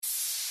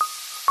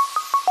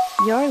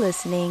You're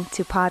listening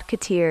to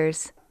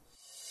Podcateers.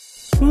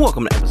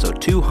 Welcome to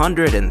episode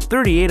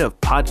 238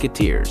 of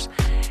Podcateers.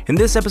 In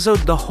this episode,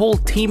 the whole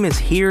team is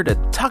here to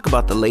talk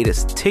about the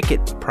latest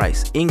ticket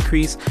price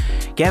increase.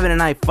 Gavin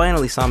and I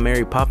finally saw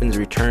Mary Poppins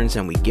Returns,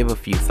 and we give a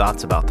few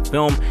thoughts about the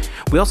film.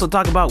 We also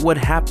talk about what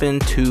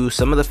happened to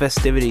some of the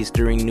festivities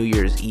during New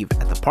Year's Eve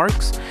at the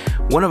parks.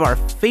 One of our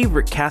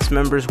favorite cast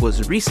members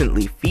was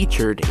recently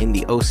featured in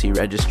the OC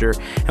Register,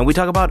 and we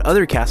talk about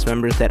other cast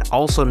members that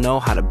also know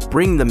how to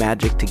bring the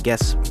magic to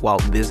guests while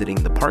visiting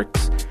the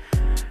parks.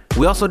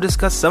 We also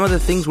discuss some of the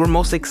things we're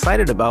most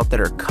excited about that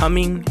are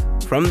coming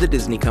from the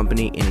Disney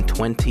Company in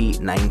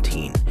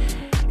 2019.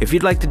 If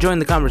you'd like to join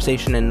the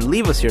conversation and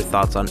leave us your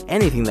thoughts on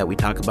anything that we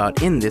talk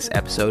about in this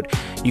episode,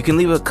 you can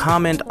leave a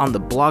comment on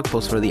the blog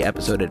post for the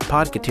episode at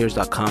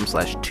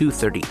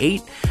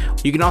podcateers.com/238.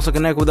 You can also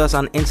connect with us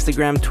on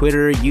Instagram,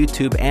 Twitter,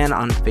 YouTube, and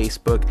on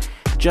Facebook.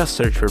 Just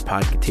search for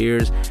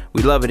Podcateers.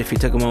 We'd love it if you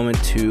took a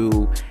moment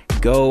to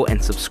go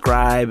and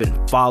subscribe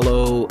and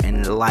follow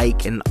and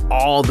like and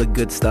all the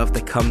good stuff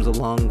that comes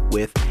along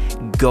with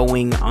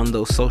going on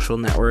those social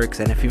networks.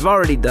 And if you've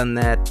already done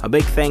that, a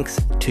big thanks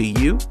to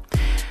you.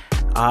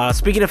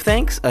 Speaking of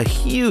thanks, a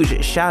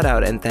huge shout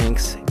out and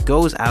thanks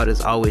goes out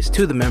as always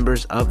to the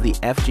members of the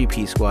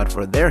FGP squad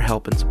for their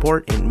help and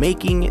support in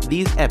making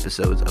these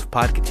episodes of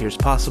Podcateers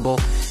possible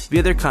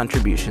via their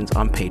contributions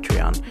on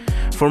Patreon.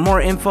 For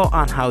more info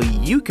on how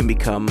you can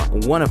become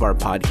one of our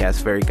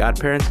podcast fairy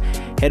godparents,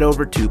 head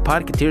over to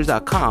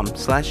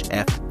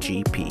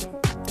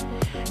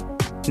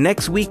podcateers.com/FGP.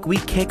 Next week, we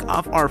kick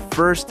off our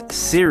first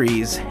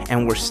series,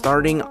 and we're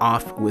starting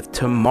off with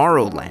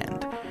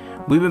Tomorrowland.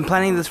 We've been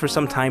planning this for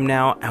some time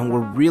now, and we're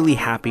really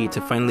happy to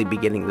finally be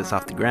getting this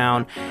off the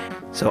ground.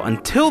 So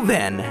until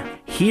then,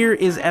 here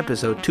is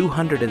episode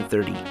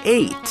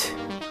 238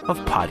 of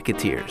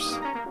Podcateers.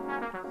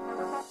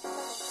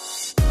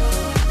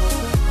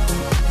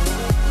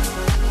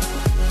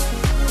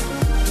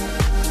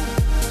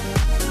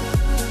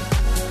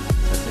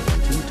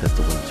 Test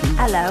the 1, 2.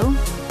 Hello.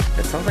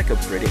 That sounds like a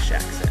British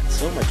accent.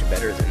 So much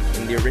better than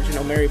in the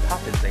original Mary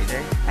Poppins,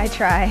 AJ. I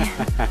try.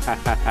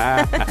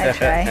 I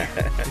try.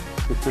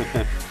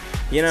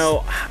 You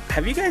know,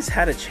 have you guys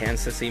had a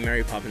chance to see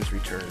Mary Poppins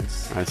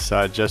Returns? I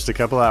saw it just a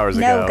couple hours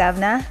ago. No,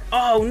 governor.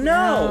 Oh,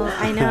 no!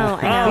 I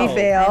know. We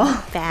fail.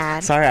 I'm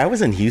bad. Sorry, I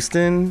was in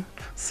Houston,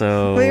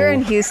 so... We were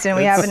in Houston.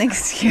 We have an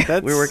excuse.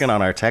 We were working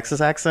on our Texas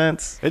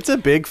accents. It's a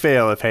big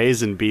fail if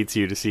Hazen beats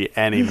you to see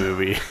any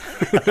movie.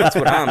 That's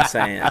what I'm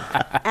saying.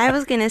 I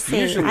was going to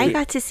say, Usually- I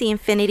got to see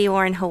Infinity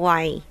War in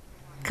Hawaii.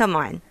 Come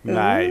on.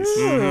 Nice.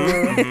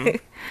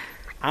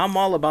 I'm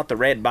all about the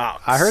red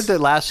box. I heard that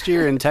last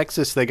year in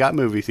Texas they got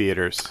movie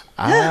theaters.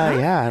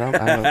 Yeah, I don't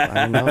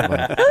know,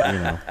 but, you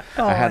know,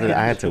 I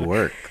had to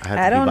work. I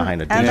had to be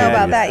behind a DJ. I don't know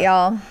about that,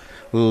 y'all.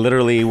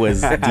 Literally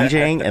was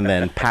DJing and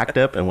then packed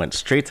up and went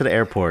straight to the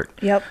airport.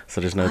 Yep.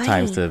 So there's no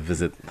times to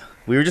visit.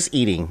 We were just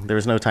eating. There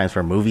was no times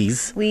for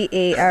movies. We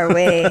ate our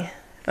way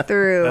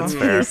through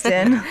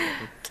Houston.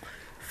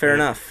 Fair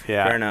enough.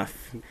 Yeah. Fair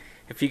enough.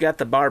 If you got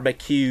the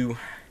barbecue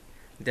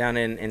down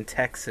in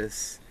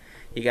Texas,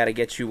 you got to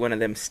get you one of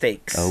them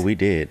steaks. Oh, we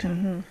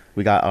did.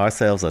 We got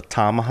ourselves a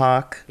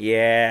tomahawk.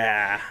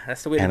 Yeah,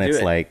 that's the way to do it. And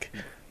it's like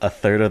a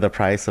third of the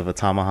price of a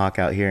tomahawk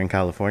out here in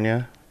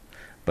California.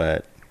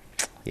 But,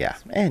 yeah,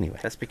 anyway.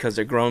 That's because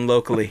they're grown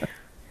locally.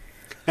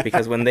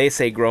 Because when they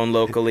say grown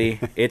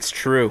locally, it's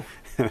true.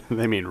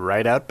 They mean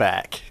right out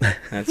back.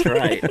 That's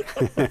right.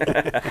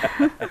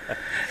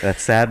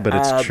 That's sad, but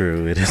it's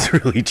true. It is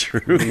really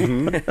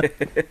true.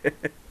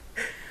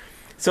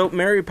 So,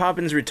 Mary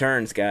Poppins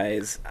Returns,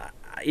 guys.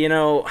 You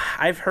know,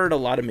 I've heard a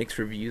lot of mixed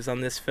reviews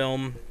on this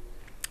film,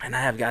 and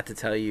I have got to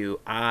tell you,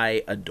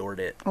 I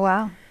adored it.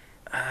 Wow.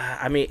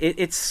 I mean,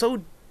 it's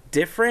so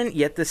different,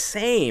 yet the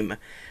same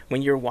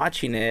when you're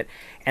watching it.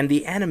 And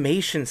the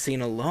animation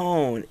scene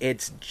alone,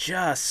 it's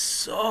just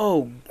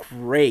so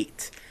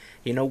great.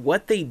 You know,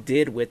 what they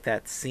did with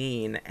that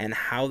scene and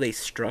how they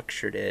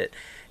structured it,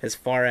 as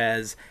far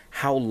as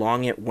how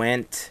long it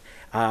went.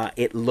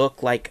 It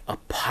looked like a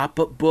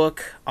pop-up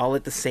book all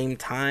at the same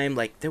time.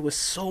 Like, there was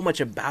so much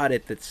about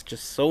it that's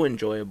just so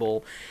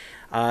enjoyable.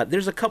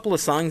 There's a couple of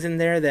songs in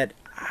there that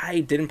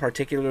I didn't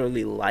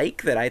particularly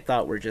like, that I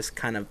thought were just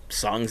kind of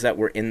songs that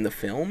were in the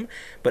film.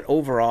 But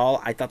overall,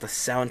 I thought the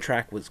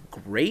soundtrack was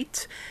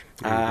great.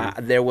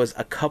 There was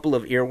a couple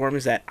of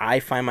earworms that I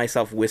find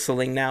myself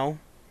whistling now,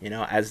 you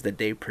know, as the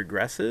day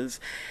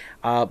progresses.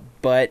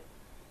 But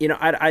you know,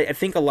 I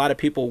think a lot of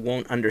people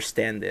won't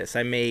understand this.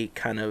 I may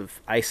kind of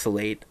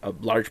isolate a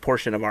large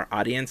portion of our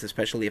audience,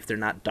 especially if they're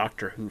not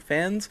Doctor Who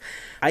fans.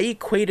 I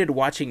equated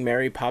watching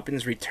Mary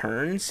Poppins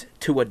Returns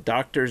to a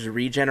Doctor's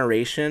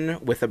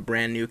regeneration with a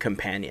brand new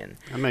companion.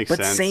 That makes but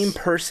sense. But same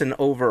person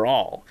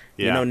overall.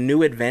 Yeah. You know,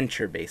 new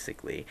adventure,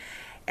 basically.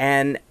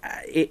 And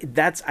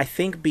that's, I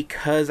think,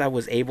 because I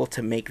was able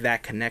to make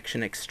that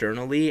connection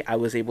externally, I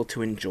was able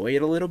to enjoy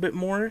it a little bit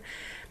more.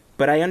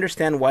 But I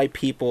understand why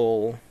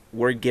people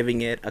were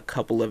giving it a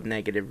couple of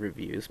negative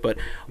reviews. But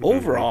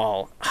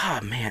overall,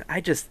 man,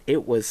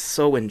 it was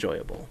so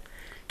enjoyable.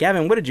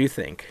 Gavin, what did you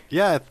think?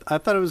 Yeah, I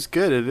thought it was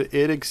good.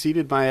 It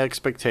exceeded my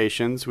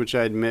expectations, which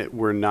I admit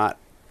were not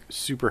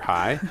super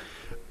high.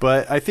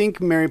 But I think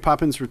Mary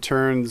Poppins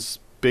Returns'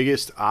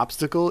 biggest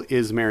obstacle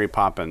is Mary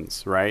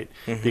Poppins, right?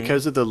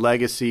 Because of the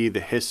legacy,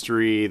 the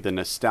history, the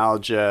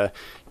nostalgia.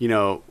 You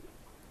know,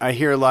 I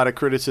hear a lot of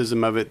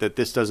criticism of it that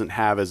this doesn't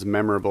have as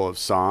memorable of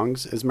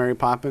songs as Mary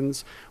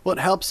Poppins. Well,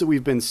 it helps that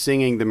we've been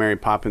singing the Mary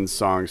Poppins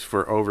songs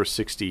for over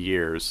 60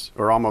 years,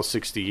 or almost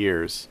 60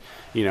 years.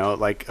 You know,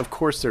 like, of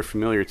course they're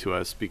familiar to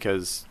us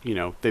because, you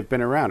know, they've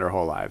been around our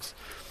whole lives.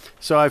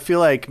 So I feel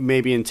like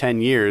maybe in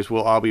 10 years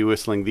we'll all be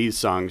whistling these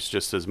songs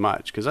just as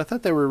much, because I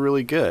thought they were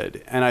really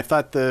good. And I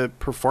thought the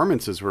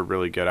performances were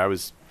really good. I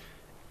was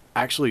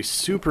actually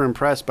super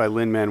impressed by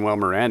Lin-Manuel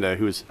Miranda,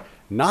 who's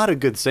not a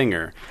good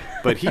singer,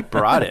 but he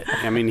brought it.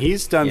 I mean,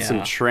 he's done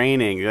some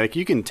training. Like,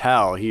 you can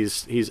tell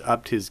he's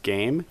upped his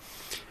game.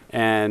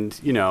 And,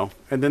 you know,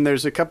 and then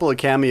there's a couple of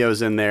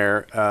cameos in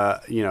there,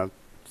 you know,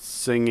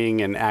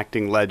 singing and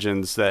acting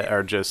legends that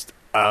are just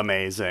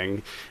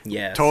amazing.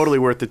 Yes. Totally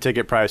worth the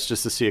ticket price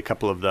just to see a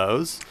couple of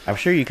those. I'm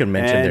sure you can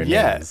mention their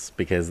names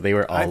because they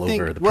were all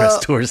over the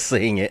press tours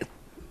saying it.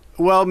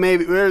 Well,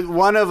 maybe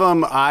one of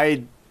them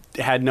I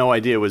had no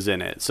idea was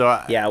in it.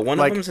 So yeah, one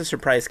of them's a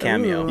surprise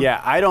cameo.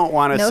 Yeah, I don't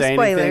want to say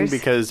spoilers. anything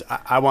because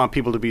I want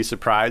people to be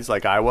surprised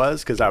like I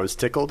was, because I was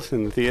tickled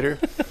in the theater.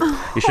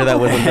 You sure that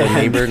wasn't the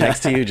neighbor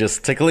next to you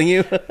just tickling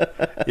you?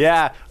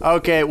 Yeah.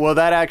 Okay. Well,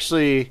 that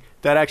actually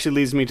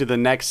leads me to the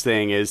next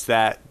thing, is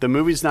that the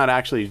movie's not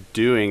actually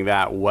doing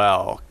that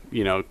well,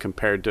 you know,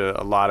 compared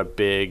to a lot of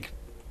big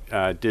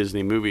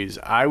Disney movies.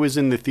 I was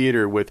in the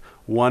theater with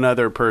one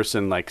other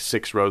person, like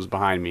 6 rows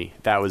behind me.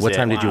 That was What it.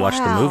 time did you watch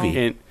the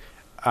movie?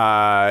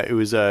 It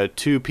was a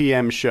 2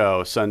 p.m.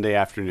 show, Sunday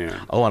afternoon.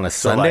 Oh, on a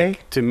Sunday?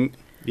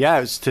 Yeah,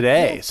 it was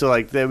today. So,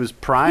 like, that was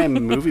prime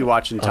movie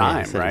watching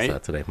time, right?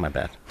 right? Today. My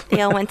bad.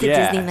 They all went to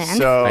Disneyland.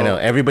 So I know.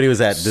 Everybody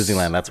was at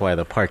Disneyland. That's why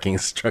the parking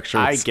structure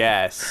was... I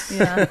guess.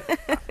 Yeah.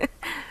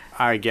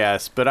 I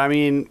guess. But, I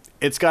mean,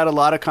 it's got a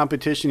lot of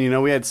competition. You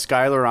know, we had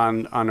Skylar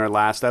on our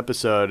last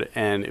episode,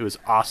 and it was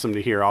awesome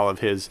to hear all of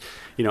his,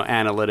 you know,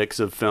 analytics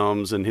of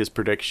films and his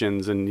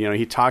predictions. And, you know,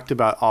 he talked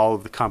about all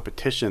of the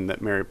competition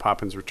that Mary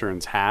Poppins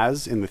Returns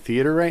has in the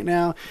theater right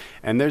now.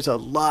 And there's a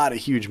lot of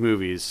huge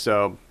movies.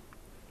 So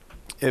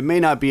it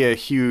may not be a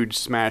huge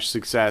smash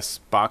success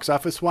box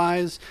office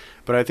wise,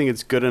 but I think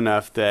it's good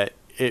enough that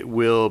it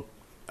will,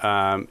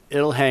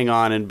 it'll hang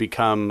on and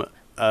become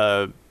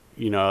a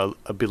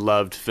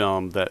beloved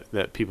film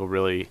that people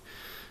really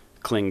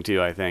cling to,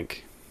 I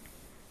think.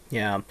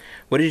 Yeah.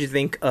 What did you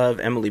think of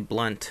Emily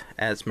Blunt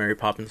as Mary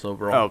Poppins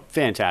overall? Oh,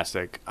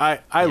 fantastic.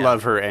 I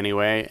love her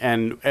anyway.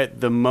 And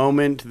at the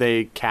moment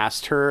they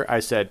cast her,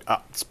 I said,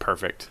 oh, it's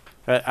perfect.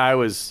 That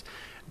was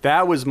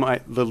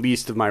the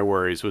least of my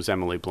worries was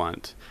Emily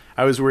Blunt.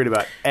 I was worried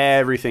about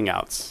everything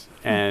else,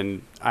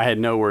 and I had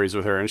no worries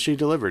with her, and she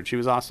delivered. She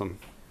was awesome.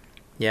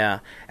 Yeah,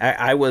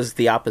 I was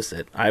the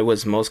opposite. I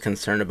was most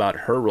concerned about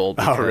her role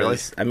because, really?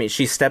 I mean,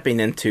 she's stepping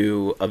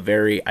into a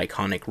very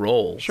iconic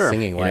role. Sure.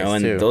 Singing-wise,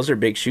 and too. those are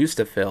big shoes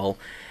to fill.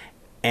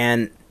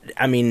 And,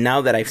 I mean,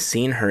 now that I've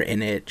seen her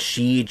in it,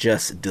 she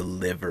just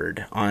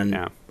delivered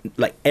on,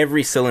 like,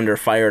 every cylinder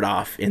fired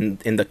off in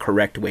the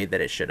correct way that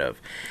it should have.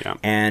 Yeah.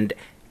 And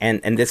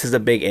this is a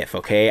big if,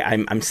 okay?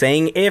 I'm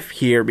saying if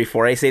here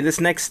before I say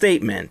this next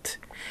statement.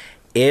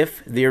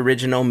 If the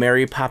original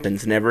Mary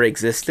Poppins never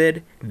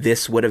existed,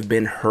 this would have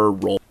been her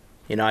role.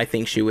 You know, I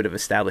think she would have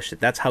established it.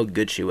 That's how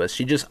good she was.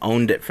 She just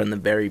owned it from the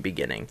very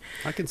beginning.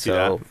 I can see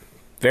that.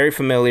 Very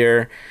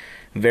familiar,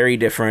 very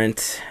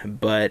different,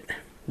 but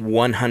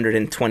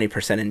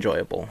 120%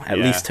 enjoyable, at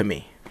least to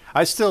me.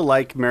 I still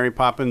like Mary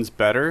Poppins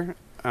better,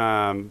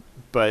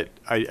 but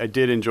I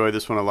did enjoy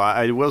this one a lot.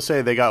 I will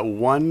say they got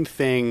one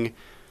thing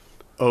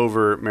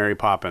over Mary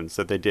Poppins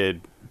that they did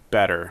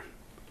better.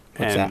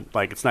 What's And that?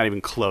 like, it's not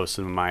even close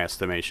in my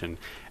estimation,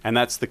 and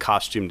that's the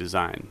costume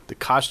design. The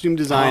costume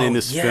design in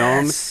this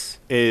film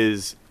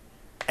is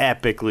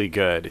epically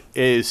good.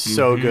 It is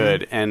so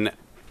good, and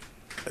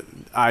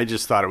I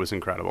just thought it was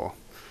incredible.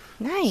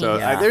 Nice. So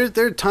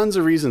there are tons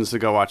of reasons to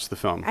go watch the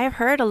film. I've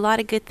heard a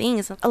lot of good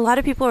things. A lot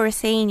of people were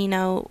saying, you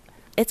know,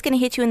 it's going to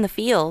hit you in the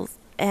feels.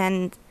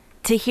 And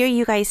to hear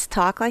you guys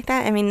talk like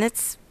that, I mean,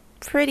 that's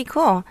pretty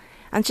cool.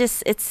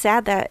 It's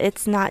sad that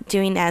it's not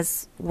doing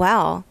as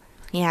well.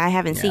 Yeah, I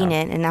haven't seen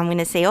it, and I'm going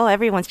to say, oh,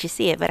 everyone should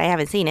see it, but I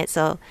haven't seen it,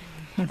 so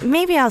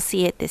maybe I'll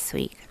see it this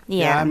week.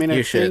 Yeah, I mean,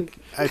 You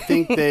I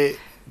think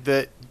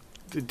that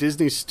the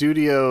Disney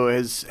studio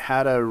has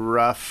had a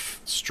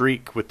rough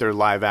streak with their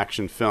live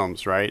action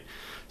films, right?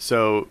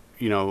 So,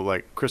 you know,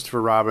 like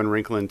Christopher Robin,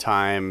 Wrinkle in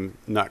Time,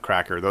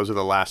 Nutcracker, those are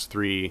the last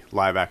 3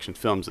 live action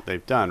films that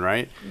they've done,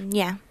 right?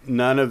 Yeah.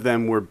 None of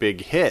them were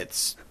big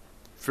hits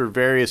for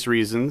various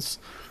reasons,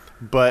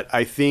 but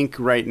I think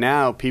right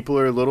now people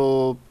are a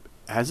little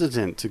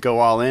hesitant to go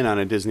all in on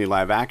a Disney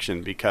live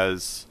action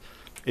because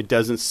it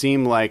doesn't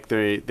seem like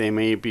they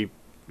may be,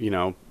 you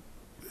know,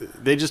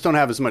 they just don't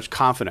have as much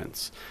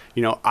confidence.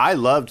 You know, I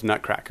loved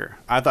Nutcracker.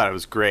 I thought it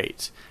was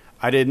great.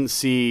 I didn't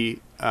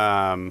see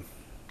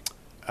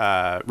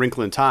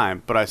Wrinkle in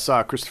Time, but I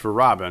saw Christopher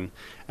Robin,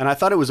 and I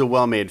thought it was a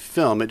well-made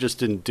film. It just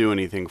didn't do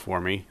anything for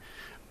me.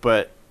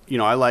 But, you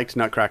know, I liked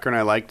Nutcracker, and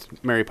I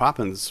liked Mary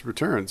Poppins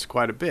Returns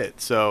quite a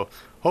bit. So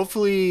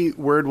hopefully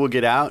word will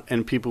get out,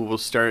 and people will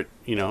start,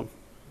 you know,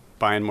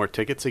 buying more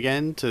tickets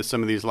again to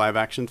some of these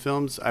live-action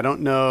films. I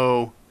don't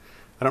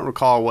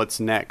recall what's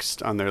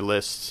next on their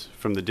list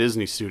from the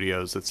Disney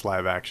studios that's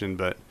live-action,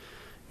 but,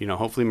 you know,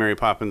 hopefully Mary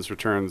Poppins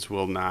Returns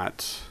will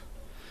not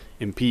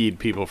impede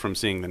people from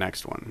seeing the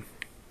next one.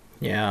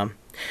 Yeah.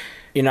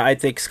 You know, I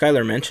think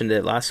Skylar mentioned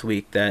it last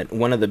week that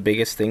one of the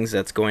biggest things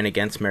that's going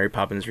against Mary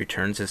Poppins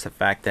Returns is the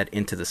fact that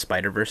Into the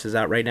Spider-Verse is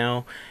out right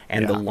now.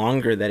 And the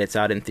longer that it's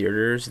out in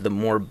theaters, the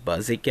more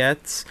buzz it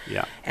gets.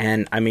 Yeah.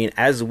 And, I mean,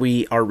 as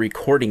we are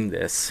recording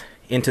this,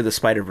 Into the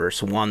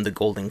Spider-Verse won the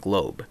Golden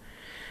Globe.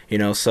 You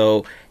know,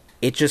 so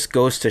it just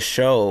goes to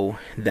show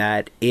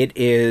that it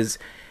is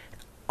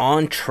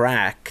on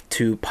track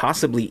to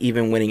possibly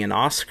even winning an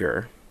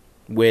Oscar,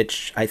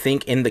 which I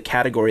think in the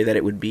category that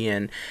it would be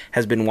in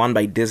has been won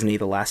by Disney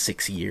the last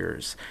 6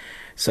 years.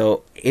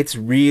 So it's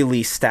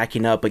really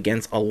stacking up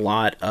against a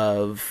lot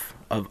of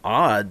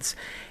odds.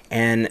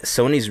 And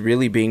Sony's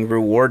really being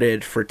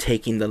rewarded for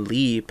taking the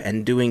leap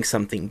and doing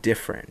something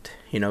different,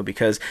 you know,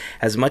 because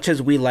as much as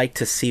we like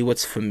to see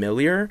what's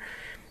familiar,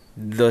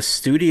 the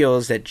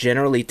studios that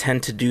generally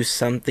tend to do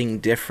something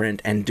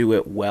different and do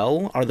it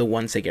well are the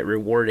ones that get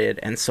rewarded,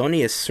 and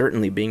Sony is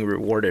certainly being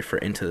rewarded for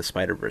Into the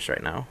Spider-Verse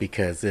right now.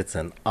 Because it's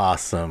an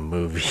awesome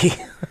movie.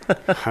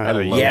 I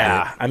love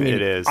Yeah, it. I mean,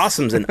 It is.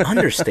 awesome's an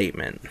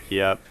understatement.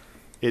 Yep.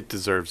 It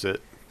deserves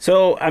it.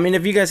 So, I mean,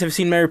 if you guys have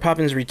seen Mary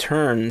Poppins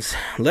Returns,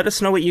 let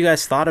us know what you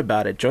guys thought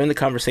about it. Join the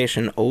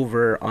conversation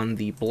over on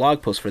the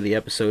blog post for the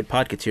episode,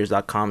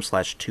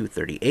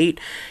 podcateers.com/238.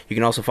 You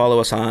can also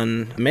follow us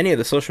on many of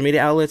the social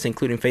media outlets,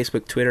 including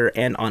Facebook, Twitter,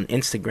 and on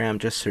Instagram.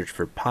 Just search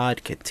for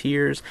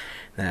Podcateers.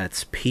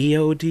 That's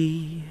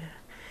PODKETEERS.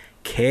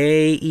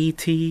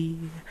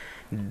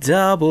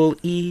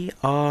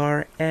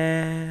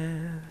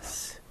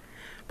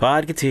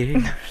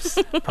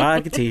 Podcateers.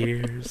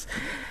 Podcateers.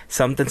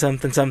 Something,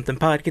 something, something,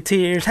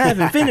 Podcateers.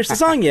 Haven't finished the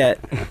song yet.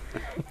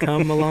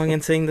 Come along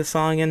and sing the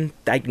song, and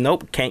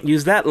nope, can't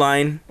use that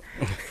line.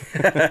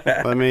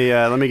 Let me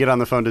get on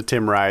the phone to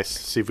Tim Rice,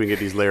 see if we can get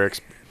these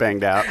lyrics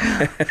banged out.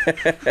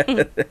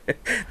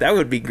 That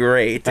would be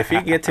great. If you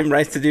could get Tim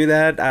Rice to do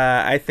that,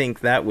 I think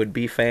that would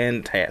be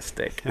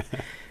fantastic.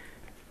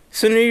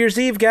 So New Year's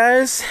Eve,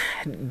 guys.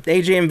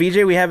 AJ and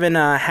VJ, we haven't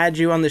had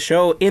you on the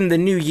show in the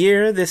new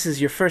year. This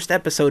is your first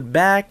episode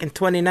back in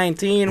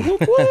 2019. Whoop,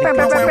 whoop.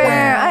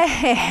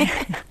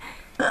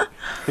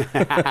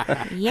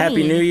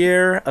 Happy New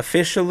Year,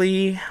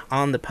 officially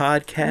on the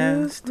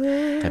podcast.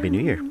 Happy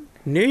New Year.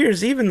 New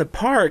Year's Eve in the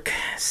park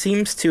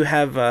seems to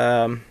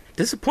have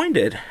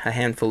disappointed a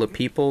handful of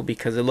people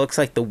because it looks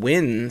like the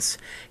Winds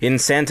in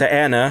Santa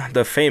Ana,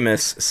 the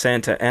famous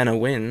Santa Ana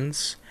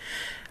Winds,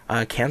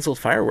 canceled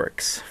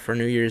fireworks for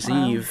New Year's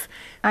Eve.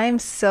 I'm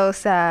so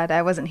sad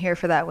I wasn't here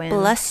for that win.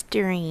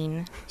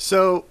 Blustering.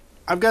 So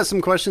I've got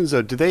some questions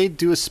though. Do they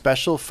do a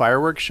special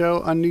fireworks show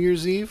on New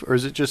Year's Eve, or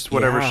is it just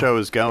whatever Yeah. show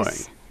is going?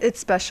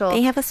 It's special.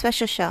 They have a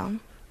special show.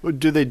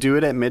 Do they do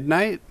it at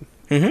midnight?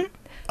 Mm-hmm.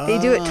 They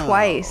do it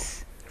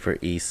twice. For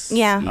East.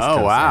 Yeah. East Oh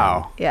Coast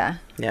wow. Yeah.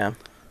 Yeah.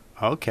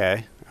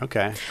 Okay.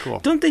 Cool.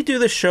 Don't they do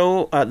the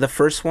show, the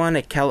first one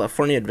at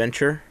California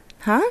Adventure?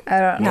 Huh? I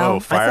don't know. Whoa,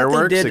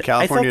 fireworks at I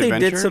California thought they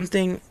Adventure? did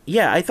something.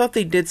 Yeah, I thought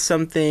they did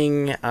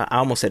something. I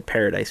almost said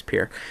Paradise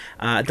Pier.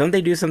 Don't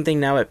they do something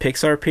now at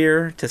Pixar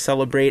Pier to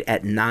celebrate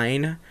at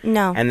 9?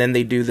 No. And then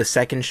they do the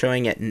second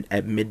showing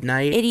at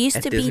midnight. It used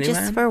at to be just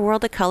Disneyland? for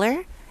World of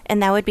Color,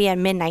 and that would be at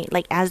midnight,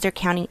 like as they're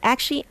counting.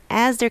 Actually,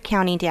 as they're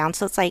counting down.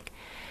 So it's like,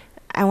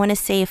 I want to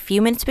say a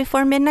few minutes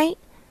before midnight,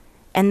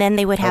 and then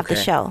they would have the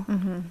Okay. show.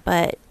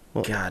 But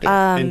Got it.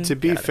 And to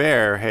be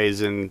fair,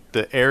 Hazen,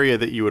 the area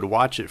that you would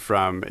watch it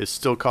from is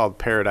still called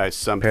Paradise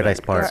something. Paradise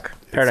Park.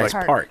 It's Paradise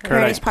like Park.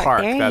 Paradise Park.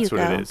 Park. There That's you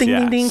what go. it is. Ding, yeah.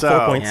 ding, ding. So,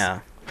 4 points. Yeah.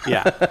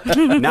 Yeah.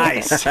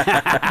 Nice.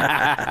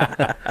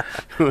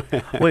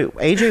 Wait,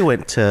 AJ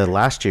went to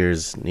last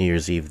year's New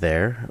Year's Eve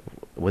there.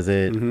 Was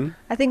it?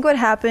 I think what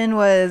happened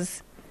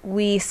was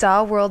we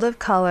saw World of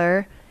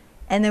Color,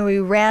 and then we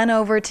ran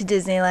over to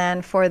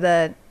Disneyland for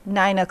the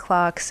 9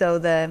 o'clock, so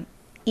the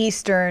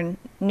Eastern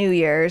New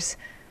Year's.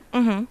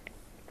 mhm.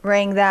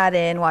 Rang that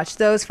in, watched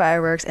those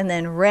fireworks, and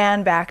then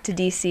ran back to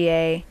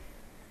DCA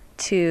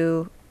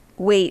to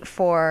wait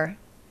for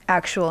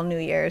actual New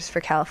Year's for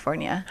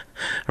California.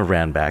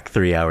 Ran back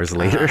 3 hours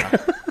later.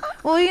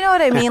 Well, you know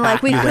what I mean.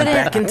 Like we went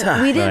back in couldn't,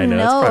 time. we I didn't know,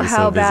 it's know probably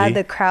how so bad busy.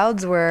 the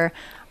crowds were,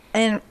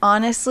 and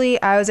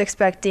honestly, I was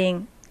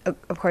expecting.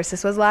 Of course,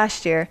 this was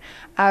last year.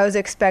 I was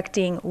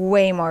expecting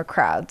way more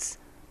crowds,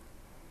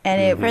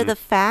 and For the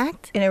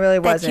fact it really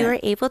that wasn't. you were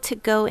able to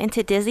go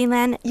into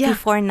Disneyland Yeah.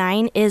 before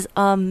 9 is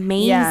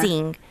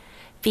amazing,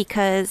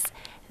 because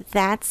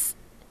that's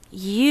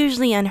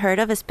usually unheard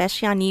of,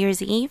 especially on New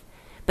Year's Eve.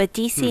 But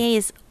DCA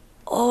is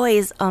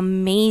always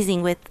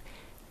amazing with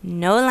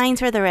no lines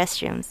for the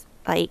restrooms.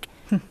 Like,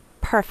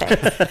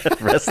 perfect.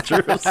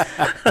 Restrooms.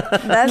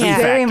 That's Yeah.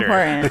 very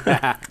Factor.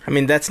 important. I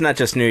mean, that's not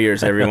just New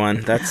Year's,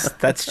 everyone.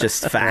 That's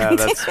just Yeah, fact.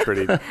 that's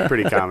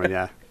pretty common.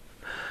 Yeah.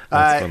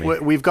 That's funny.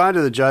 We've gone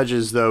to the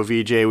judges, though,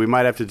 VJ. We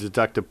might have to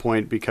deduct a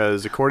point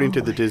because, according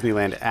to the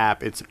Disneyland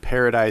app, it's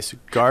Paradise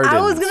Gardens.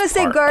 I was gonna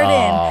say Park. garden.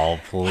 Oh,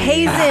 please.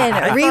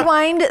 Hazen,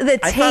 rewind the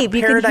I thought tape.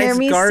 You can hear Paradise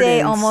me say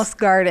Gardens- almost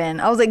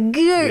garden. I was like,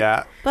 good.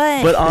 Yeah.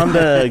 But on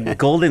the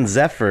Golden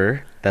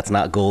Zephyr, that's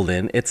not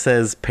golden, it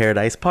says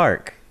Paradise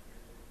Park.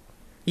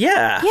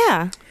 Yeah.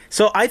 Yeah.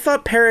 So I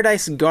thought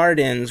Paradise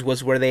Gardens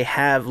was where they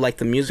have like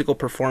the musical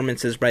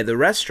performances by the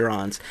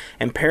restaurants,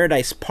 and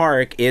Paradise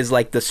Park is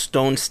like the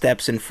stone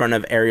steps in front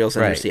of Ariel's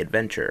Right. Undersea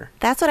Adventure.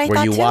 That's what I Where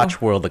thought you too.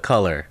 watch World of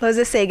Color. What does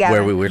it say, Gavin?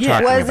 Where we were Yeah.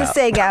 talking What does about. it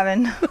say,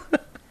 Gavin?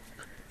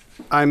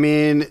 I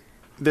mean,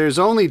 there's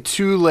only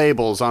 2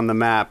 labels on the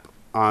map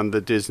on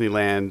the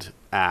Disneyland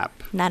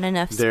app. Not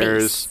enough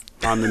There's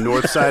space. on the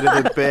north side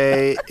of the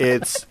bay,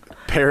 it's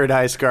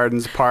Paradise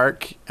Gardens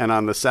Park, and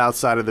on the south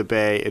side of the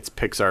bay, it's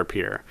Pixar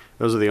Pier.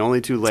 Those are the only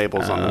 2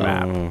 labels on the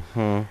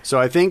map. So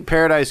I think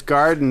Paradise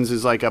Gardens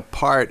is like a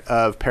part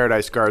of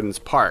Paradise Gardens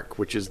Park,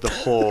 which is the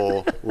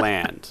whole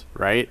land,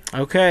 right?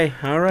 Okay,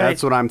 all right.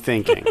 That's what I'm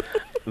thinking.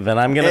 Then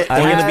I'm gonna It be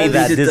has-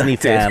 that Disney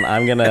deducted. fan.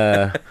 I'm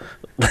gonna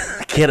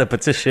get a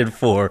petition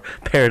for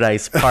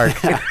Paradise Park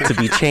to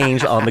be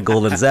changed on the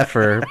Golden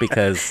Zephyr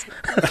because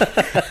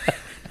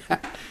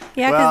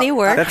Yeah, because Well, they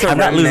work. That's a I'm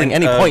not losing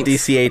remnant any of points.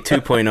 DCA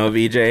 2.0,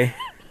 VJ.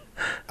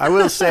 I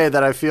will say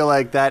that I feel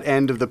like that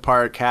end of the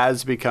park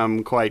has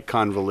become quite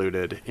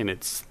convoluted in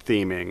its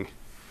theming.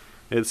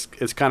 It's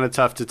kind of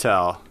tough to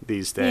tell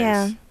these days.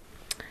 Yeah.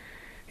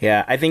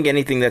 Yeah, I think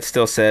anything that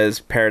still says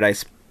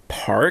Paradise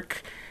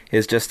Park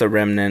is just a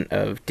remnant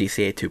of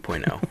DCA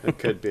 2.0. It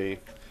could be.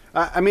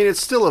 I mean,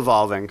 it's still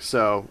evolving.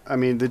 So, I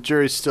mean, the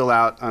jury's still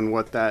out on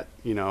what that,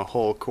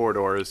 whole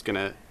corridor is going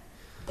to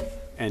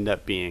end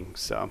up being.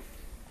 So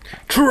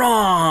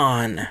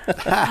Tron!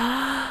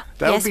 that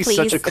Yes, would be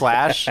such a please.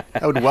 clash.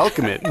 I would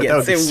welcome it. But Yes, that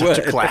would be it such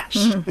a would. clash.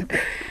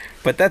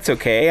 But that's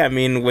okay. I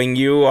mean, when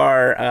you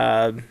are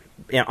on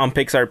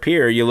Pixar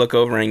Pier, you look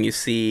over and you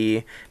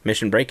see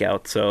Mission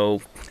Breakout.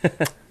 So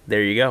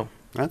there you go.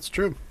 That's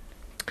true.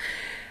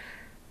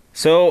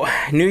 So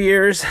New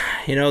Year's,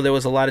 there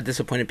was a lot of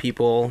disappointed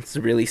people. It's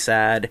really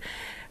sad.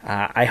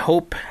 I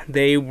hope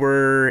they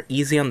were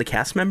easy on the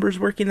cast members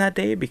working that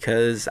day,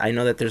 because I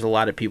know that there's a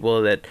lot of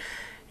people that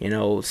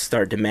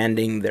start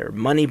demanding their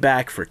money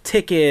back for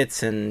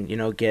tickets and,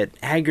 get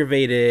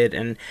aggravated.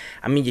 And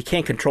I mean, you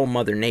can't control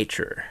Mother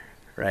Nature,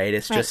 right?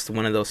 It's Right. just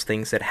one of those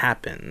things that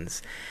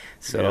happens.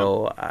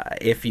 So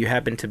if you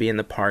happen to be in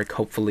the park,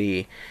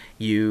 hopefully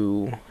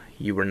you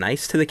were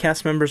nice to the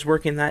cast members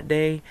working that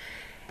day.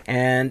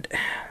 And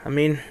I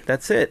mean,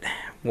 that's it.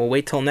 We'll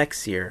wait till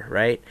next year,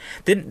 right?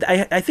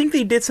 I think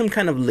they did some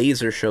kind of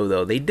laser show,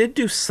 though. They did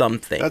do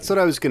something. That's what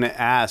I was going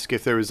to ask,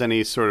 if there was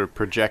any sort of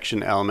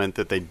projection element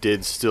that they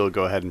did still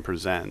go ahead and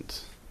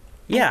present.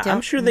 Yeah, I'm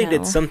don't sure they know.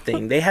 did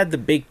something. They had the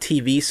big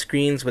TV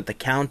screens with the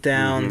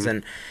countdowns,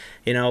 and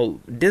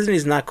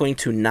Disney's not going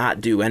to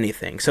not do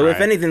anything. So if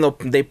Right. anything,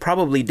 they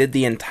probably did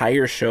the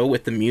entire show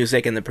with the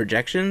music and the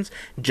projections,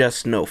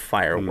 just no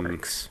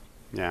fireworks.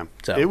 Yeah.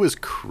 So- It was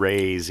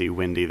crazy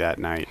windy that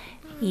night.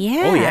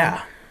 Yeah. Oh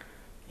yeah,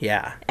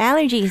 yeah.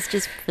 Allergies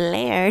just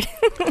flared.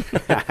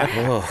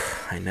 Oh,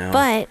 I know.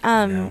 But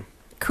know.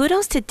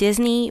 kudos to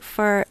Disney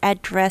for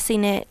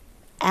addressing it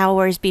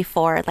hours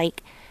before.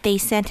 Like, they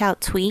sent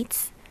out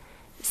tweets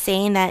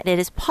saying that it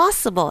is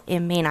possible it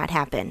may not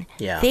happen.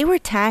 Yeah. They were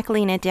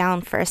tackling it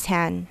down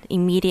firsthand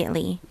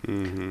immediately.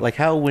 like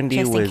how windy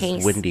Just in was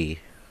case. windy?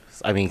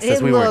 I mean, since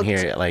It we weren't looked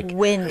here, like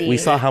windy. we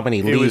saw how many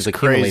It leaves was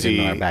accumulated crazy.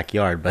 in our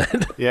backyard, but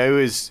Yeah, it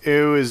was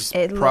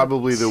It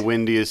probably looked- the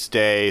windiest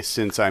day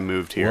since I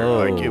moved here.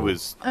 Whoa. Like, it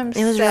was I'm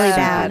It was really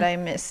sad bad. I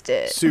missed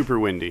it. super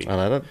windy.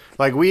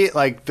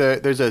 that-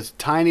 There's a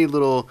tiny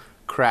little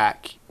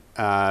crack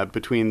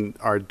between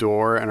our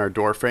door and our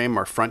door frame,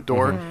 our front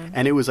door,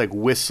 and it was like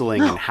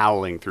whistling and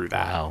howling through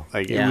that. Wow.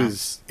 Like Yeah.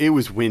 it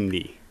was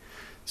windy.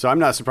 So I'm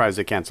not surprised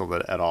they canceled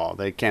it at all.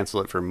 They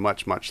canceled it for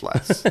much, much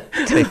less.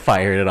 they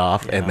fired it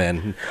off, and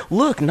then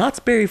look, Knott's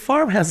Berry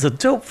Farm has a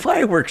dope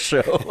fireworks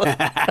show.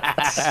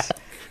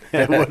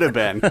 It would have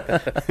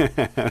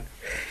been.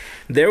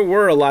 There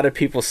were a lot of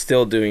people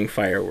still doing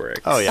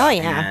fireworks. Oh, yeah. Oh,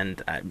 yeah.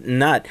 And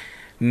not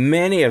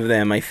many of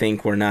them, I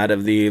think, were not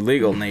of the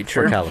legal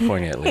nature. For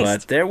California, at least.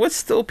 But there was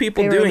still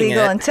people They were doing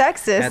legal it in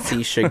Texas. at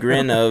the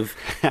chagrin of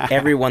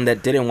everyone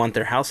that didn't want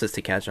their houses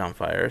to catch on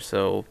fire.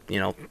 So,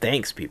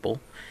 thanks, people.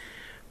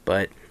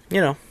 But,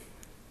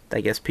 I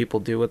guess people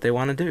do what they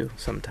want to do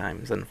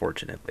sometimes,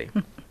 unfortunately.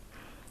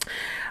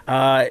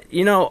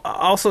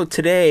 Also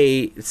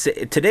today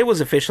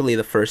was officially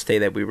the first day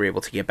that we were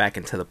able to get back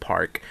into the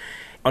park.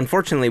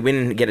 Unfortunately, we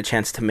didn't get a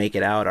chance to make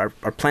it out. Our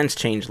plans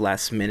changed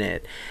last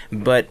minute.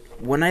 But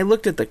when I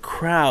looked at the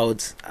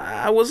crowds,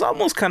 I was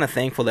almost kind of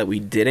thankful that we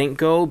didn't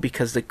go,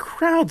 because the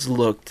crowds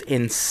looked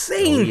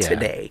insane Oh, yeah.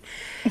 today.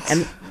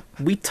 And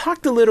we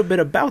talked a little bit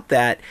about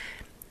that.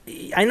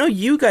 I know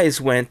you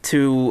guys went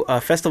to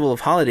Festival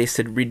of Holidays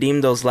to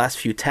redeem those last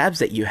few tabs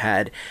that you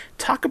had.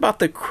 Talk about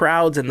the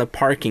crowds and the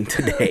parking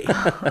today.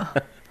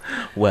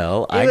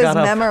 Well, It was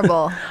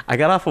memorable. I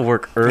got off of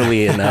work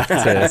early enough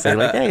to say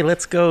like, hey,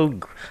 let's go,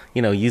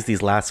 use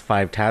these last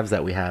 5 tabs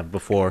that we have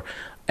before,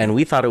 and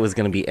we thought it was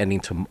going to be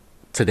ending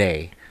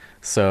today.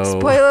 So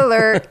Spoiler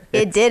alert,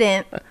 it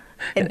didn't. It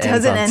ends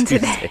doesn't on end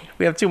Tuesday. today.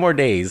 We have 2 more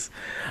days.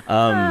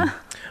 But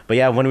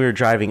yeah, when we were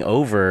driving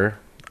over,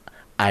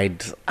 I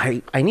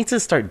need to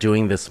start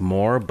doing this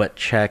more, but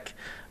check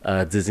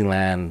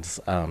Disneyland's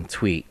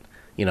tweet,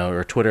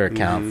 or Twitter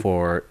account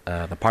for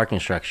the parking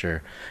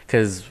structure,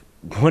 because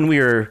when we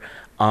were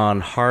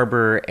on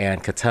Harbor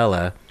and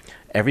Catella,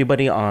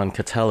 everybody on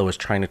Catella was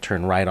trying to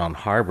turn right on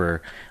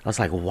Harbor. I was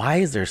like, why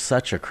is there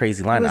such a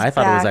crazy line? I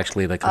thought it was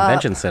actually the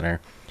convention center.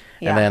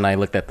 Yeah. And then I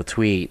looked at the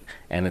tweet,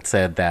 and it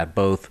said that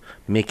both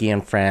Mickey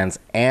and Friends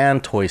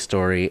and Toy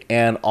Story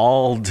and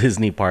all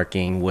Disney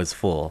parking was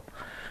full.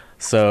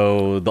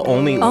 So the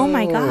only... Oh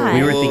my God.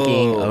 We were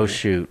thinking, oh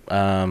shoot,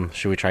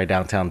 should we try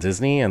Downtown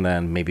Disney and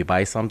then maybe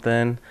buy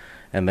something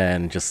and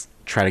then just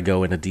try to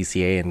go into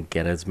DCA and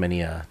get as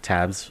many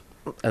tabs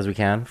as we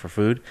can for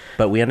food?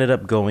 But we ended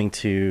up going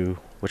to...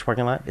 Which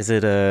parking lot? Is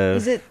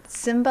it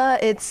Simba?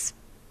 It's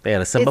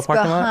the Simba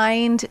parking lot?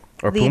 behind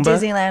Or the Pumbaa?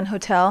 Disneyland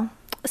Hotel.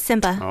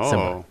 Simba. Oh.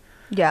 Simba.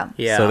 Yeah.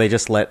 Yeah. So they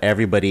just let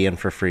everybody in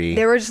for free.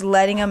 They were just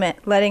letting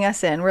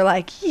us in. We're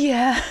like,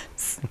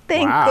 yes,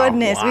 thank Wow.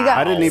 goodness. We got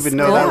I didn't even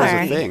know that was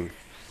a Score. thing.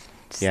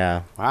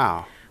 Yeah.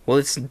 Wow. Well,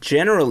 it's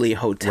generally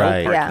hotel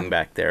Right. parking Yeah.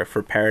 back there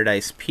for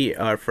Paradise Pier,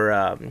 or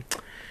for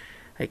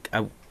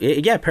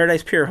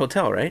Paradise Pier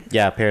Hotel, right?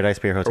 Yeah, Paradise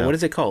Pier Hotel. Or what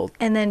is it called?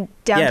 And then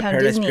downtown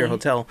Paradise Disney Pier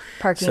Hotel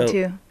parking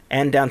too.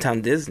 And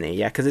downtown Disney,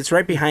 yeah, because it's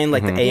right behind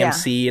like the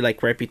AMC,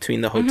 like right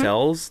between the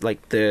hotels,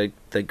 like the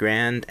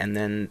Grand and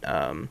then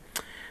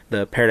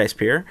the Paradise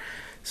Pier.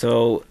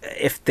 So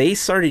if they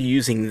started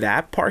using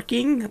that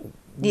parking,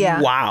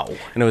 Yeah. wow.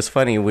 And it was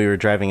funny, we were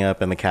driving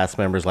up and the cast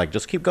members like,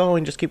 just keep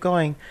going.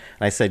 And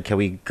I said, can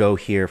we go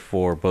here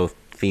for both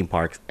theme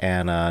parks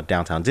and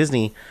downtown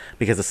Disney?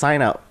 Because the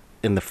sign out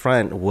in the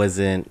front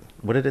wasn't,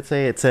 what did it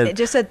say? It said It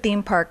just said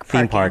theme park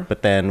theme parking. park,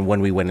 but then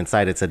when we went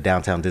inside, it said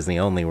downtown Disney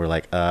only. We're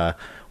like,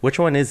 which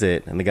one is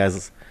it? And the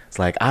guy's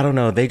like, I don't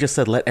know. They just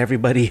said let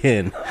everybody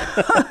in.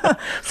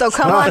 So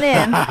come on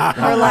in.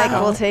 We're like,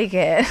 we'll take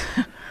it.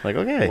 Like,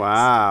 okay.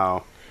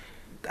 Wow.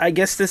 I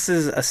guess this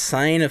is a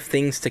sign of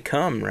things to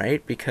come,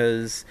 right?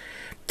 Because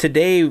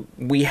today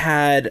we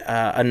had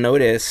a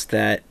notice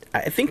that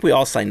I think we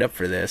all signed up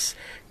for this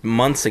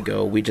months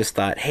ago. We just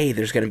thought, hey,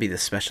 there's going to be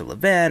this special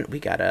event. We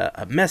got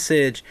a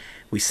message.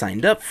 We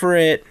signed up for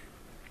it.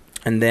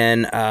 And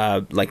then,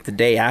 like the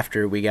day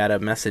after, we got a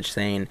message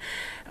saying,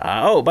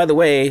 oh, by the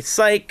way,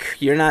 psych,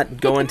 you're not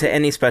going to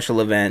any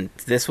special event.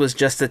 This was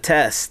just a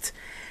test.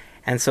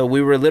 And so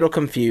we were a little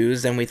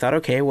confused, and we thought,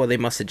 okay, well, they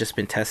must have just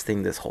been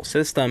testing this whole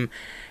system.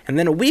 And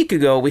then a week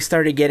ago, we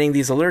started getting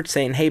these alerts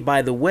saying, hey,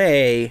 by the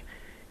way,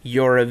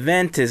 your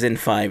event is in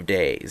 5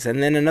 days.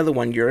 And then another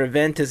one, your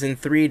event is in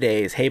 3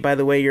 days. Hey, by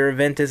the way, your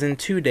event is in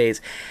 2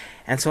 days.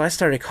 And so I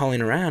started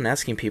calling around,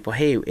 asking people,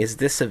 hey, is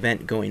this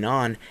event going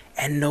on?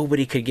 And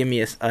nobody could give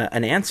me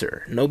an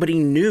answer. Nobody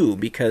knew,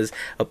 because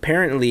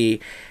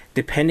apparently,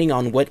 depending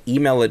on what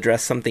email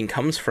address something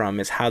comes from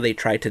is how they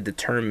try to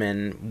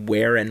determine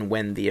where and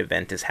when the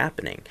event is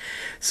happening.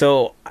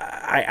 So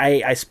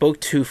I spoke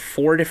to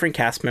 4 different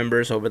cast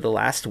members over the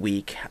last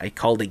week. I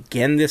called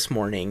again this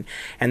morning,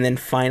 and then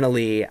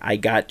finally I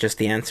got just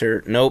the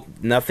answer, nope,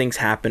 nothing's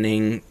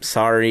happening.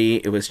 Sorry,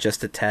 it was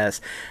just a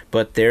test.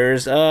 But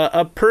there's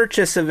a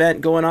purchase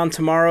event going on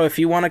tomorrow if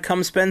you want to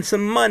come spend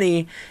some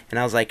money. And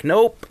I was like,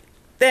 nope.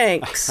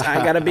 Thanks.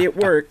 I gotta be at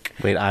work.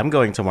 Wait, I'm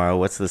going tomorrow.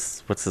 What's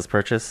this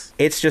purchase?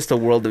 It's just a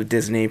World of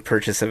Disney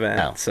purchase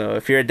event. Oh. So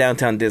if you're at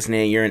Downtown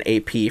Disney, you're an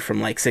AP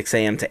from like 6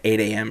 a.m. to 8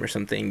 a.m. or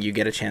something, you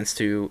get a chance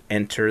to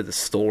enter the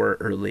store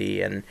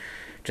early and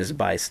just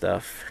buy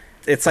stuff.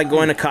 It's like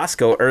going to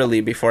Costco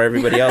early before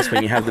everybody else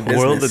when you have the business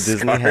World of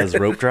Disney card. has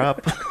rope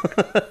drop.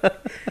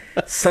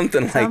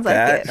 Something like Sounds like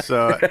that. it.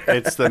 So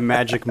it's the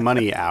magic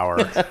money hour.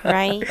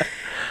 Right?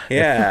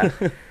 Yeah.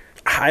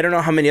 I don't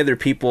know how many other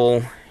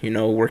people,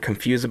 were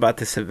confused about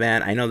this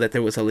event. I know that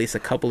there was at least a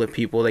couple of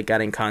people that got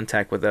in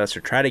contact with us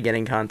or tried to get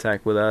in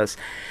contact with us.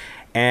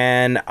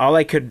 And all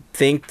I could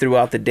think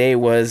throughout the day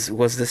was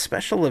this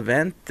special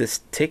event,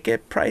 this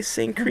ticket price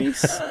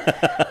increase?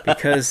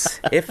 Because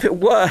if it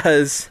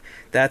was,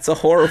 that's a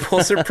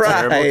horrible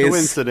surprise. Terrible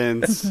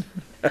coincidence.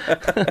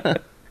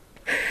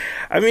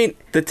 I mean,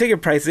 the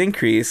ticket price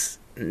increase,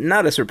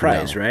 not a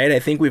surprise, No. right? I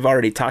think we've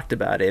already talked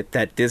about it,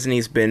 that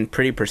Disney's been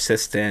pretty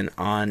persistent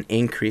on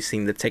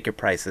increasing the ticket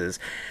prices.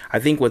 I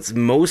think what's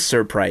most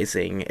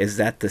surprising is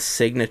that the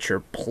Signature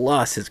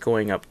Plus is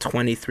going up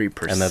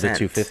 23%. Another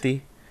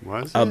 $250.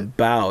 Was it?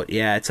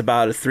 It's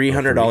about a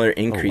 $300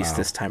 increase wow.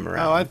 this time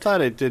around. Oh, I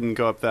thought it didn't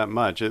go up that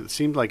much. It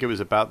seemed like it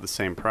was about the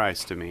same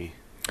price to me.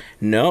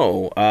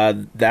 No,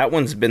 that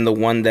one's been the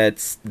one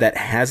that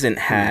hasn't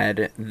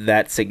had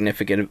that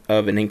significant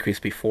of an increase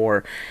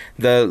before.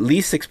 The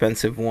least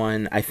expensive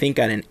one, I think,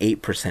 got an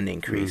 8%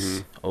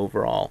 increase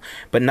overall,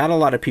 but not a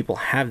lot of people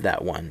have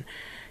that one.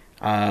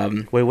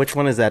 Wait, which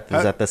one is that?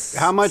 Is that the?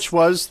 How much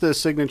was the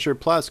Signature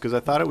Plus? Because I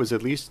thought it was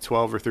at least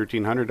 $1,200 or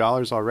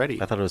 $1,300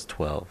 already. I thought it was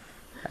 12.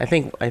 I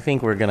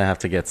think we're gonna have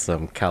to get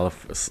some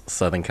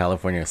Southern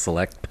California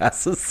Select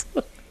passes.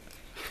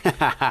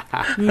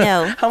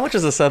 No. How much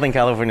is a Southern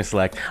California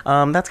Select?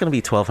 That's gonna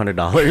be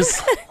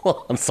 $1,200.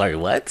 Well, I'm sorry,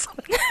 what?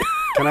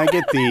 Can I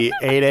get the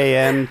 8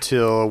 a.m.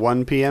 till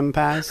 1 p.m.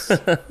 pass?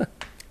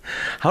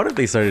 How did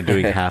they started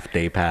doing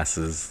half-day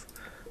passes?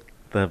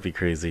 That'd be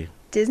crazy.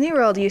 Disney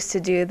World used to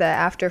do the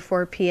after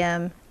 4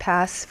 p.m.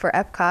 pass for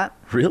Epcot.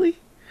 Really?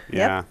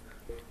 Yeah.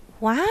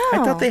 Wow.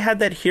 I thought they had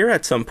that here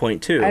at some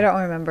point too. I don't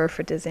remember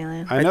for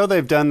Disneyland. I know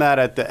they've done that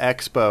at the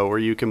Expo where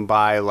you can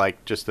buy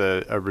like just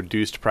a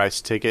reduced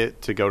price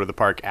ticket to go to the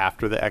park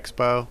after the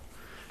Expo.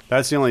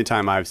 That's the only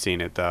time I've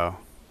seen it though.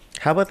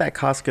 How about that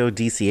Costco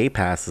DCA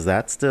pass? Is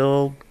that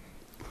still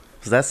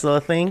a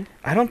thing?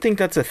 I don't think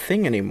that's a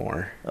thing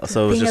anymore.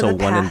 So it was Thing just of a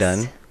the one and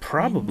past. done?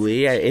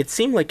 Probably. It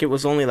seemed like it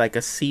was only like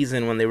a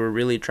season when they were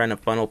really trying to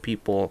funnel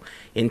people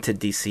into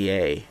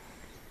DCA.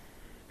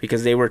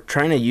 Because they were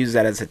trying to use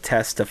that as a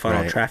test to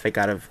funnel Right. traffic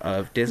out of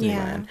Disneyland.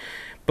 Yeah.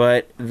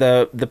 But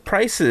the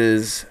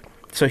prices,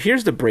 so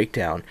here's the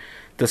breakdown.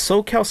 The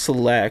SoCal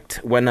Select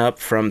went up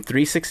from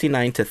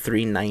 $369 to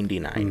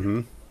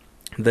 $399.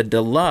 The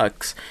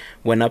Deluxe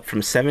went up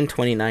from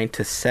 $729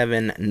 to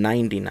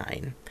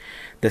 $799.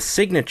 The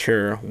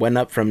Signature went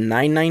up from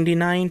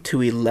 $999 to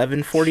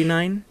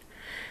 $1149.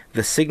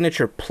 The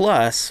Signature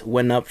Plus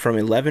went up from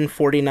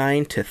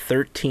 $1149 to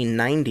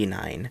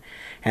 $1399.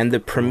 And the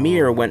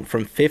Premier went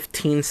from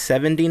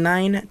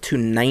 $1579 to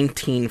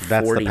 $1949.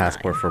 That's the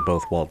passport for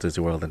both Walt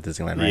Disney World and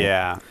Disneyland, right?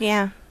 Yeah.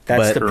 Yeah.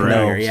 That's But the no-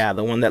 Premier, yeah,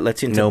 the one that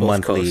lets you into No both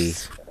monthly.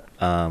 coasts.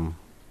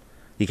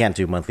 You can't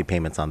do monthly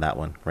payments on that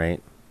one,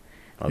 right?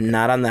 Okay.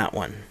 Not on that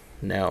one,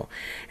 no.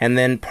 And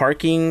then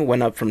parking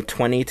went up from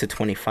 $20 to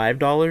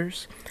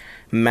 $25.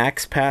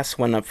 Max Pass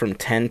went up from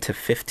 $10 to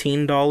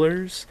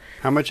 $15.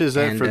 How much is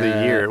that And, for the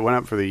year? It went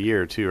up for the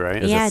year too,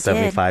 right? Is Yeah, it it did.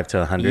 75 to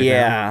 100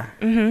 Yeah.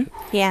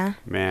 Yeah.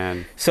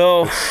 Man.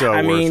 So, It's so I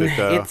worth mean, it,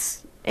 though.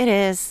 It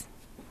is.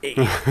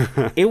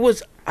 it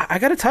was, I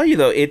got to tell you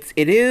though, it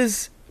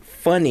is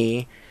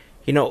funny,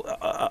 you know,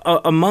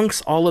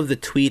 amongst all of the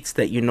tweets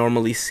that you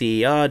normally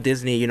see,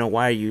 Disney, you know,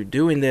 why are you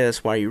doing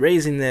this? Why are you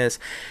raising this?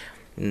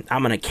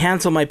 I'm going to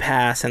cancel my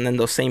pass. And then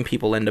those same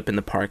people end up in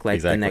the park like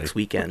Exactly. the next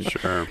weekend.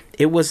 Sure.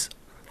 It was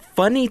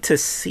funny to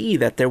see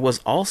that there was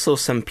also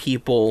some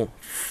people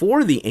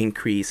for the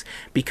increase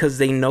because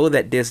they know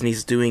that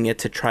Disney's doing it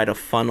to try to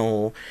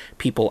funnel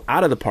people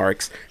out of the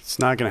parks It's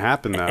not going to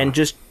happen though. and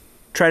just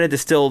try to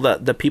distill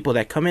the people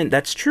that come in.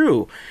 That's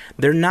true.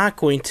 They're not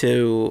going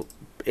to,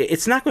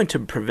 it's not going to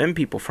prevent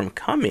people from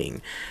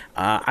coming.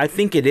 I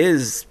think it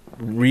is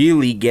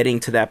really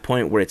getting to that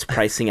point where it's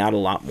pricing out a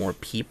lot more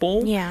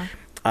people. Yeah.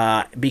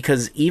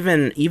 Because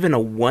even a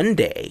 1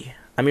 day,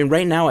 I mean,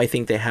 right now I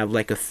think they have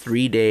like a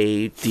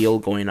 3-day deal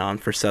going on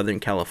for Southern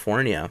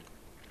California.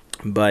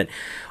 But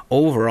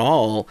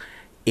overall,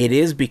 it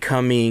is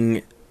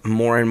becoming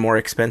more and more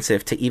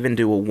expensive to even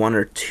do a 1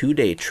 or 2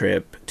 day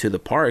trip to the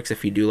parks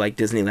if you do like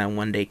Disneyland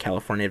 1 day,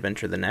 California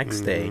Adventure the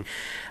next day.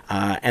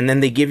 And then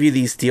they give you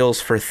these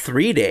deals for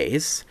 3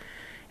 days.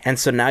 And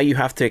so now you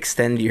have to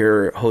extend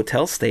your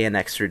hotel stay an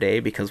extra day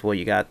because, well,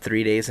 you got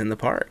 3 days in the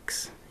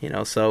parks, you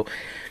know, so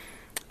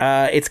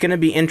it's going to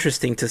be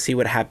interesting to see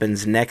what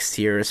happens next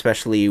year,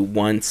 especially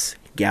once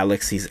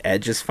Galaxy's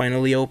Edge is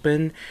finally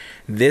open.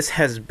 This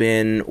has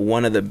been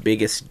one of the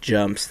biggest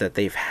jumps that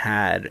they've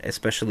had,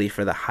 especially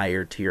for the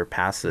higher tier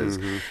passes.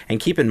 And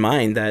keep in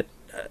mind that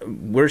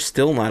we're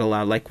still not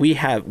allowed, like we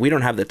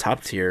don't have the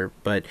top tier,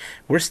 but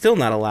we're still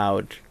not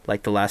allowed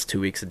like the last 2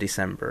 weeks of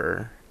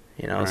December,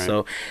 you know, Right.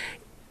 so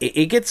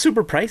it gets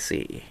super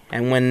pricey.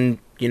 And when,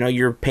 you know,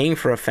 you're paying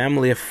for a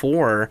family of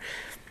 4,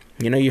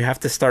 you know, you have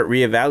to start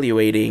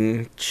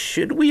reevaluating,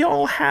 should we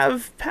all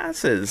have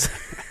passes?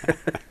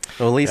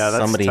 Well, at least Yeah,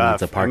 that's somebody tough.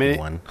 needs a parking I mean-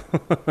 one.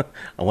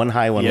 A one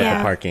high one with Yeah.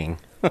 the parking.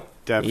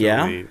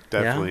 Definitely, Yeah.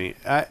 definitely.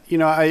 You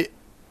know, I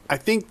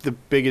think the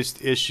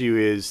biggest issue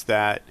is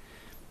that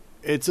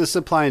it's a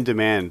supply and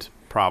demand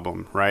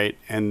problem, right?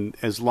 And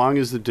as long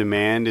as the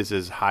demand is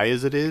as high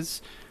as it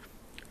is,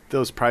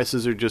 those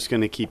prices are just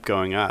going to keep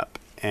going up.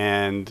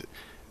 And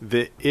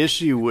the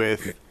issue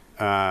with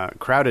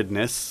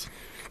crowdedness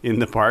in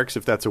the parks,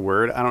 if that's a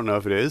word, I don't know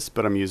if it is,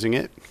 but I'm using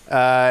it,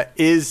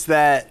 is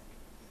that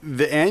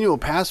the annual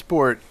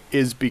passport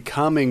is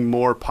becoming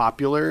more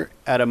popular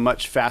at a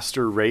much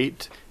faster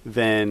rate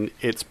than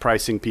it's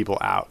pricing people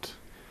out.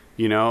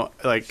 You know,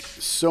 like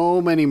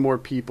so many more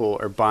people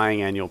are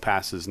buying annual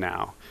passes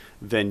now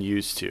than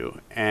used to.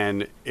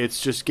 And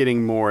it's just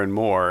getting more and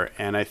more.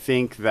 And I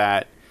think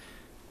that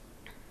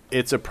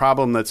it's a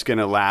problem that's going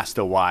to last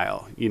a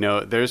while. You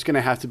know, there's going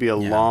to have to be a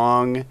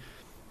long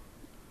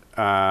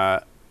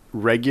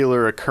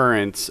regular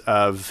occurrence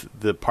of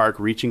the park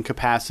reaching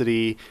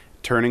capacity,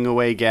 turning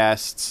away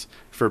guests,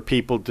 for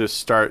people to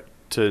start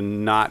to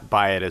not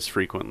buy it as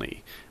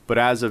frequently. But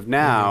as of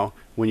now,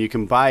 when you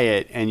can buy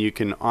it and you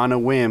can on a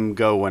whim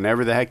go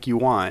whenever the heck you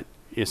want,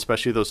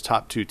 especially those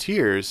top 2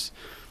 tiers,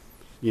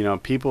 you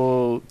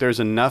know, there's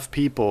enough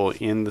people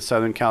in the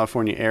Southern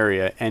California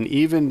area, and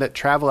even that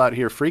travel out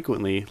here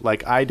frequently,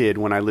 like I did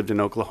when I lived in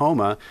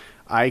Oklahoma.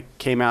 I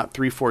came out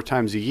 3-4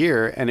 times a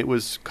year, and it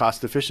was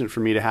cost efficient for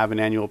me to have an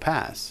annual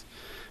pass.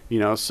 You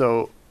know,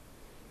 so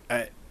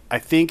I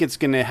think it's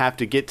going to have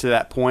to get to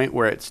that point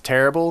where it's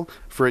terrible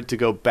for it to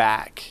go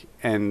back,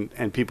 and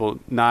people,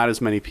 not as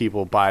many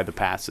people buy the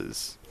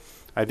passes.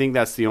 I think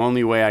that's the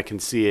only way I can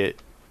see it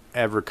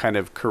ever kind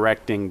of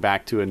correcting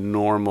back to a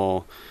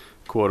normal,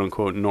 quote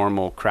unquote,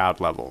 normal crowd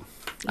level.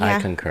 Yeah,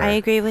 I concur. I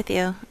agree with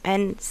you.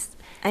 And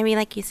I mean,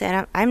 like you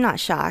said, I'm not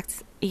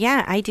shocked.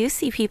 Yeah, I do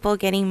see people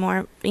getting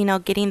more,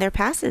 getting their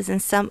passes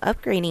and some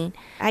upgrading.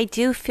 I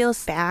do feel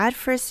bad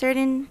for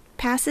certain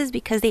passes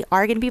because they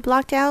are going to be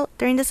blocked out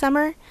during the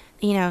summer.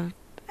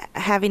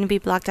 Having to be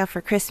blocked out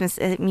for Christmas,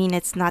 I mean,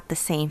 it's not the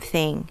same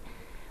thing.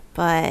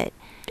 But,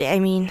 I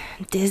mean,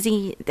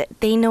 Disney,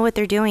 they know what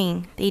they're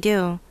doing. They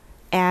do.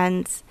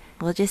 And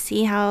we'll just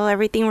see how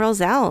everything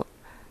rolls out.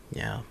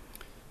 Yeah.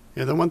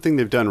 Yeah, the one thing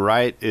they've done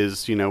right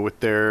is, with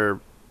their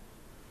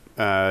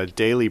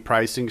daily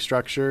pricing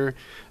structure,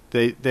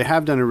 they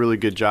have done a really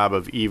good job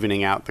of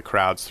evening out the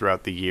crowds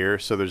throughout the year.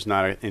 So there's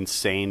not an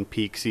insane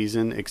peak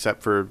season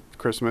except for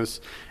Christmas,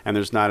 and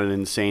there's not an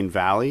insane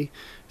valley.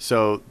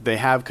 So they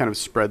have kind of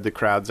spread the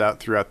crowds out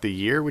throughout the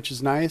year, which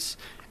is nice.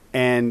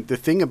 And the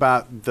thing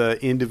about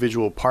the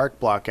individual park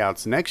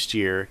blockouts next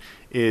year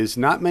is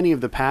not many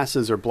of the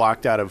passes are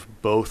blocked out of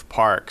both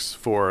parks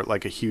for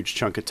like a huge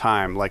chunk of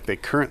time like they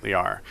currently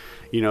are.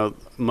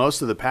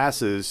 Most of the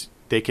passes,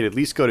 they could at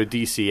least go to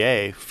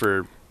DCA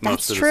for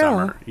most of the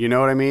summer. You know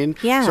what I mean?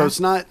 Yeah. So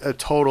it's not a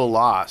total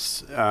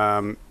loss.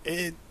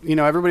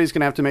 Everybody's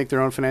going to have to make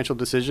their own financial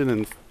decision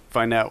and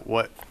find out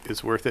what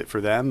is worth it for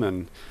them.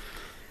 And,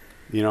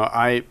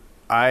 I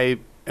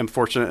am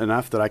fortunate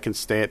enough that I can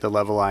stay at the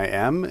level I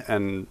am,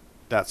 and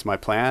that's my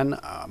plan.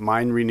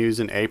 Mine renews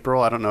in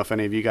April. I don't know if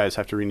any of you guys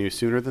have to renew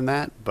sooner than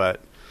that,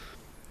 but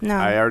no.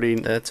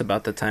 That's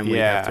about the time we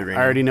have to renew.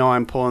 I already know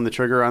I'm pulling the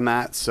trigger on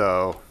that,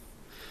 so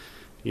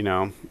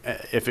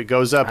if it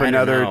goes up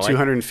another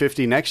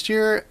 250 next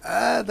year,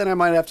 then I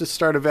might have to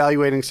start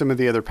evaluating some of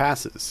the other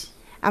passes.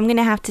 I'm going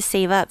to have to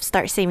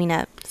start saving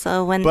up.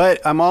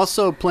 But I'm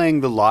also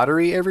playing the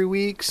lottery every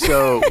week,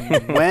 so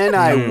when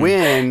I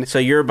win, so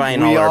you're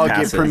buying we all all our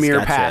passes. get premier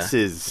Gotcha.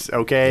 passes,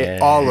 okay?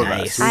 Yeah. All of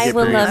Nice. us. We I get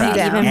will premier love you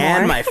passes. even more.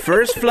 And my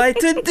first flight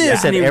to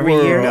Disney every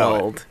year?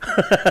 World.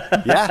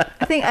 Yeah.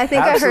 I think I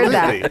heard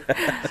that.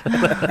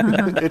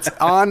 that. It's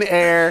on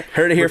air.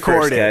 Heard it here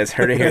recorded. first, guys.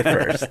 Heard it here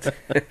first.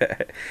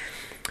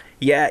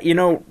 Yeah,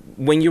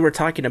 when you were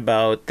talking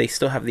about they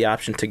still have the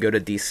option to go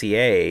to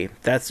DCA,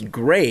 that's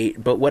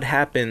great, but what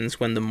happens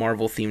when the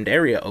Marvel-themed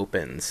area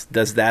opens?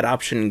 Does that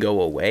option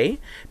go away?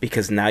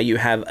 Because now you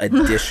have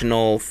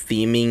additional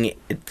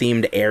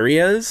themed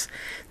areas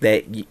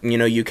that,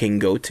 you can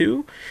go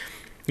to?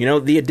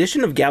 The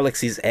addition of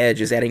Galaxy's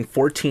Edge is adding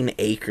 14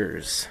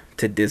 acres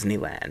to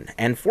Disneyland,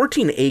 and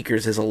 14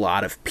 acres is a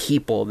lot of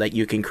people that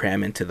you can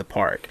cram into the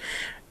park.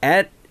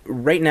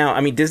 Right now,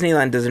 I mean,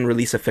 Disneyland doesn't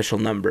release official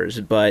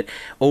numbers, but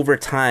over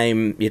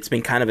time, it's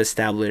been kind of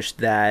established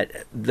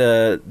that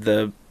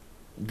the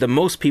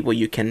most people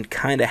you can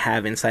kind of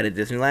have inside of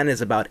Disneyland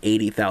is about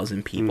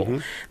 80,000 people. Mm-hmm.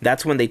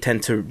 That's when they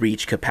tend to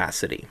reach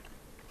capacity.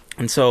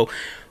 And so,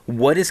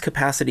 what is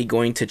capacity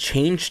going to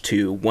change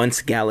to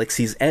once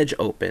Galaxy's Edge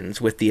opens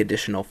with the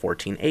additional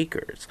 14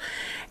 acres?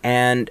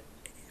 And,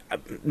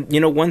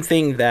 one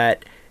thing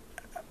that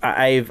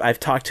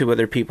I've talked to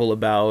other people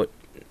about,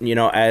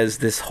 as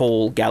this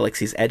whole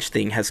Galaxy's Edge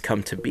thing has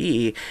come to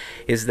be,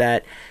 is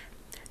that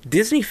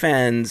Disney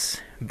fans,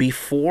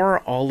 before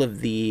all of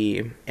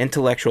the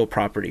intellectual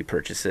property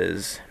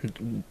purchases,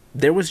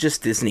 there was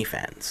just Disney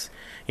fans.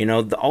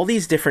 All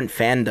these different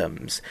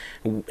fandoms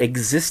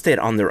existed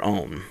on their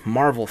own.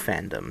 Marvel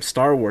fandom,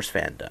 Star Wars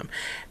fandom,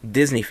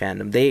 Disney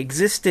fandom. They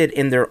existed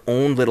in their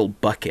own little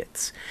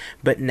buckets.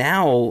 But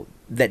now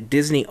that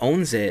Disney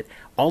owns it,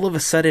 all of a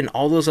sudden,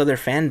 all those other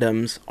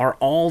fandoms are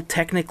all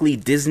technically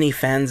Disney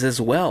fans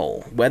as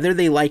well. Whether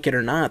they like it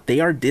or not,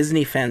 they are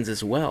Disney fans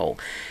as well.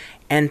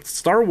 And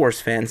Star Wars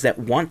fans that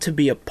want to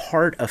be a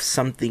part of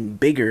something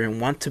bigger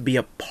and want to be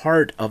a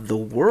part of the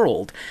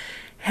world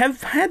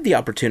have had the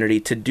opportunity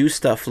to do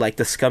stuff like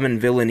the Scum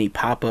and Villainy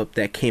pop-up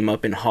that came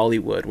up in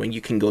Hollywood, when you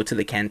can go to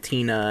the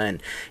cantina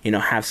and,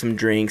 have some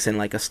drinks in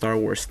like a Star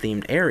Wars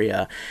themed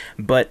area.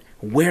 But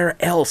where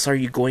else are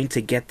you going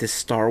to get this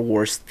Star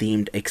Wars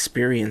themed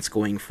experience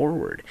going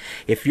forward?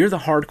 If you're the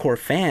hardcore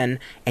fan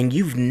and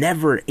you've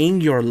never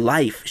in your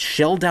life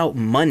shelled out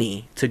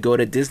money to go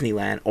to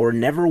Disneyland or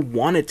never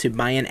wanted to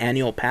buy an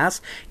annual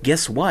pass,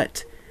 guess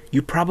what?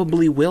 You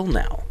probably will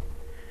now.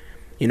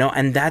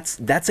 And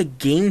that's a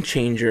game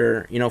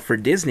changer, for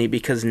Disney,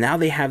 because now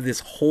they have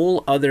this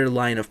whole other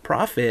line of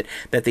profit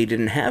that they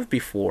didn't have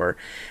before.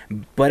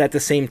 But at the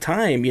same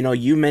time,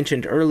 you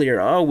mentioned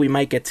earlier, oh, we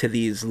might get to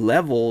these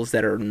levels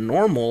that are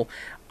normal.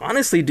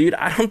 Honestly, dude,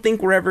 I don't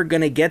think we're ever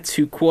going to get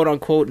to quote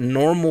unquote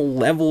normal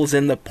levels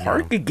in the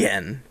park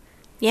again.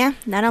 Yeah,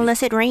 not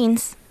unless it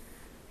rains.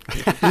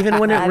 Even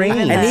when it Not rains,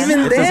 even And even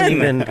it doesn't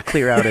then. even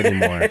clear out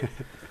anymore.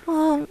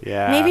 Well,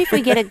 Yeah. maybe if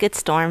we get a good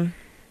storm.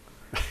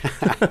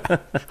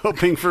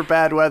 Hoping for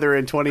bad weather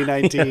in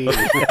 2019.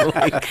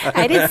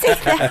 I didn't say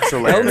that. That's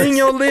El hilarious.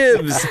 Nino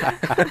lives.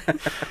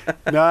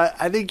 No,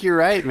 I think you're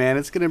right, man.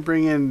 It's going to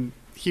bring in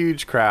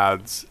huge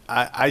crowds.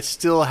 I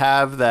still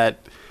have that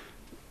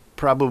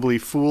probably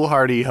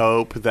foolhardy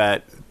hope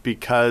that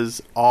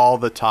because all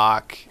the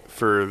talk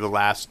for the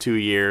last 2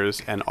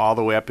 years and all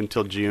the way up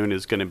until June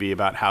is going to be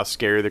about how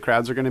scary the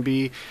crowds are going to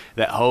be,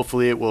 that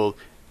hopefully it will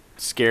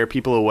scare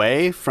people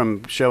away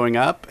from showing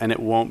up and it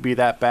won't be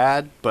that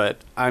bad.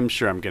 But I'm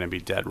sure I'm going to be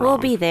dead wrong. We'll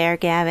be there,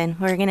 Gavin.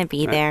 We're going to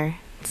be there.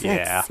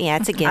 Yeah.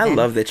 It's a I given.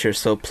 love that you're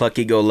so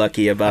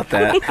plucky-go-lucky about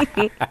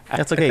that.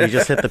 That's okay. You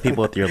just hit the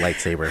people with your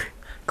lightsaber.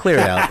 Clear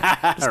it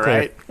out. Just All clear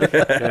right.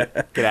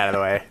 it. Get out of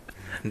the way.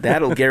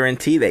 That'll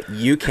guarantee that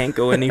you can't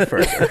go any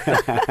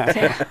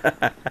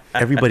further.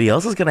 Everybody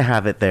else is going to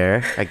have it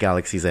there at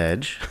Galaxy's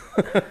Edge.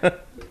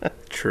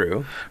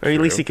 True. Or at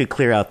least you could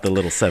clear out the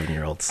little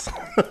 7-year-olds.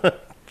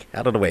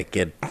 Out of the way,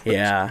 kid.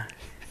 Yeah.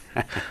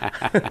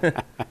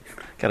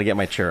 Gotta get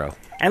my churro.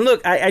 And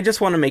look, I just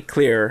want to make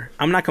clear,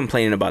 I'm not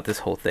complaining about this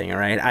whole thing, all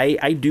right?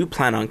 I do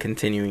plan on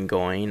continuing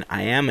going.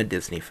 I am a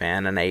Disney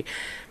fan, and I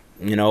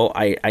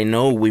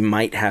know we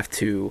might have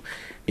to,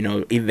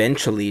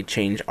 eventually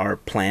change our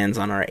plans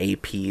on our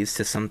APs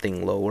to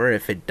something lower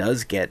if it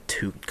does get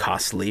too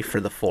costly for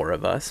the 4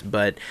 of us.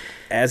 But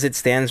as it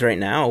stands right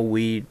now,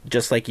 we,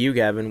 just like you,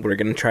 Gavin, we're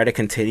going to try to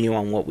continue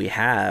on what we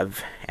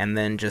have and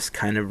then just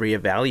kind of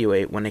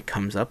reevaluate when it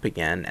comes up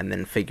again and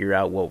then figure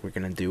out what we're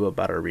going to do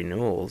about our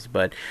renewals.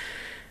 But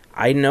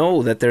I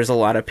know that there's a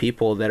lot of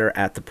people that are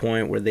at the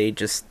point where they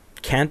just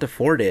can't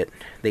afford it.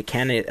 They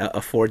can't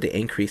afford the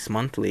increase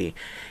monthly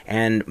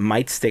and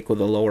might stick with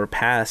a lower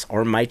pass,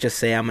 or might just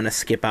say, I'm going to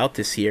skip out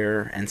this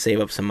year and save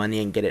up some money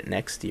and get it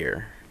next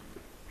year.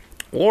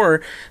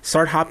 Or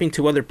start hopping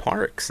to other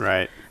parks.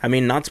 Right. I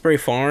mean, Knott's Berry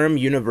Farm,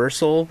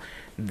 Universal,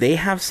 they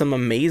have some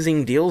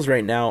amazing deals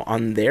right now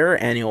on their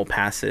annual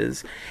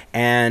passes.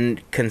 And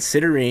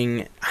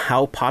considering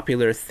how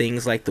popular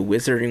things like the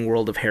Wizarding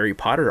World of Harry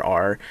Potter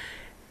are,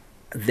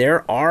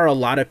 there are a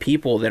lot of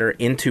people that are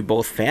into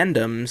both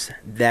fandoms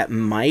that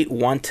might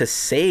want to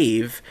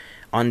save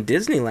on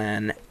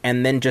Disneyland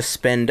and then just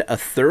spend a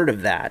third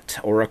of that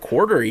or a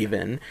quarter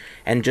even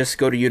and just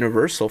go to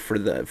Universal for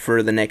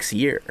the next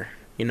year,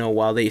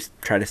 while they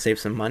try to save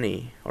some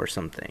money or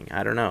something.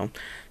 I don't know.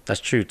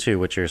 That's true, too,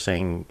 what you're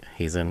saying,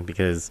 Hazen,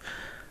 because,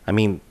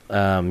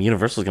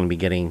 Universal's going to be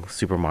getting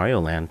Super Mario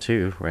Land,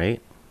 too,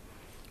 right?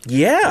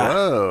 Yeah.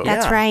 Whoa.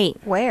 That's Yeah. right.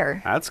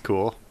 Where? That's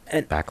cool.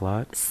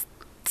 Backlot?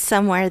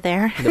 Somewhere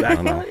there. The back I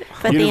don't know.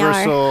 But they are.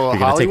 Universal You're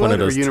going to take one of Hollywood or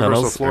those Universal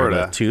tunnels or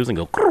Florida? the tubes and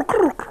go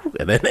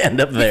and then end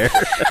up there.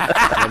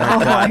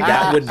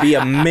 That would be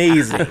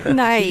amazing.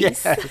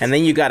 Nice. And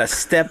then you got to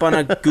step on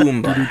a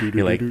Goomba.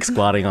 You're like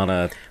squatting on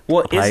a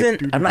Well, pipe.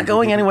 isn't... I'm not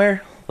going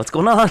anywhere. What's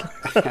going on?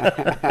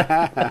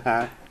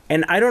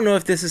 And I don't know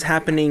if this is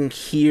happening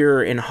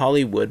here in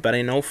Hollywood, but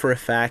I know for a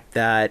fact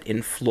that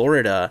in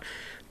Florida,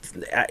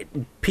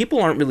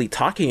 people aren't really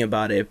talking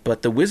about it,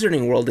 but the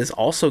Wizarding World is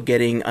also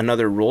getting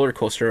another roller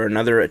coaster or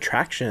another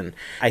attraction.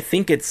 I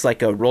think it's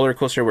like a roller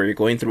coaster where you're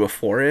going through a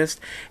forest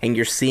and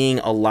you're seeing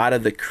a lot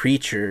of the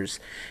creatures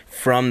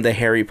from the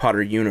Harry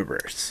Potter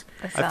universe.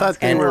 That I sounds thought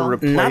they cool. were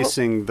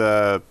replacing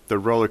the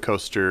roller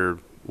coaster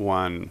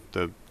one.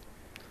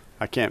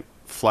 I can't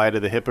fly to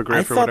the I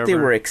hippogriff or thought whatever. they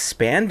were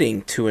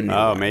expanding to a new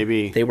one.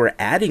 Maybe. They were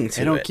adding to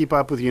They don't it. keep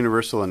up with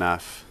Universal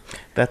enough.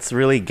 That's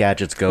really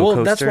Gadget's Go Well,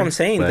 coaster. that's what I'm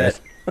saying. but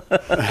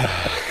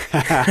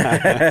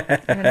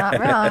You're not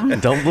wrong.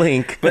 don't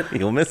blink, but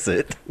you'll miss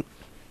it.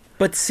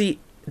 But see,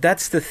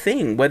 that's the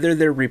thing. Whether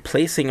they're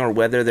replacing or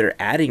whether they're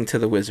adding to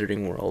the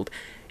Wizarding World,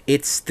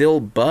 it's still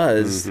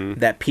buzz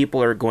that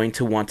people are going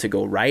to want to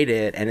go ride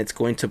it, and it's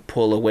going to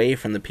pull away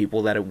from the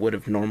people that would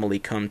have normally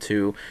come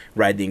to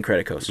ride the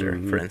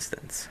Incredicoaster, for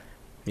instance.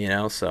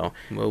 So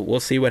we'll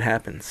see what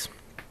happens.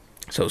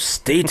 So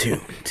stay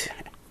tuned.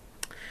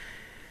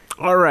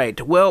 All right.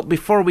 Well,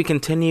 before we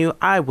continue,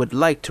 I would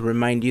like to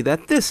remind you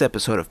that this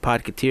episode of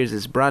Podcateers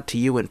is brought to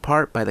you in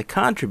part by the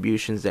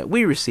contributions that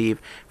we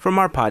receive from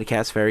our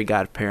podcast Fairy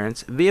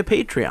Godparents via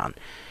Patreon.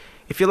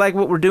 If you like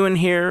what we're doing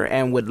here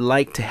and would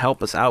like to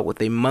help us out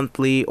with a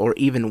monthly or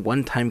even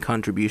one-time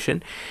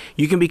contribution,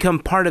 you can become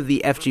part of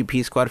the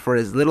FGP squad for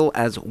as little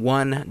as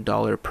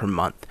 $1 per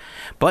month.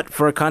 But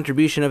for a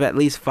contribution of at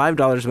least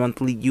 $5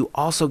 monthly, you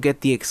also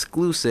get the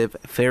exclusive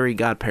Fairy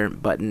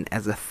Godparent button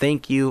as a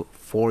thank you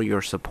for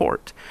your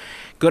support.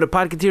 Go to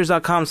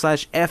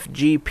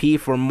podcateers.com/FGP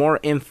for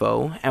more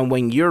info, and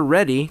when you're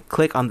ready,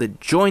 click on the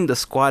Join the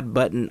Squad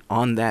button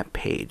on that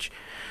page.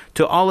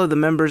 To all of the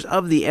members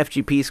of the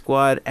FGP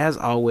squad, as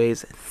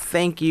always,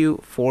 thank you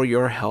for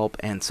your help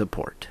and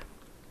support.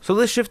 So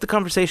let's shift the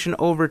conversation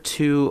over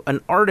to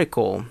an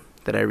article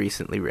that I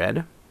recently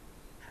read.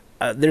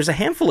 There's a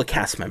handful of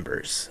cast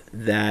members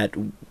that,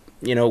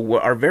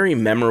 are very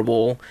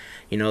memorable.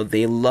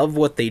 They love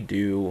what they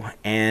do,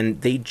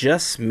 and they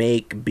just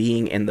make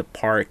being in the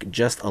park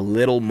just a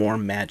little more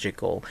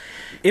magical.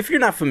 If you're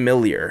not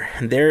familiar,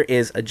 there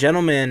is a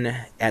gentleman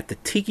at the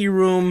Tiki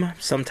Room,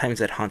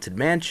 sometimes at Haunted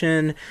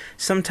Mansion.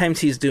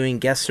 Sometimes he's doing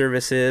guest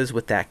services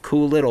with that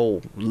cool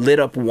little lit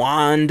up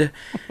wand,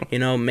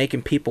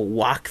 making people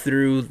walk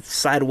through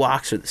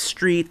sidewalks or the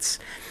streets.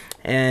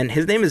 And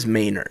his name is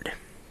Maynard.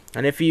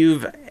 And if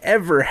you've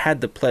ever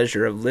had the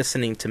pleasure of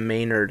listening to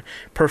Maynard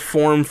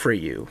perform for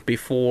you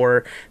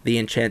before the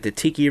Enchanted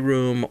Tiki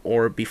Room,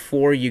 or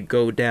before you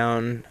go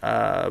down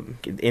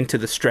into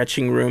the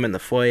stretching room in the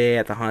foyer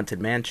at the Haunted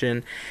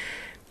Mansion,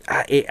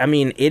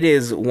 it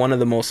is one of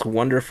the most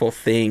wonderful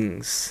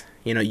things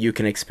you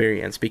can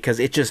experience, because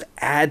it just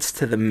adds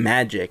to the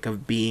magic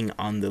of being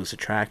on those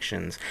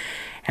attractions.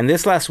 And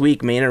this last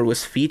week, Maynard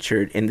was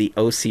featured in the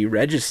OC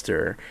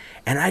Register,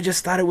 and I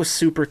just thought it was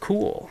super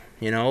cool.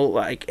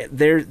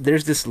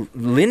 There's this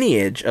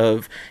lineage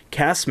of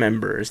cast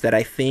members that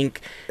I think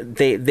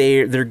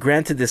they're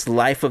granted this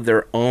life of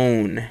their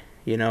own,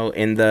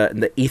 in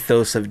the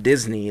ethos of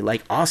Disney,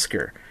 like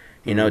Oscar.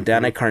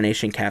 Down at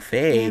Carnation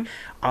Cafe, yeah.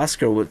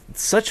 Oscar was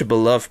such a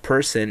beloved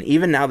person.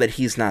 Even now that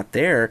he's not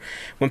there,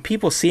 when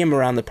people see him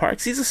around the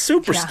parks, he's a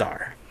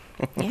superstar.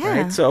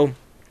 Yeah. Right? So,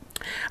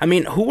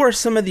 who are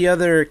some of the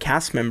other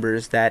cast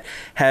members that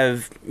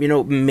have,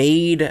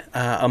 made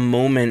a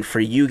moment for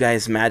you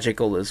guys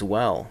magical as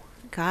well?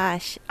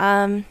 Gosh.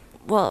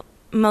 Well,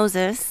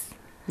 Moses,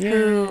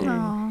 who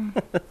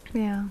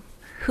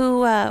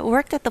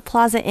worked at the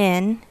Plaza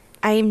Inn.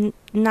 I'm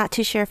not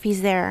too sure if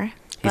he's there.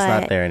 He's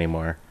not there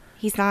anymore.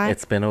 He's not?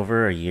 It's been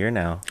over a year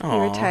now. He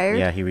retired?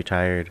 Yeah, he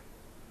retired.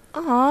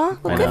 Aw,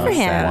 well, good for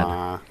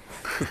him.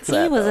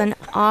 He was an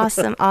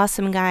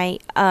awesome guy.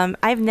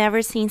 I've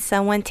never seen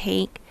someone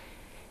take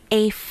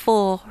a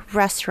full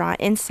restaurant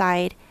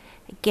inside,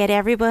 get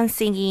everyone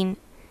singing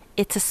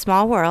 "It's a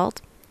Small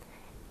World"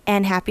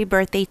 and "Happy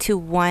Birthday" to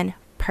one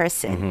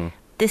person. Mm-hmm.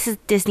 This is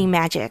Disney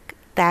magic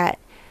that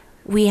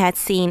we had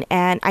seen,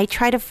 and I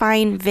tried to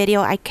find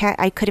video. I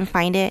couldn't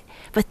find it.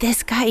 But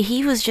this guy,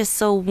 he was just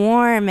so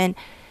warm, and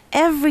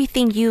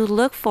everything you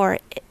look for,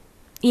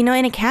 in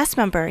a cast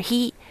member.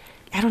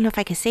 I don't know if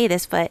I can say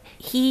this, but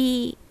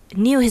he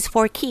knew his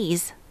 4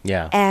 keys.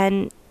 Yeah.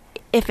 And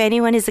if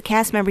anyone is a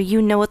cast member, you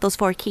know what those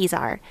 4 keys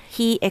are.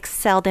 He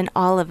excelled in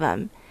all of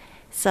them.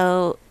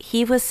 So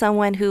he was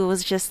someone who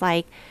was just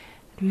like,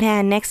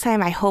 man, next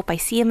time I hope I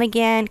see him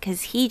again,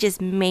 because he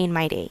just made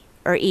my day,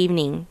 or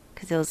evening,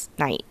 because it was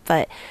night.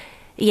 But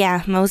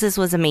yeah, Moses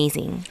was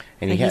amazing.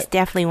 And so he's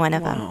definitely one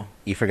of them.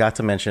 You forgot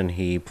to mention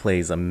he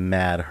plays a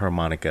mad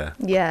harmonica.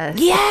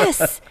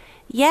 Yes.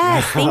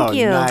 Yes, thank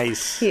you.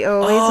 Nice. He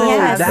always would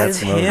have that's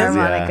his him.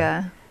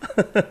 harmonica.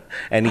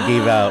 And he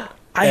gave out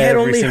I had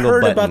every only single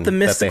heard button about the that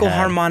mystical they had.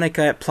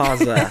 harmonica at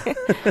Plaza.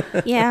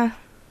 Yeah.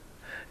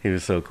 He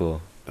was so cool.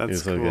 He That's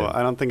was so cool. good.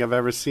 I don't think I've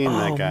ever seen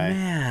that guy.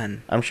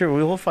 Man. I'm sure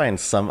we will find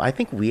some. I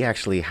think we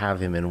actually have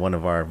him in one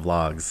of our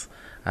vlogs.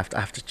 I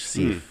have to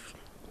see if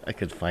I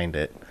could find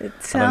it. It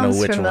I don't know sounds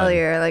which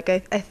familiar. Like I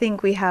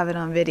think we have it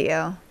on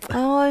video.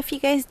 Oh, if you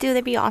guys do,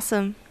 that'd be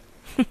awesome.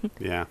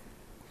 Yeah.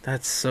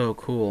 That's so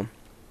cool.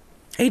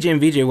 AJ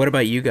and VJ, what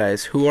about you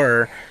guys? Who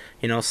are,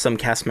 some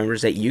cast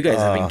members that you guys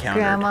have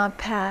encountered? Grandma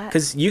Pat.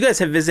 Because you guys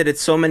have visited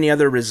so many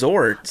other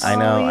resorts. I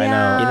know.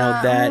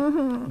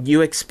 That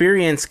you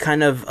experience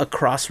kind of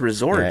across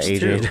resorts, AJ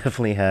too.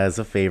 definitely has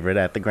a favorite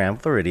at the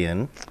Grand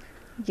Floridian.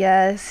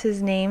 Yes,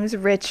 his name's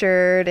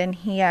Richard, and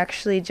he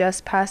actually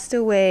just passed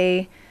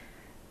away.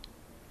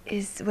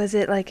 Was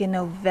it like in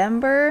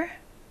November?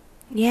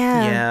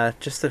 Yeah. Yeah,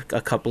 just a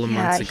couple of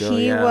months ago.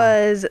 He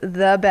was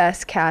the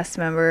best cast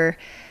member.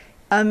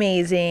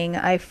 Amazing.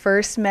 I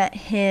first met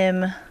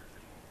him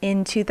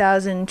in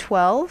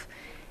 2012,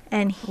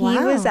 and he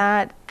was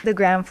at the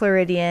Grand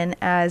Floridian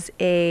as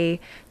a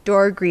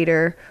door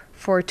greeter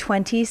for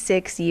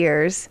 26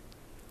 years.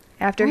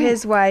 After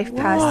his wife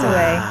passed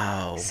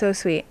away. So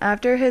sweet.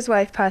 After his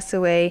wife passed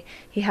away,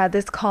 he had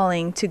this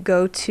calling to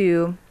go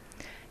to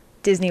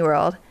Disney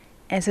World.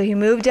 And so he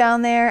moved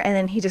down there, and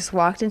then he just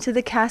walked into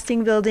the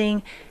casting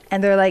building,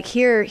 and they're like,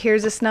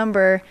 here's this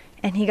number.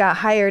 And he got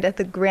hired at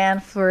the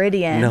Grand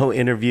Floridian. No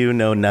interview,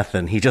 no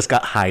nothing. He just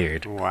got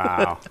hired.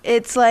 Wow.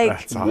 It's like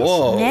That's awesome.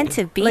 Whoa. Meant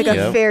to be. like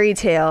a fairy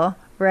tale,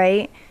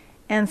 right?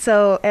 And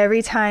so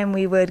every time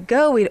we would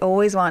go, we'd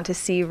always want to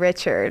see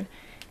Richard.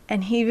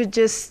 And he would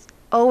just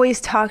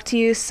always talk to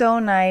you, so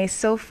nice,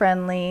 so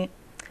friendly.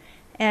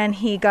 And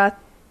he got...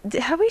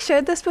 Have we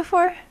shared this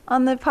before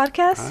on the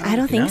podcast? I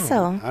don't think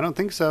so. I don't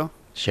think so.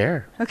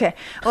 Share. Okay.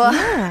 Well,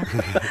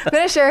 I'm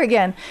going to share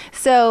again.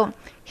 So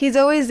he's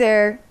always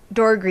there,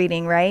 door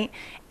greeting, right?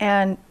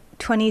 And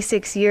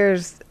 26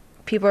 years,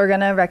 people are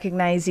going to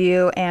recognize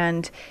you.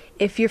 And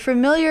if you're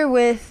familiar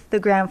with the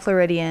Grand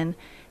Floridian,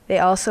 they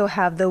also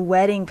have the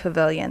wedding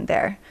pavilion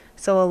there.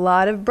 So a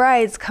lot of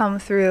brides come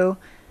through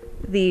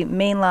the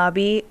main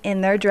lobby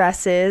in their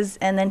dresses,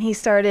 and then he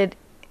started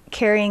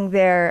carrying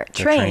their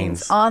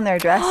trains on their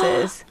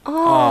dresses.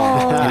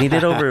 And he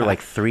did over like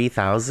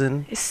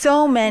 3,000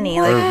 So many.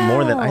 or Like,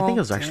 more than, I think it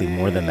was actually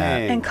more than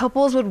that. and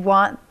couples would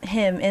want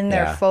him in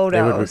their Yeah, photos.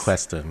 they would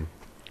request him.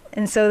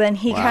 And so then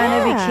he kind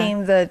of Wow.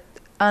 became the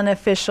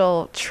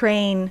unofficial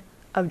train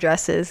of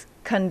dresses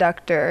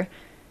conductor.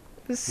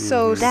 It was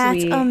so That's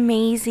sweet.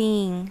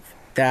 amazing.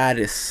 That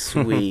is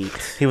sweet.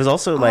 He was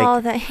also like,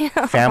 Oh,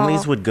 that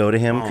families would go to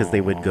him because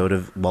they would go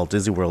to Walt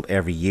Disney World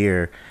every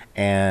year,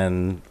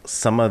 and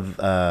some of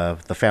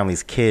the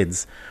family's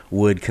kids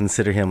would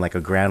consider him like a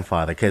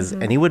grandfather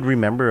and he would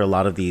remember a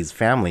lot of these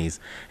families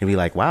and be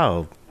like,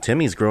 wow,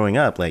 Timmy's growing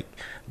up. Like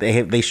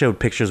they showed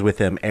pictures with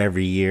him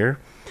every year,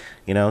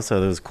 you know,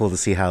 so it was cool to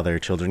see how their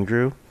children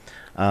grew.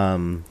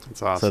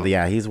 That's awesome. So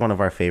yeah, he's one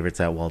of our favorites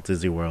at Walt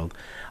Disney World.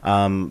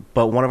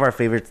 But one of our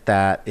favorites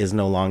that is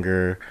no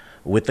longer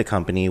with the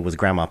company was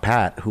Grandma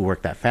Pat, who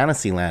worked at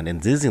Fantasyland in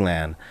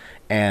Disneyland.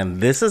 And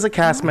this is a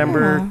cast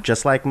member,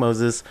 just like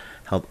Moses,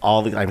 held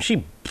all the. I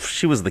mean,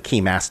 she was the key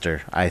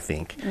master, I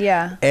think.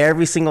 Yeah.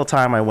 Every single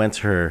time I went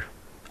to her,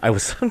 I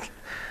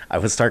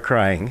would start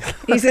crying.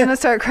 He's going to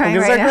start I'm crying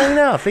gonna right start crying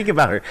now. now. Think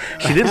about her.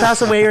 She didn't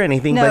pass away or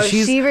anything, No, but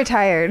she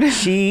retired.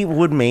 she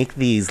would make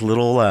these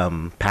little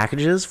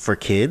packages for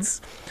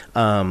kids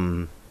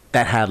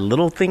that had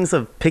little things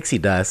of pixie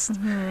dust,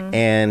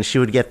 and she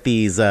would get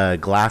these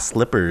glass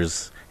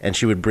slippers, and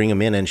she would bring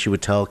them in, and she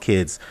would tell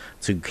kids,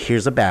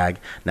 here's a bag,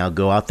 now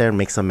go out there and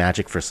make some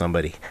magic for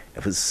somebody.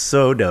 It was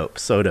so dope,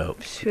 so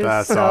dope. She was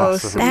That's so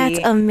awesome. sweet. That's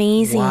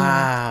amazing.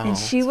 Wow. And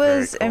she very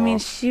was, I mean, cool.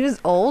 she was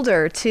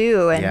older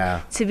too. And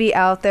Yeah. to be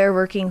out there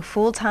working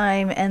full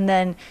time. And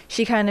then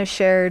she kind of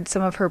shared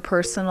some of her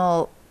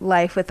personal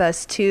life with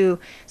us too.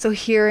 So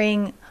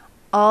hearing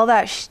all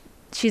that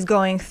she's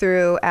going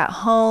through at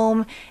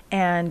home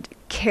and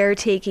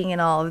caretaking and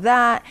all of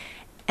that,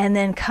 and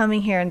then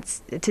coming here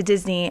to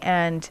Disney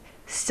and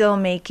still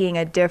making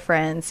a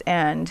difference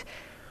and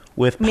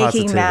With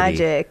making positivity.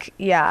 magic.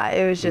 Yeah,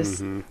 it was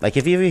just Like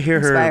if you ever hear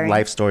her Inspiring.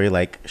 life story,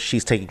 like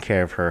she's taking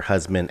care of her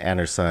husband and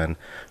her son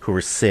who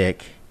were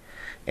sick,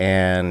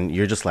 and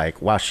you're just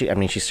like, wow,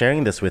 she's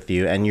sharing this with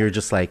you, and you're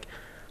just like,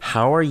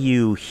 how are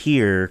you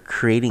here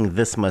creating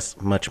this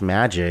much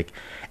magic?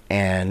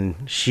 And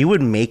she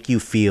would make you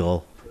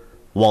feel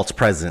Walt's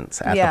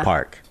presence at the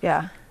park.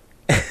 Yeah.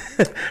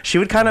 She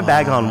would kind of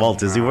bag on Walt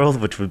Disney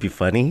World, which would be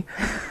funny.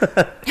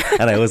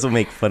 And I always would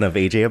make fun of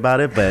AJ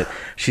about it, but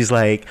she's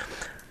like,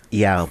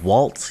 yeah,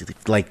 Walt,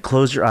 like,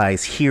 close your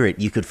eyes, hear it.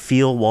 You could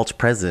feel Walt's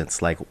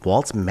presence. Like,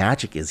 Walt's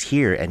magic is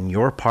here, and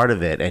you're part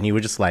of it. And you were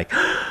just like,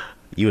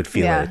 you would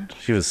feel Yeah. it.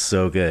 She was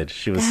so good.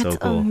 She was That's so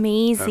cool.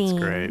 amazing.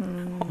 That's great.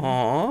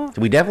 Aw.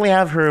 We definitely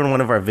have her in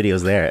one of our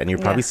videos there, and you'll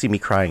probably Yeah. see me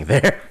crying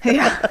there.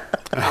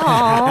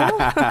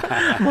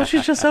 Aw. Well,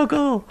 she's just so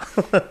cool.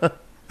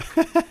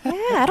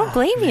 Yeah, I don't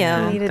blame I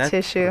you. need a That-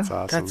 tissue. That's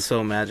awesome. That's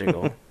so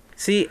magical.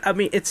 See, I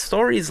mean, it's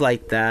stories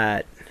like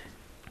that,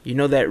 you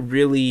know, that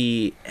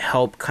really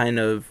help kind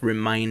of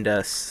remind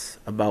us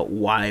about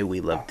why we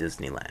love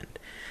Disneyland.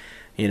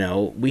 You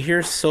know, we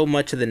hear so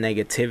much of the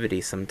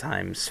negativity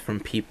sometimes from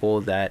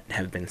people that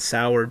have been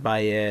soured by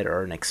it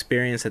or an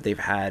experience that they've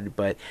had,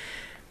 but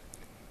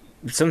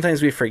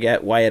sometimes we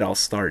forget why it all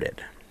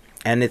started.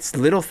 And it's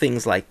little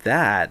things like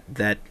that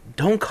that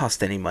don't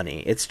cost any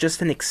money. It's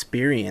just an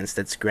experience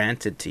that's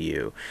granted to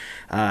you,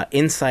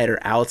 inside or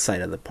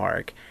outside of the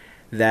park,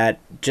 that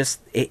just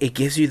it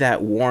gives you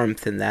that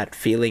warmth and that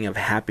feeling of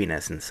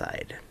happiness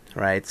inside,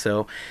 right?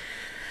 So,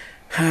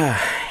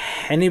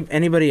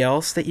 anybody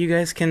else that you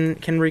guys can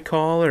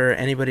recall, or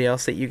anybody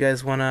else that you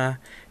guys want to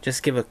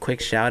just give a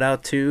quick shout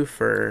out to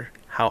for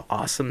how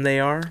awesome they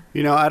are?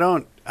 You know,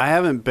 I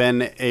haven't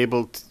been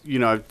able to, you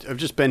know, I've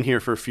just been here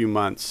for a few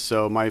months,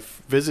 so my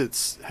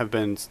visits have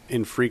been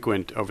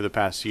infrequent over the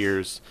past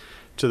years,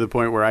 to the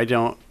point where I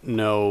don't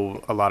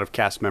know a lot of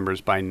cast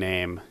members by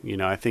name. You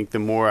know, I think the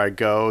more I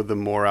go, the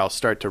more I'll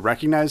start to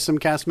recognize some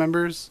cast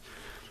members.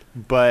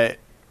 But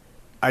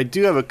I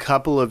do have a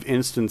couple of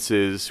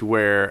instances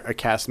where a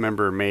cast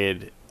member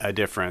made a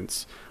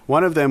difference.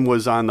 One of them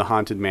was on the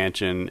Haunted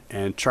Mansion,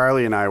 and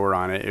Charlie and I were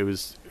on it. It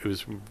was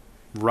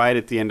right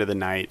at the end of the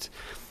night.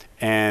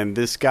 And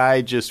this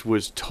guy just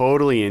was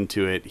totally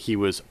into it. He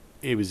was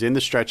in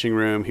the stretching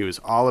room. He was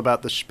all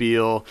about the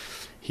spiel.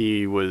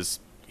 He was,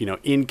 you know,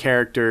 in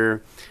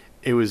character.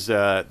 It was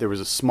there was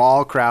a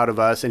small crowd of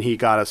us, and he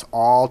got us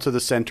all to the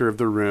center of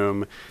the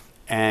room,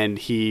 and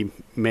he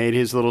made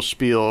his little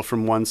spiel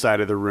from one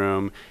side of the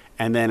room.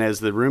 And then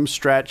as the room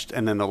stretched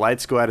and then the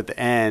lights go out at the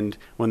end,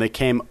 when they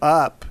came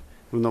up,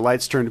 when the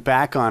lights turned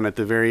back on at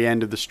the very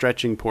end of the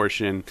stretching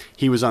portion,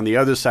 he was on the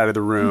other side of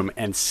the room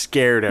and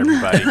scared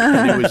everybody.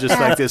 And it was just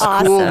like this cool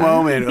awesome.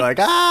 moment. Like,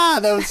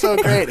 that was so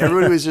great.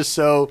 Everybody was just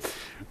so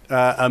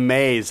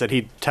amazed that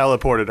he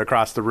teleported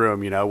across the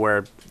room, you know,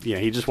 where, you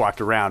know, he just walked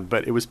around,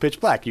 but it was pitch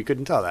black. You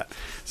couldn't tell that.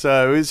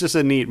 So it was just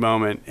a neat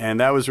moment, and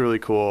that was really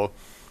cool.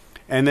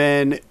 And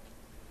then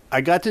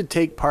I got to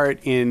take part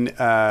in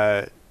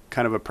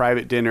kind of a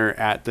private dinner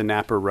at the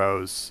Napa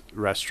Rose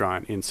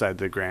restaurant inside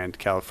the Grand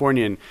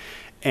Californian,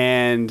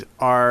 and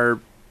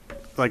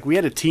we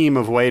had a team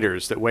of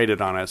waiters that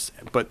waited on us,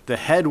 but the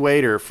head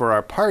waiter for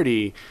our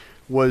party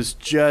was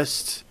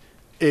just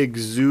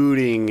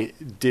exuding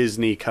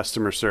Disney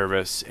customer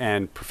service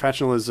and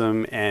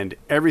professionalism and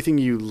everything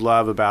you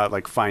love about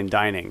like fine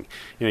dining.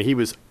 You know, he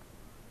was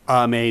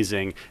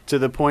amazing, to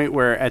the point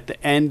where at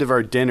the end of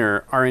our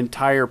dinner, our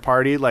entire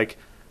party, like,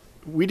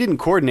 we didn't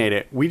coordinate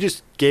it. We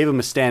just gave him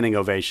a standing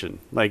ovation.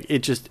 Like, it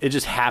just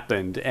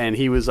happened, and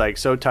he was like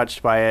so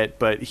touched by it,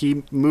 but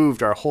he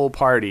moved our whole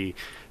party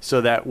so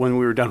that when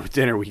we were done with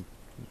dinner, we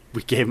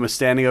gave him a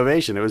standing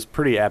ovation. It was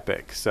pretty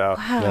epic. So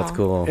Wow. That's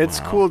cool.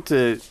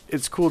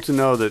 it's cool to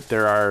know that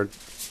there are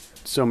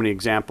so many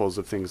examples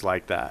of things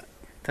like that.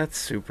 That's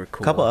super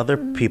cool. A couple other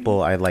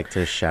people I'd like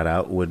to shout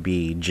out would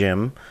be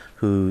Jim,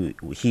 who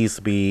he used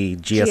to be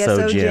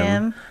GSO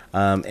Jim.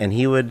 And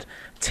he would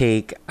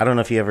take, I don't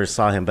know if you ever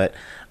saw him, but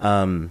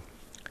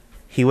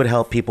he would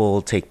help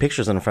people take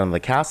pictures in front of the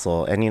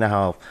castle. And you know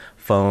how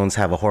phones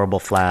have a horrible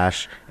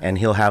flash, and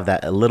he'll have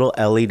that little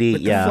LED. With the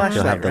Yeah,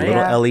 he'll have flashlight, the right?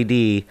 little Yeah.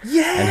 LED.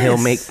 Yes! And he'll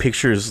make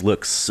pictures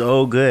look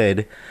so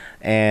good.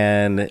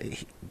 And,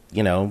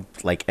 you know,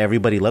 like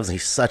everybody loves him.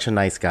 He's such a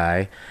nice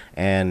guy.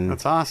 And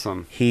That's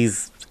awesome.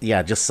 he's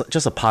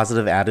just a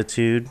positive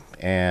attitude,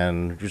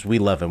 and just, we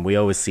love him. We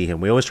always see him.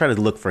 We always try to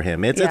look for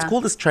him. It's Yeah.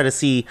 cool to try to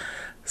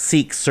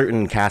seek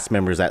certain cast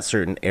members at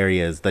certain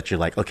areas that you're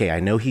like, okay, I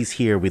know he's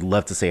here. We'd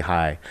love to say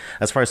hi.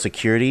 As far as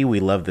security, we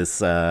love this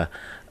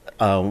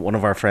one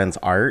of our friends,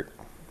 Art.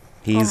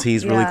 He's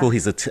really yeah. cool.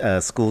 He's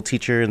a school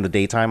teacher in the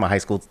daytime, a high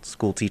school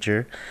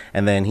teacher,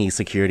 and then he's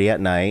security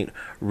at night.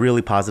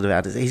 Really positive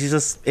attitude.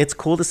 It's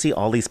cool to see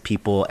all these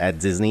people at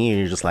Disney, and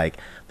you're just like,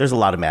 there's a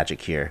lot of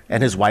magic here.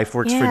 And his wife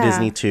works for Yeah.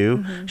 Disney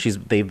too. She's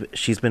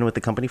been with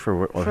the company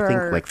for I think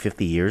For- like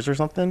 50 years or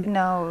something.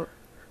 No,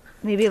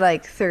 maybe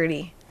like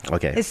 30.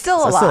 Okay, It's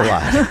still a So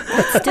lot.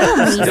 Still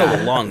amazing.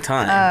 Still a long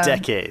time.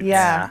 Decades.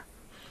 Yeah.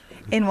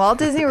 In Walt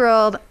Disney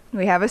World,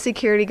 we have a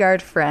security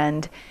guard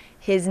friend.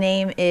 His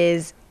name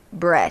is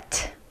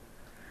Brett.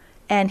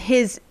 And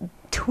his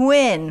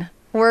twin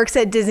works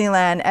at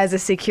Disneyland as a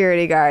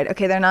security guard.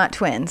 Okay, they're not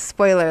twins.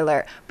 Spoiler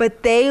alert.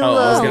 But they Oh,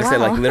 I was look gonna say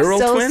like literal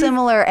so twin.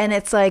 similar, and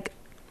it's like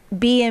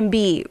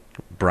B&B,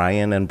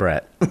 Brian and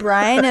Brett.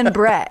 Brian and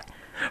Brett.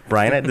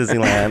 Brian at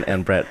Disneyland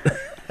and Brett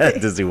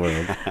at Disney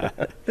World.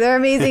 They're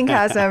amazing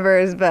cast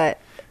members, but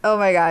oh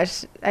my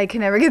gosh, I can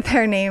never get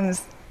their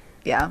names.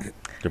 Yeah,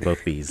 They're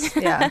both bees.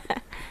 yeah.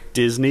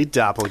 Disney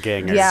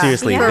doppelgangers. Yeah.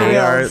 Seriously, For they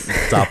are reals.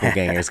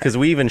 doppelgangers. Because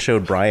we even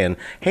showed Brian,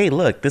 hey,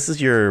 look, this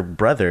is your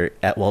brother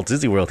at Walt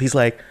Disney World. He's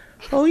like,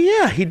 oh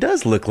yeah, he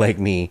does look like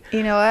me.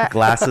 You know what?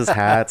 Glasses,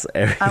 hats,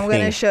 everything. I'm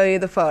going to show you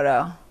the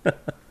photo.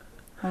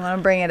 I'm going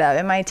to bring it up.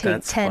 It might take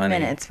That's 10 funny.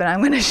 minutes, but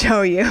I'm going to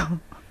show you.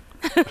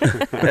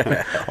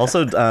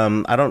 Also,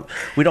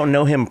 we don't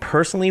know him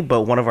personally,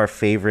 but one of our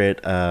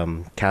favorite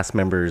cast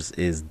members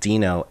is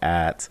Dino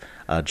at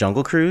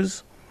Jungle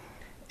Cruise.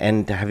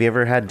 And have you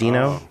ever had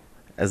Dino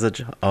as a?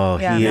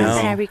 Yeah. He No. is.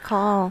 I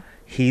recall.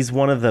 He's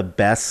one of the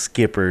best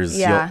skippers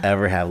Yeah. you'll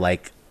ever have.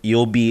 Like,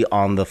 you'll be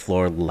on the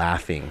floor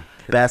laughing.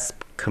 Best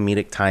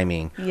comedic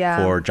timing Yeah.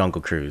 for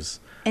Jungle Cruise.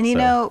 And you So-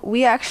 know,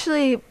 we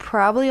actually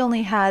probably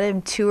only had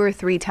him 2 or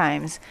 3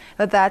 times,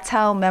 but that's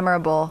how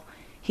memorable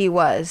he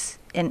was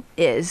and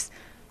is.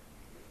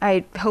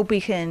 I hope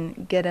we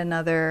can get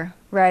another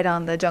ride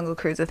on the Jungle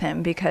Cruise with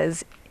him,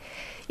 because,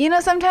 you know,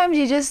 sometimes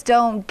you just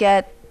don't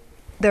get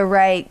the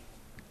right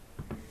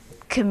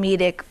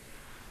comedic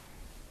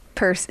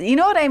person. You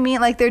know what I mean?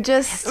 Like, they're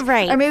just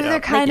Right. or maybe Yeah. they're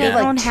kind Like, of they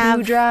like don't too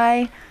have-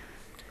 dry.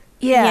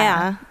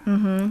 Yeah. You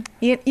No,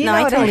 know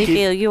I what totally I mean?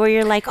 feel you. Where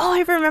you're like, oh,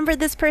 I remember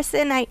this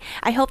person. I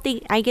hope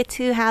I get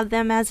to have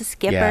them as a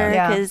skipper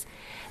Yeah. because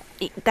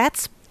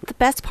that's the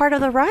best part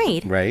of the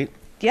ride. Right?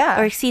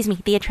 Yeah. Or excuse me,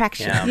 the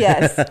attraction. Yeah.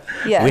 Yes.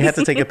 Yes. We had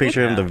to take a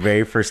picture of him Yeah. the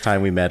very first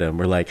time we met him.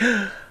 We're like,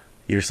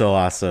 you're so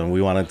awesome.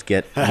 We wanted to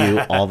get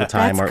you all the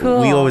time. That's Or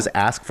we cool. always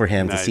ask for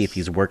him to see if Nice.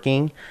 he's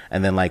working.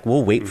 And then, like,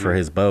 we'll wait for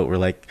his boat. We're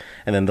like,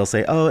 and then they'll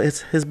say, oh,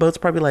 his boat's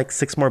probably like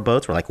 6 more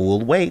boats. We're like,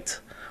 we'll wait.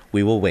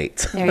 We will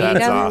wait. There you That's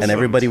go. awesome. And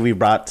everybody we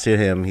brought to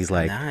him, he's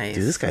like, Nice.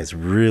 dude, this guy's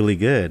really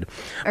good.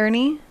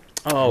 Ernie?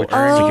 Oh, Oh,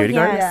 Ernie. Security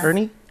guard, yes.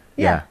 Ernie?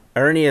 Yeah.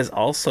 Ernie is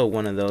also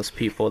one of those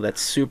people that's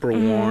super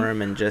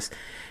warm and just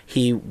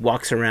he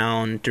walks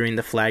around during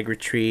the flag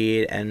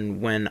retreat,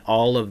 and when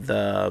all of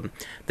the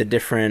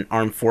different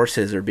armed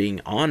forces are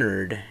being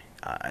honored,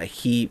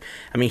 he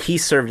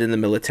served in the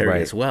military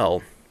Right. as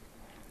well.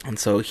 And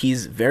so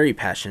he's very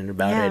passionate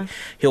about Yeah. it.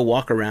 He'll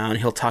walk around.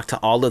 He'll talk to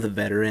all of the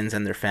veterans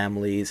and their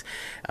families.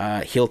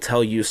 He'll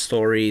tell you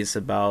stories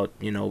about,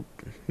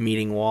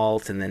 meeting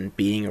Walt and then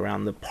being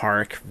around the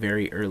park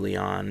very early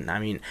on. I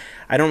mean,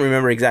 I don't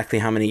remember exactly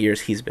how many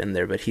years he's been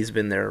there, but he's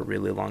been there a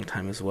really long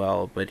time as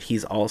well. But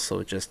he's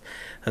also just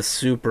a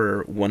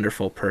super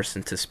wonderful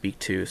person to speak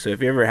to. So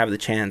if you ever have the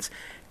chance,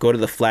 go to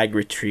the flag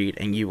retreat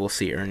and you will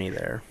see Ernie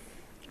there.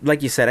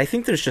 like you said, I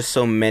think there's just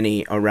so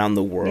many around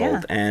the world.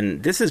 Yeah.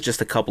 And this is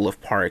just a couple of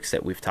parks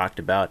that we've talked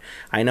about.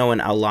 I know in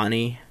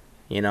Aulani,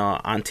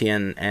 Auntie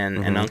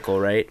and Uncle,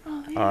 right,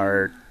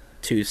 are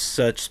two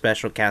such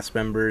special cast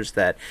members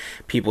that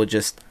people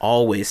just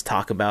always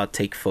talk about,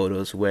 take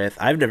photos with.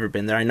 I've never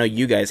been there. I know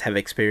you guys have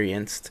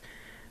experienced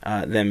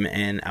them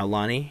in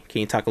Aulani.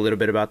 Can you talk a little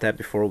bit about that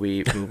before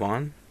we move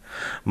on?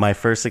 My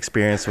first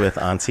experience with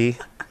Auntie,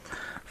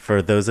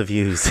 for those of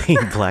you who've seen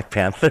Black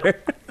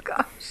Panther.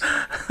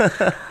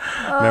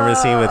 Remember the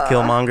scene with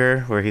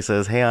Killmonger where he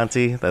says, "Hey,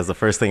 Auntie"? That's the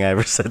first thing I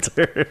ever said to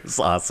her. It's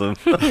awesome.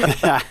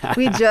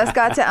 We just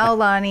got to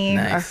Aulani,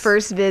 Nice. our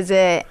first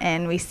visit,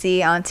 and we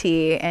see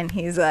Auntie, and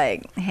he's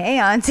like, "Hey,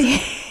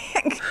 Auntie."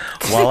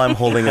 While I'm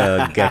holding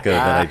a gecko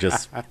that I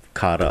just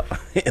caught up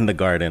in the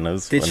garden. It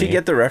was Did funny. she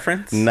get the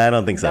reference? No, I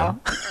don't think so.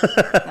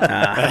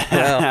 No.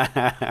 Well,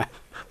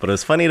 But it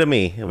was funny to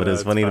me. But it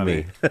was That's funny to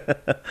me.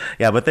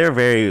 Yeah, but they're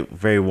very,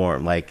 very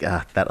warm. Like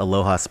that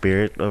aloha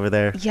spirit over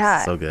there.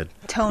 Yeah. So good.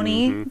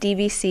 Tony,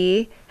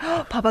 DVC,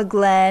 Papa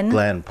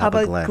Glenn.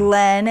 Papa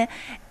Glenn.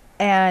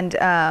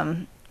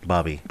 And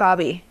Bobby.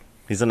 Bobby.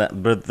 He's in.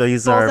 But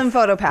these Both are in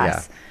PhotoPass.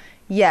 Yeah.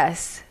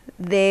 Yes,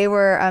 they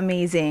were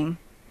amazing.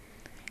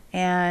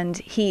 And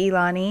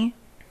Ilani,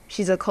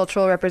 she's a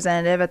cultural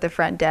representative at the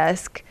front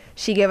desk.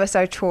 She gave us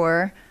our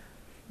tour.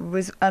 It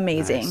was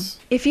amazing. Nice.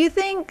 If you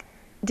think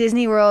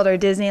Disney World or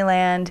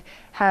Disneyland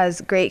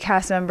has great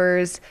cast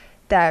members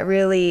that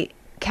really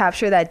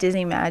capture that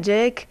Disney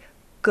magic,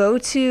 go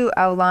to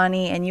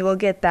Aulani and you will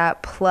get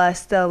that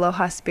plus the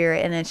aloha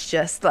spirit, and it's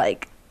just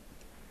like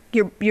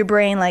your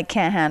brain like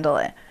can't handle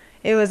it.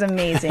 It was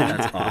amazing.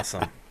 that's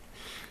awesome.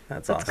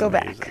 That's Let's awesome. go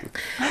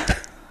back.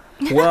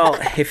 Well,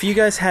 if you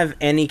guys have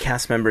any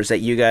cast members that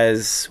you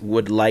guys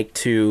would like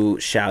to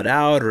shout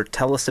out or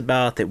tell us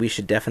about that we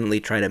should definitely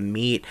try to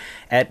meet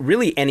at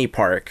really any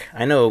park.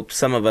 I know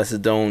some of us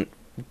don't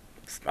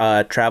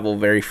travel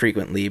very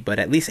frequently, but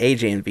at least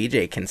AJ and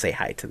VJ can say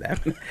hi to them.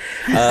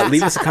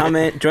 Leave us a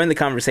comment, join the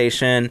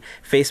conversation,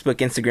 Facebook,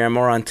 Instagram,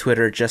 or on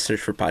Twitter. Just search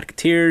for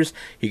Podcateers.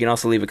 You can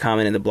also leave a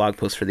comment in the blog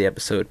post for the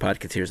episode,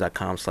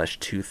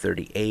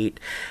 podcateers.com/238.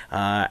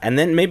 And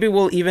then maybe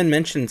we'll even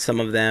mention some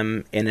of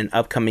them in an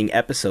upcoming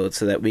episode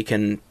so that we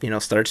can,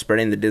 start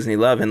spreading the Disney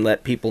love and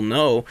let people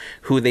know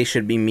who they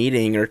should be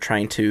meeting or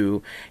trying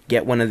to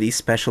get one of these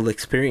special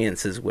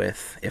experiences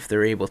with if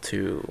they're able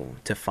to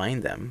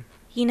find them.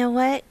 You know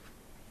what?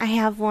 I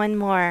have one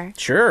more.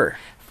 Sure.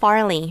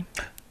 Farley.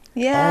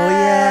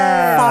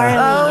 Yeah.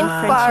 Farley in Oh,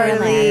 Frontierland.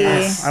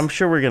 Farley. I'm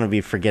sure we're gonna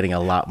be forgetting a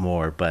lot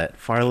more, but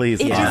Farley's.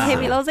 It just hit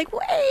me. awesome. I was like,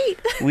 wait.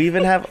 We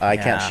even have. I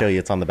can't Yeah. show you.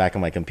 It's on the back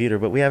of my computer,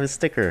 but we have a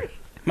sticker.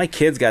 My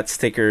kids got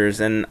stickers,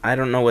 and I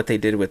don't know what they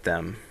did with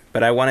them,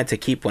 but I wanted to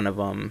keep one of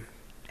them,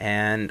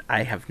 and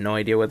I have no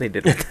idea what they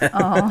did with them.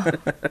 Oh.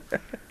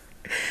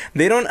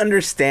 They don't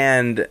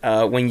understand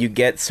when you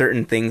get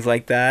certain things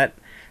like that,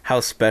 how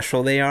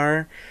special they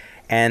are.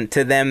 And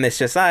to them, it's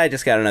just, I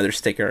just got another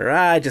sticker, or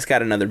I just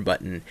got another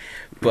button.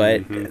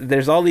 But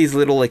there's all these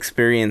little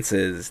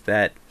experiences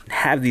that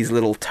have these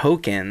little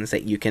tokens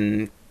that you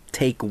can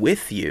take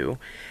with you,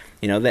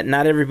 that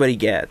not everybody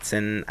gets.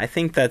 And I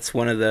think that's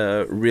one of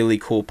the really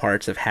cool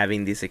parts of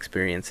having these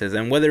experiences.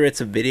 And whether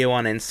it's a video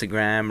on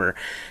Instagram or,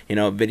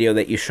 a video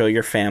that you show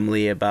your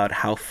family about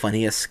how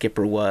funny a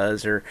skipper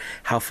was or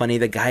how funny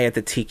the guy at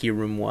the tiki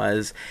room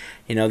was,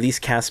 these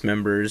cast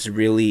members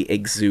really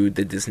exude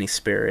the Disney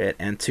spirit.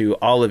 And to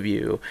all of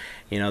you,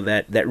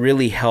 that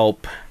really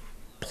help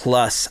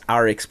plus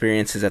our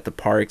experiences at the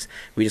parks,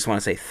 we just want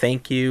to say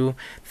thank you.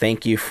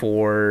 Thank you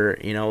for,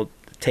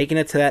 taking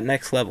it to that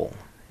next level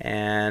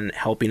and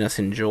helping us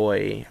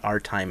enjoy our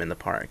time in the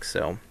park.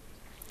 So,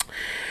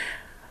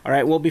 all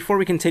right, well, before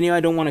we continue, I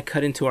don't want to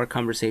cut into our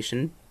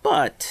conversation,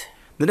 but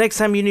the next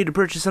time you need to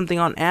purchase something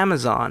on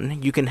Amazon,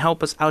 you can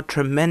help us out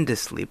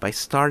tremendously by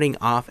starting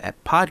off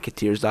at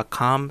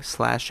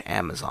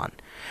podcateers.com/Amazon.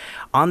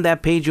 On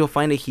that page, you'll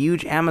find a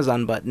huge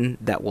Amazon button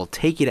that will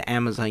take you to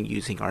Amazon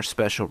using our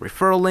special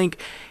referral link,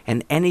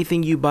 and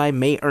anything you buy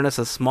may earn us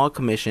a small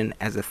commission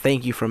as a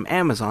thank you from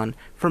Amazon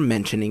for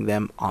mentioning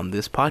them on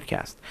this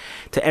podcast.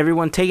 To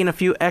everyone taking a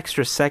few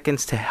extra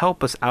seconds to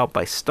help us out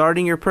by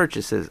starting your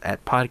purchases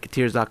at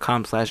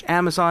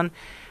podcateers.com/Amazon,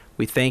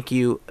 we thank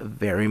you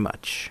very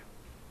much.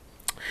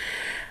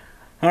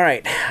 All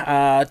right,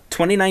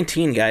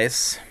 2019,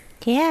 guys.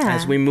 Yeah.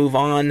 As we move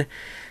on,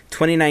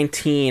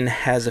 2019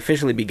 has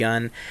officially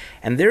begun,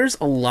 and there's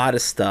a lot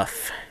of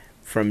stuff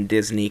from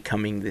Disney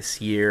coming this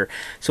year.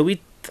 So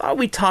we thought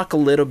we'd talk a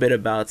little bit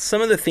about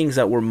some of the things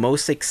that we're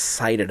most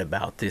excited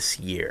about this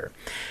year.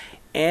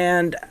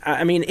 And,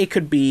 I mean, it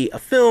could be a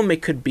film,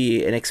 it could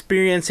be an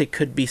experience, it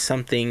could be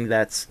something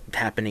that's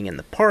happening in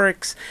the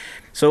parks.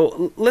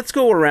 So let's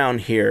go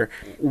around here.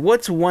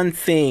 What's one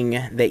thing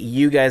that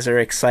you guys are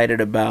excited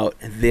about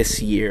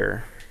this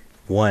year?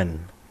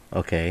 One.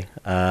 Okay.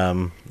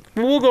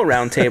 We'll go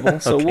round table,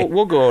 so Okay.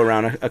 we'll go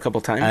around a couple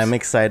times. I'm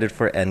excited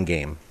for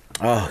Endgame.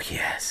 Oh,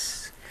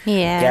 yes.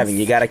 Yes. Gavin,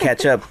 you got to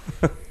catch up.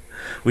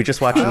 We just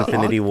watched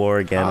Infinity War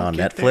again I'll on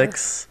get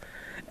Netflix,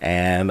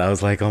 And I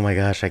was like, oh my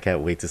gosh, I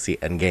can't wait to see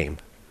Endgame.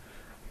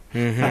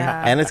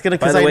 Yeah. And it's gonna,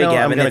 By because the I way, know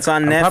Gavin, it's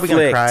on I'm probably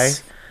gonna Netflix.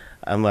 cry.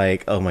 I'm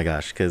like, oh my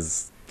gosh,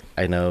 because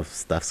I know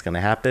stuff's gonna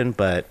happen,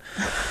 but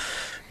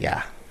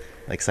yeah,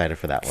 excited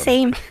for that one.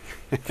 Same.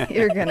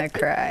 You're gonna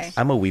cry.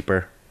 I'm a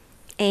weeper.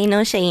 Ain't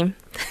no shame.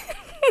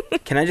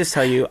 Can I just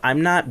tell you,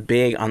 I'm not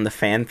big on the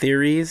fan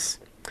theories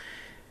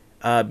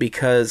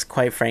because,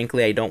 quite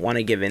frankly, I don't want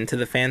to give in to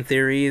the fan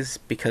theories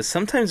because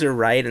sometimes they're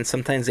right and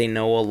sometimes they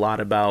know a lot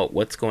about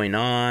what's going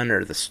on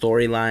or the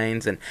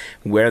storylines and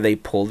where they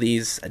pull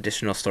these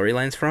additional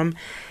storylines from.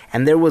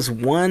 And there was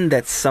one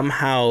that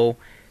somehow,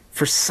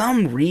 for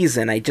some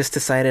reason, I just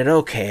decided,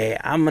 okay,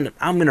 I'm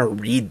gonna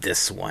read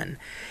this one.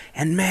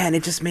 And man,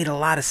 it just made a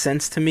lot of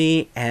sense to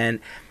me, and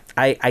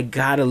I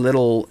got a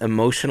little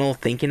emotional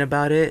thinking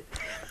about it.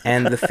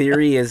 And the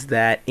theory is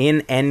that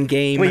in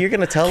Endgame, Wait, you're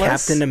gonna tell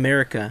us? Captain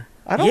America.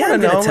 I don't yeah, want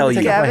I'm to know. gonna tell I'm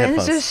you. gonna take off my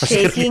Gavin's headphones. just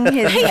shaking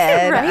his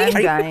head. Right?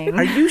 I'm dying.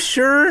 Are you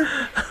sure?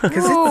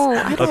 Because Oh,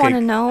 I don't Okay. want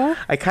to know.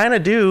 I kind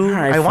of do. All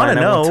right, I want fine,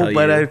 to I won't know, tell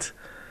but you.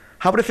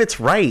 how about if it's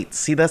right?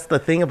 See, that's the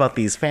thing about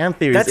these fan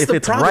theories. that's if the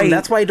it's problem. right,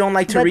 That's why I don't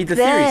like to But read the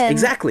then theories.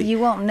 Exactly. You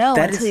won't know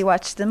That until is- you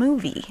watch the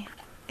movie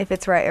if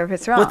it's right or if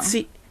it's wrong. But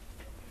see,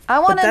 I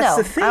want to that's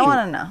know. the thing. I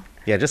want to know.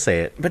 yeah, just say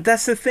it. but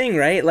that's the thing,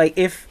 right? Like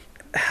if,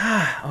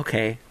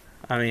 okay,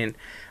 I mean,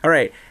 all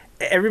right,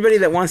 everybody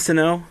that wants to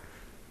know,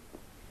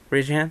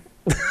 raise your hand.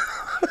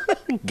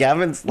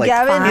 Gavin's like,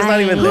 Gavin, he's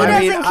not even who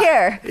there. doesn't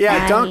care?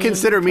 Yeah, don't Fine.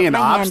 consider me an Put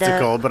my hand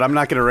obstacle, up. but I'm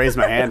not going to raise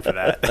my hand for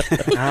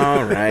that.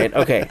 All right.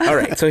 Okay. All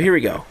right. So here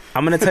we go.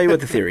 I'm going to tell you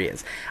what the theory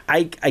is.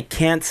 I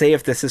can't say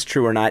if this is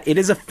true or not. It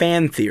is a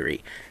fan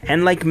theory.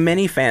 And like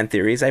many fan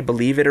theories, I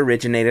believe it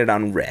originated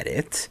on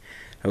Reddit.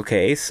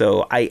 Okay.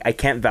 So I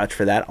can't vouch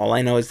for that. All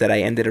I know is that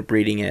I ended up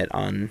reading it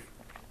on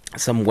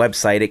some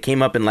website. It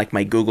came up in like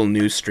my Google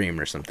News stream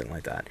or something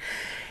like that.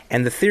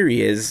 And the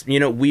theory is,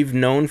 we've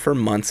known for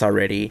months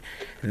already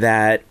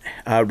that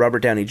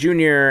Robert Downey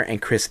Jr.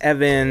 and Chris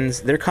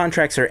Evans, their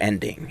contracts are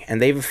ending.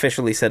 And they've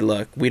officially said,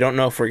 look, we don't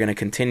know if we're going to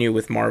continue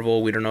with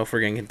Marvel. We don't know if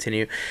we're going to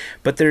continue.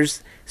 But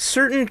there's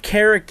certain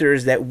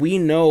characters that we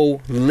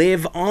know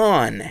live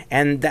on.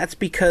 And that's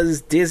because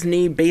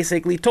Disney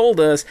basically told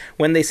us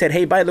when they said,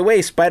 hey, by the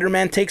way,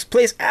 Spider-Man takes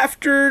place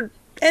after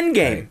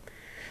Endgame. Right.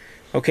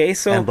 Okay,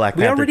 so And Black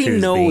we Panther already 2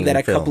 is know being that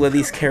a couple filmed. of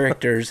these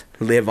characters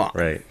live on.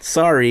 Right.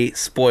 Sorry,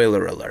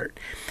 spoiler alert.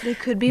 There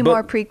could be But-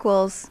 more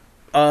prequels.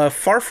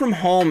 Far From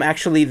Home,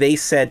 actually, they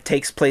said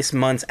takes place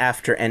months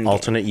after Endgame.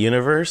 Alternate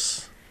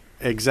universe.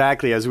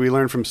 Exactly. As we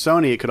learned from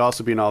Sony, it could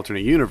also be an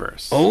alternate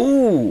universe.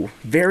 Oh,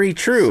 very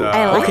true. So-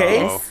 I like okay.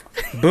 this.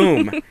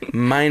 Boom.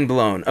 Mind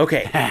blown.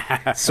 Okay.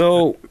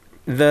 So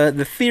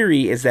the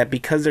theory is that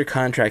because their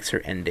contracts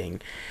are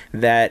ending,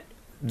 that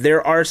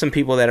there are some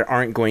people that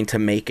aren't going to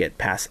make it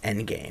past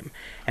Endgame.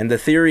 And the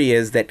theory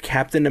is that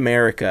Captain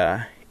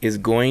America is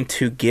going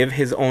to give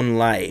his own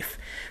life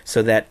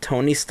so that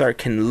Tony Stark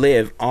can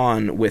live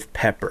on with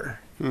Pepper.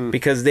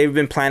 Because they've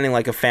been planning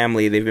like a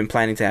family. They've been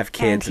planning to have And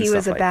kids and, he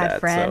was stuff a like bad that.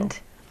 friend.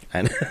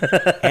 And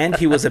And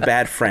he was a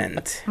bad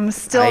friend. I'm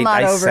still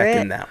not I over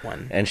second it. that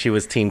one. and she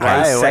was Team I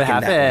Why? Tice. What second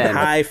that happened?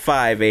 one. High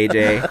five,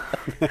 AJ.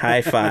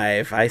 High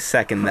five. I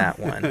second that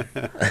one.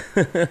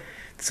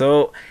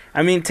 So,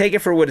 I mean, take it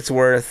for what it's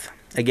worth.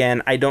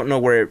 Again, I don't know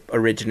where it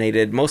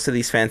originated. Most of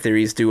these fan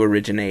theories do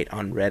originate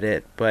on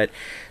Reddit, but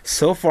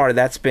so far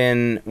that's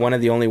been one of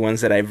the only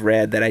ones that I've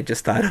read that I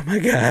just thought, oh my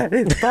god,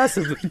 it's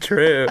possibly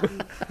true.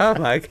 Oh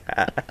my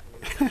god.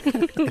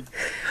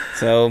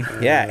 So,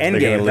 yeah, They're gonna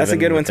Endgame. live That's a in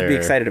good one with to be their-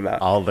 excited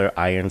about. All their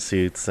iron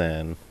suits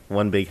and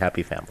one big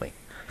happy family.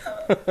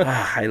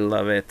 Ah, I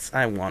love it.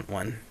 I want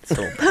one.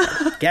 So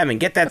bad. Gavin,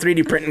 get that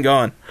 3D printing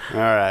going. All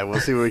right, we'll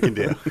see what we can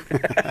do.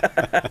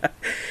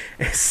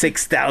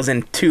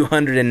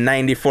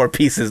 6,294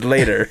 pieces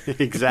later,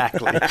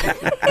 Exactly.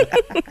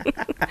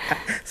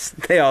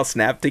 they all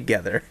snap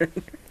together.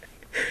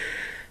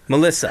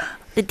 Melissa.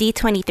 The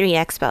D23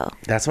 Expo.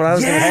 That's what I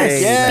was Yes! gonna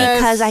say. Yes!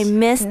 Because I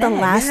missed the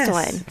last Yes.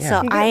 one. Yeah.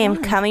 So I am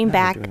coming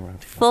back doing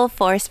round two. full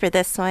force for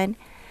this one.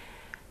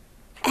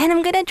 And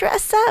I'm going to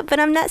dress up, but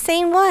I'm not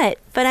saying what.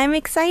 But I'm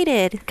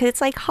excited because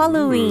it's like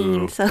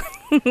Halloween. Ooh. So,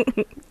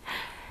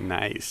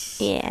 Nice.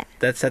 yeah.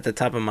 That's at the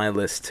top of my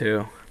list,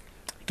 too.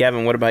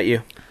 Gavin, what about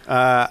you?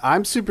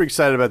 I'm super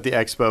excited about the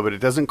expo, but it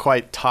doesn't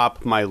quite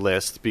top my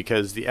list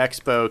because the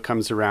expo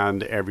comes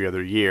around every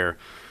other year.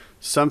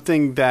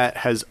 Something that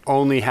has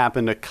only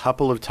happened a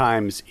couple of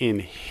times in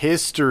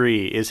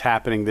history is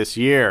happening this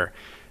year.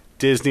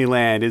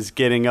 Disneyland is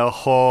getting a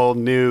whole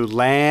new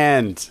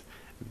land.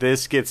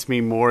 This gets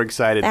me more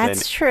excited That's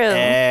than true.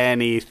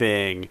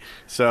 anything.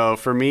 So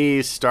for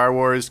me, Star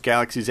Wars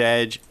Galaxy's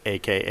Edge,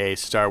 aka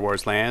Star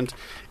Wars Land,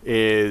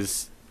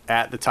 is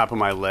at the top of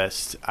my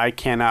list. I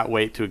cannot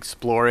wait to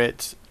explore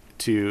it,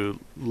 to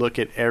look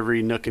at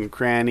every nook and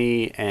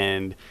cranny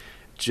and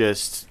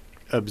just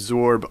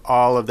absorb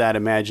all of that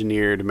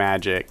Imagineered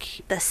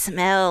magic. The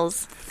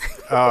smells.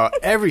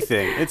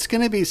 Everything. It's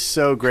going to be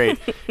so great.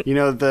 You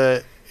know,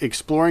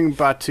 exploring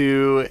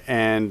Batu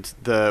and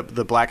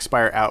the Black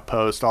Spire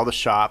outpost, all the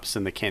shops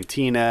and the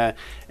cantina,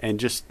 and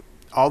just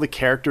all the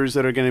characters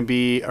that are going to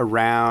be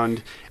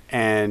around.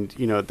 And,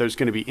 you know, there's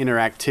going to be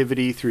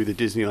interactivity through the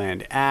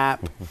Disneyland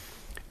app.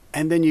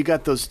 And then you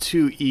got those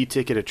 2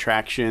 e-ticket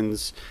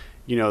attractions.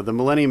 You know, the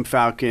Millennium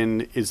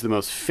Falcon is the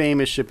most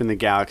famous ship in the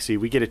galaxy.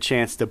 We get a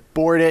chance to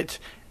board it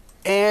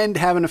and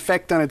have an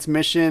effect on its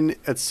mission.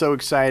 It's so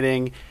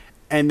exciting.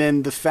 And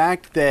then the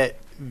fact that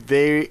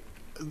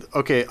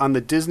on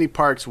the Disney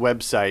Parks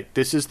website,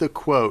 this is the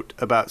quote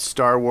about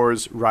Star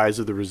Wars Rise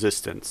of the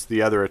Resistance,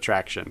 the other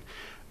attraction.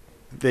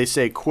 They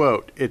say,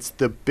 quote, "It's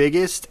the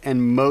biggest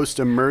and most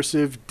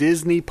immersive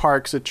Disney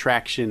Parks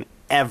attraction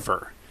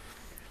ever."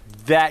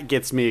 That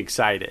gets me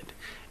excited.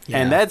 Yeah.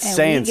 And that's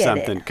saying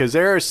something, because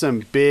there are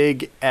some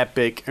big,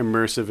 epic,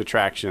 immersive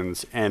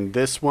attractions, and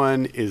this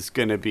one is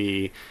going to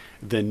be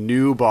the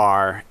new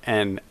bar,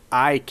 and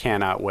I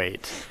cannot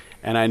wait.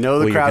 And I know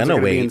the crowd's going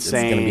to be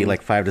insane. It's going to be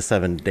like 5 to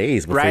 7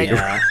 days before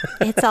right?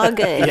 It's all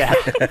good. Yeah.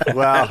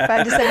 Well,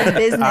 5 to 7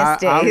 business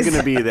days. I'm going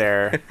to be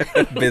there.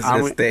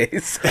 Business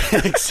days.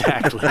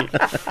 Exactly.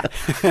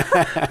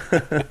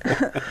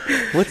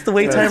 What's the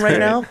wait time right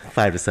now?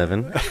 5 to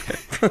 7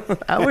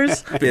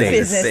 hours.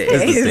 Business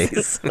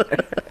days.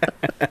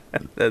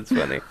 That's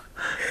funny.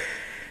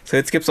 So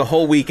it skips a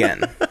whole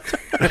weekend.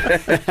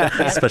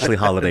 Especially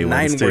holiday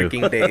ones, 9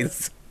 working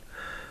days.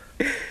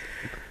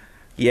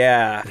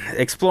 Yeah,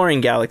 exploring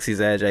Galaxy's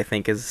Edge, I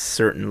think, is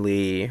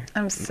certainly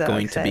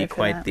going to be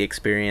quite the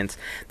experience.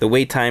 The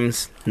wait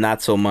times,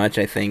 not so much.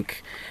 I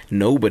think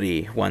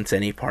nobody wants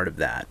any part of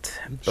that.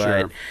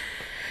 But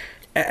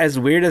as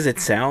weird as it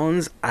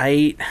sounds,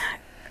 I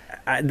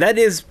that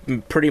is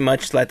pretty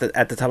much at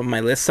the top of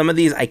my list. Some of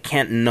these I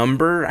can't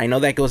number. I know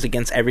that goes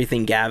against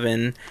everything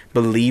Gavin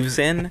believes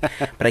in,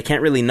 but I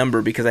can't really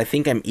number because I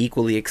think I'm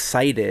equally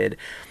excited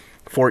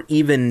for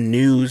even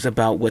news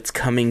about what's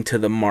coming to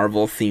the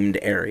Marvel-themed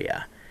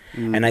area.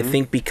 Mm-hmm. And I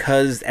think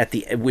because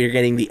we're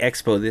getting the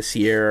Expo this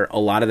year, a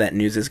lot of that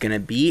news is going to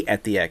be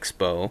at the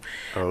Expo.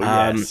 Oh,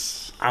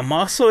 yes. I'm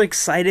also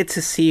excited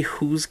to see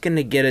who's going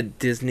to get a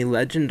Disney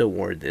Legend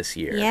Award this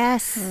year.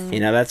 Yes. You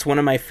know, that's one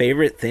of my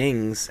favorite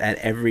things at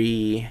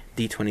every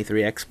D23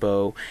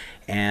 Expo.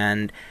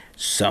 And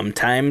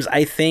sometimes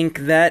I think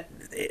that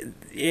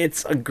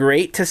it's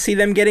great to see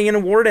them getting an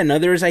award, and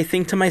others I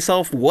think to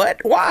myself,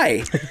 what?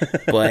 Why?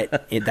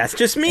 But that's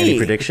just me. Any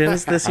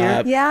predictions this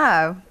year?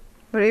 Yeah.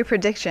 What are your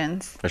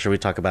predictions? Or should we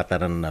talk about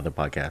that on another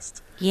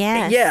podcast?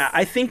 Yes. Yeah,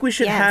 I think we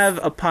should have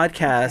a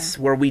podcast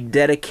where we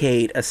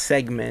dedicate a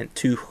segment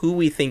to who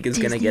we think is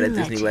going to get a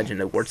Disney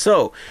Legend Award.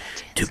 So,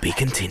 to be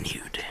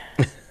continued.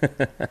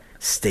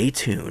 Stay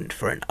tuned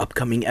for an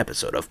upcoming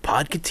episode of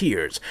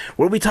Podcateers,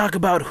 where we talk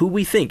about who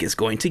we think is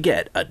going to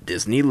get a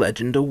Disney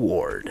Legend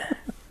Award.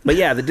 But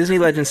yeah, the Disney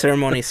Legend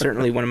ceremony is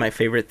certainly one of my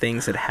favorite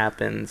things that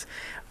happens.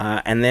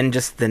 And then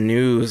just the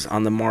news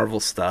on the Marvel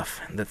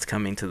stuff that's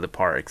coming to the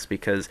parks.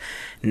 Because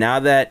now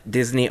that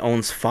Disney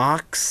owns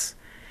Fox,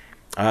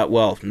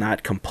 well,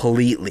 not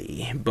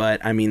completely,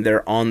 but I mean,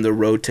 they're on the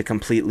road to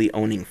completely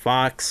owning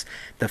Fox.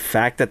 The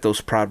fact that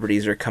those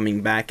properties are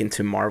coming back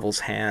into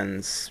Marvel's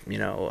hands, you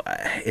know,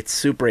 it's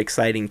super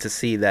exciting to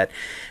see that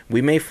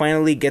we may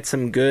finally get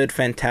some good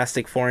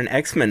Fantastic Four and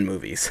X-Men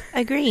movies.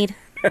 Agreed.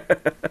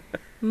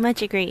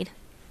 Much agreed.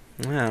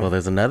 Wow. Well,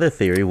 there's another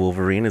theory.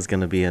 Wolverine is going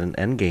to be in an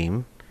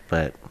Endgame,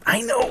 but I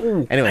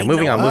know. Anyway,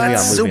 moving on.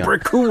 Super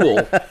cool.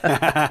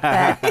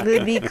 That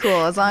would be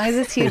cool as long as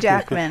it's Hugh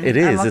Jackman. It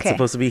is. I'm okay. It's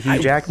supposed to be Hugh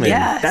Jackman.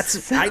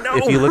 Yes. I know.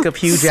 If you look up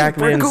Hugh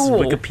Jackman's cool.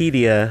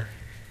 Wikipedia,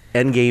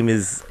 Endgame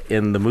is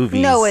in the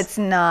movies. No, it's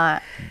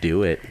not.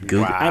 Do it.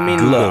 Google. I mean,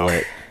 Google look.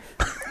 it.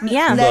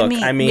 Yeah. Look,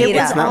 I mean, it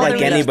it's out. not All like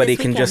the anybody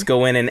this can just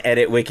go in and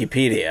edit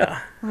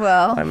Wikipedia.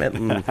 Well, I meant,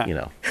 you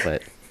know,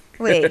 but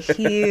wait,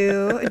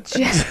 Hugh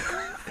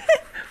Jackman.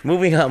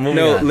 moving on.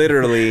 No,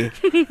 literally,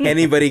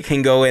 anybody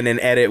can go in and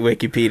edit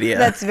Wikipedia.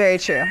 That's very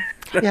true.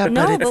 Yeah,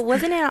 No, but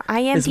wasn't it on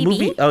it's IMDb?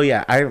 movie. Oh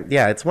yeah,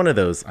 it's one of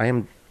those.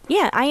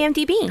 Yeah,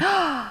 IMDb.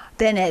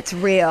 Then it's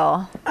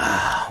real.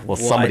 Well,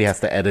 somebody has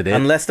to edit it,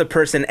 Unless the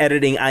person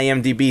editing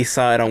IMDb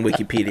saw it on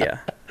Wikipedia.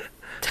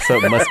 so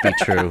it must be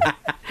true.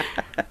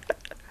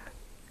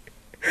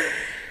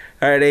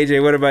 All right,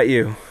 AJ, what about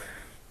you?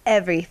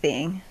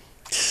 Everything.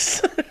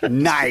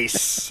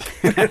 Nice.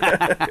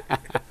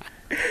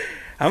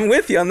 I'm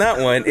with you on that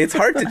one. It's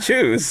hard to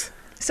choose.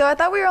 So I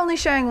thought we were only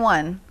sharing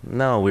one.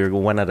 No, we were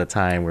one at a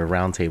time. We're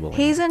round tabling.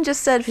 Hazen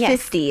just said Yes.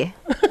 50.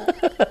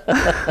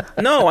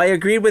 No, I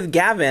agreed with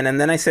Gavin,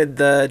 and then I said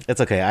It's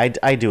okay.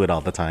 I do it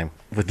all the time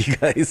with you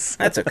guys.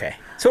 that's okay.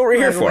 So what we're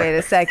here for. Wait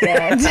a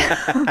second.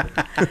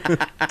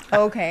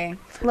 Okay.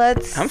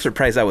 I'm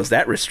surprised I was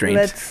that restrained.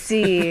 Let's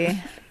see.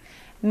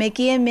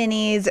 Mickey and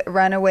Minnie's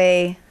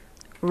Runaway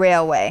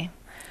Railway.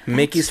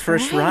 Mickey's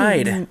first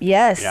ride.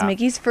 Yes, Yeah.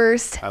 Mickey's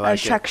first I like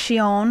it.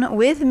 attraction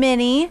with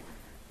Minnie.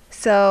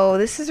 So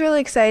this is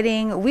really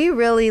exciting. We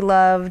really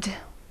loved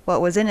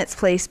what was in its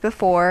place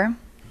before.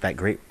 That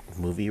great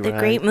movie The ride.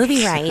 great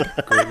movie ride.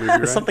 Great movie,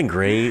 right? Something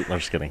great. I'm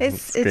just kidding.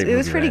 It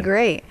was pretty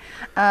great.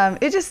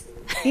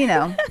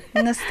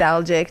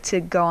 nostalgic to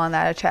go on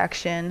that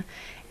attraction.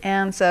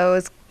 And so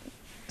it's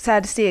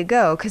sad to see it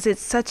go because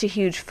it's such a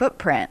huge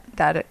footprint,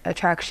 that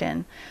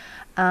attraction.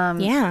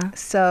 Yeah.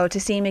 So to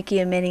see Mickey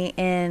and Minnie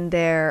in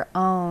their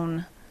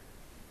own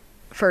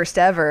first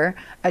ever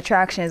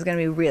attraction is going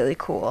to be really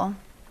cool.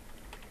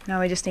 Now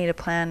we just need to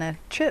plan a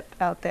trip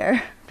out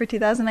there for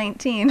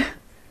 2019.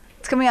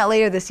 It's coming out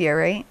later this year,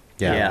 right?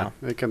 Yeah.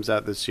 It comes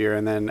out this year,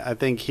 and then I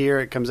think here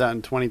it comes out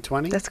in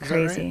 2020. That's Is that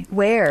crazy. right?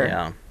 Where?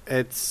 Yeah.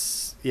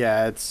 It's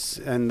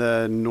in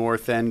the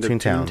north end of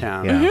Toontown.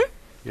 Toontown. Yeah.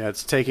 Yeah,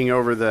 it's taking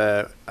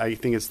over I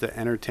think it's the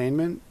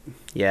entertainment.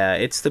 Yeah,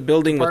 it's the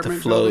building with the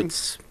Apartment building?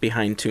 floats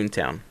behind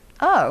Toontown.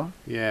 Oh,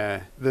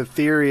 Yeah. The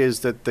theory is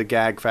that the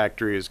Gag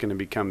Factory is going to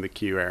become the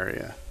queue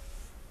area.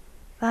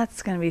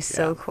 that's going to be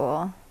so Yeah.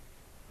 cool.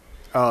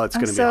 Oh, it's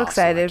I'm going to be so awesome.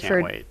 excited I can't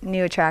for wait.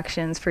 new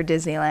attractions for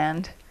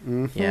Disneyland.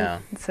 Yeah.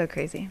 It's so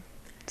crazy.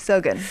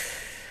 So good.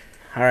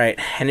 All right.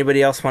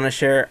 Anybody else want to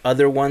share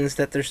other ones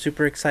that they're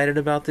super excited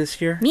about this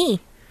year? Me.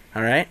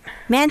 All right.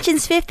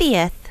 Mansion's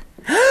 50th.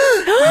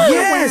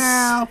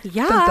 Yes.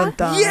 Yeah. Dun, dun,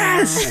 dun.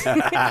 Yes.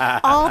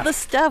 All the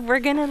stuff we're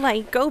going to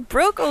like go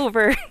broke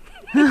over.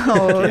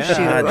 Oh, Yeah. Ah,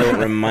 shoot. don't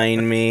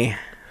remind me.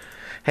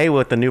 Hey,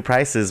 with the new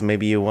prices,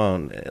 maybe you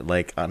won't.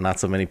 Like, not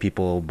so many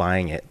people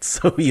buying it,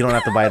 so you don't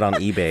have to buy it on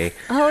eBay.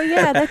 Oh,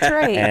 yeah, that's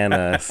right. And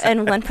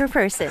And one per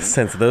person.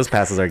 since those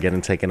passes are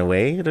getting taken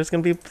away, there's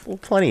going to be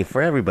plenty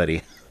for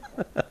everybody.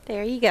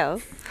 There you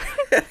go.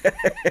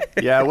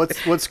 Yeah,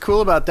 what's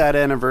cool about that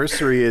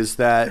anniversary is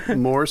that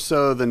more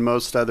so than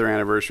most other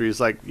anniversaries,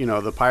 like,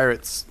 the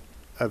Pirates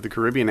of the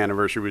Caribbean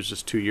anniversary was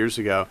just 2 years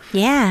ago.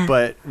 Yeah.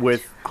 But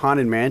with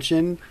Haunted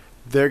Mansion,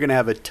 they're going to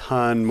have a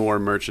ton more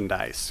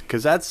merchandise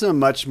because that's a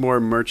much more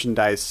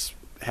merchandise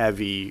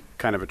heavy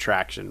kind of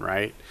attraction,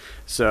 right?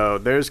 So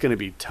there's going to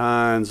be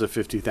tons of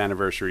 50th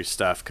anniversary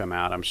stuff come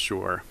out, I'm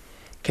sure.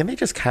 Can they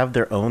just have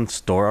their own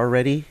store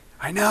already?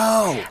 I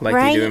know. Like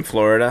Right? they do in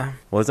Florida.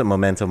 What was it,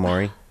 Memento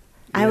Mori?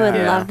 I would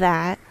Yeah. love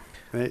that.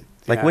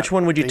 Like, which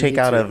one would you they take need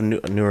out to. of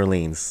New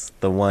Orleans?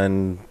 The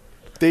one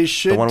They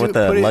should with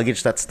the put it-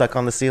 luggage that's stuck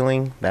on the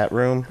ceiling? That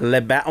room? Le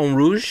Baton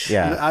Rouge.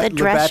 Yeah. The Le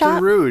dress Baton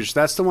shop? Rouge.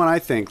 That's the one I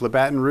think. Le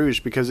Baton Rouge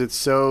because it's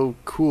so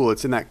cool.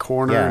 It's in that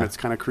corner Yeah. and it's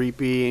kind of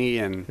creepy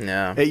and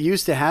Yeah. it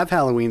used to have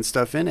Halloween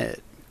stuff in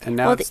it, and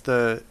now Well, it's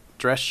the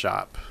dress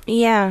shop.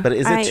 Yeah. But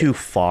is it I- too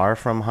far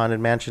from Haunted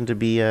Mansion to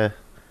be a,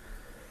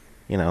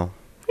 No.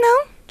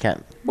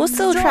 can't... We'll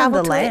still It's on travel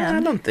the to it. land. I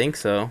don't think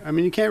so. I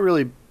mean, you can't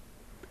really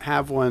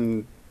have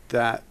one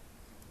that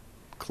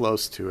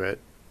close to it.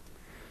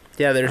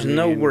 Yeah, there's I mean-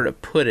 nowhere to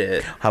put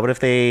it How about if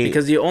they...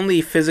 because the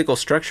only physical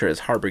structure is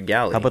Harbor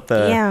Galley. How about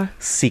the Yeah.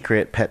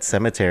 secret pet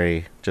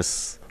cemetery?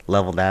 Just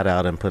level that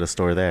out and put a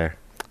store there.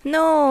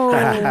 No.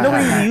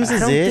 Nobody I uses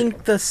don't it.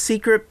 think the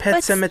secret pet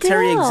But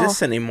cemetery still.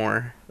 exists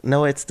anymore.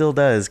 No, it still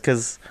does,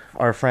 because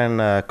our friend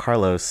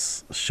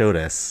Carlos showed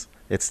us.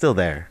 It's still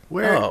there.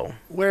 Where? Oh.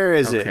 Where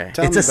is Okay. it? Tell It's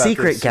me a about this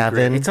secret,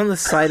 Gavin. It's on the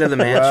side of the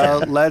mansion. Well,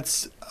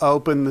 let's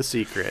open the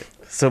secret.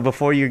 So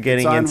before you're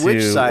getting on into...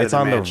 which side of it's the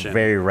on mansion? the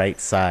very right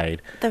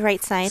side. The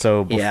right side.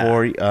 So Yeah.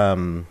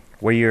 before,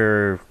 where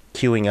you're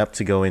queuing up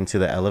to go into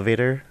the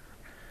elevator,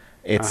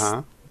 it's...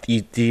 Uh-huh.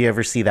 Do you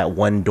ever see that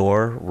one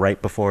door right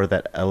before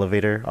that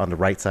elevator on the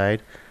right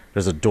side?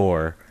 There's a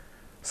door.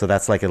 So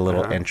that's like a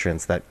little Uh-huh.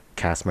 entrance that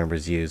cast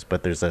members use,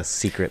 but there's a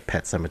secret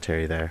pet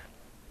cemetery there.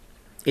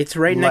 It's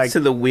right Like- next to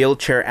the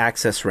wheelchair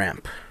access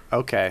ramp.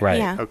 Okay. Right.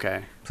 Yeah.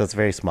 Okay. So it's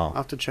very I'll small.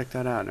 have to check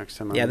that out next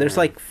time. Yeah, I'm there's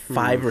there. like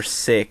 5 or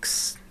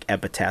 6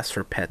 epitaphs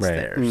for pets Right.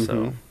 there. Mhm.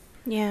 So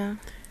Yeah.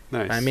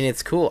 Nice. I mean,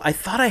 it's cool. I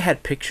thought I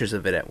had pictures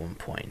of it at one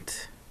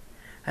point.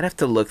 I'd have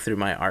to look through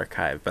my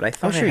archive, but I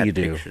thought sure I had you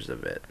do. pictures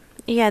of it.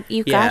 Yeah,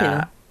 you Yeah. got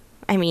to.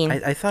 I mean,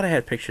 I thought I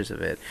had pictures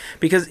of it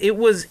because it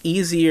was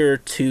easier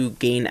to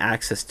gain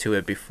access to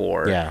it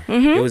before. Yeah.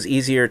 Mm-hmm. It was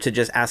easier to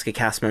just ask a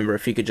cast member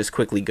if he could just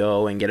quickly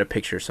go and get a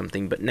picture or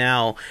something. But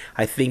now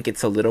I think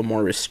it's a little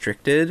more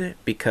restricted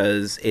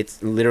because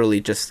it's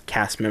literally just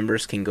cast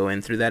members can go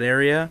in through that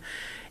area.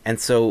 And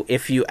so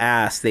if you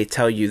ask, they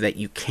tell you that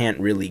you can't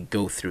really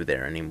go through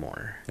there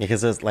anymore.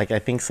 Because it's like I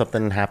think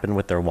something happened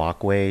with their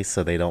walkway,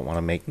 so they don't want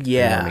to make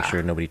Yeah. make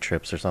sure nobody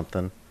trips or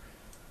something.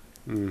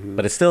 Mhm.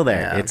 But it's still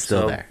there. Yeah, it's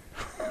still so- there.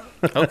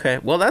 Okay,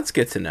 well, that's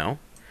good to know.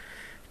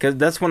 Because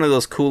that's one of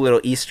those cool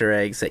little Easter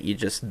eggs that you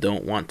just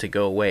don't want to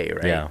go away,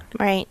 right? Yeah.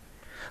 right.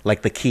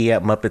 Like the key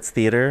at Muppets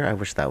Theater. I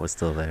wish that was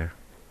still there.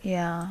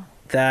 Yeah.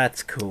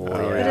 That's cool.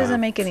 Oh, It yeah. doesn't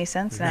make any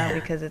sense now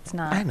because it's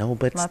not. I know,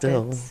 but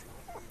still. Muppets.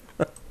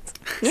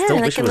 Yeah, Still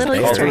like wish a it was little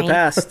there. Call Easter to the egg.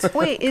 past.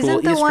 Wait, Cool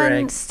isn't the Easter one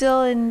egg.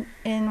 still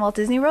in Walt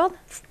Disney World?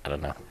 I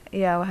don't know.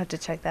 Yeah, we'll have to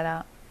check that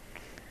out.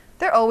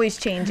 They're always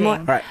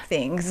changing Right.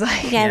 things.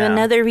 Like, Yeah, Yeah.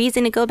 another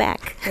reason to go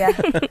back. yeah.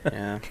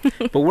 Yeah.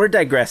 But we're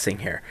digressing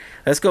here.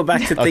 Let's go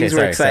back to Okay, things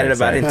we're excited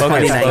about in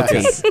Focus,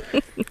 2019.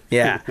 focus.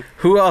 Yeah.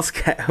 Who else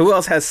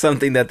has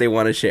something that they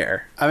want to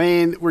share? I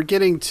mean, we're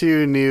getting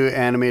 2 new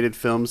animated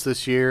films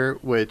this year,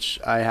 which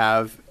I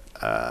have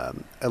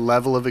a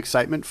level of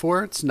excitement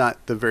for. It's not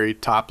the very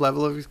top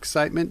level of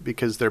excitement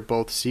because they're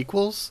both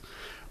sequels,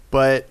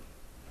 but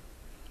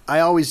I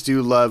always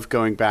do love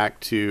going back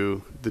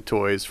to the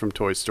toys from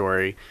Toy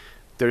Story.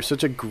 They're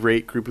such a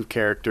great group of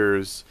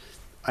characters.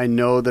 I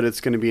know that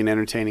it's going to be an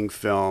entertaining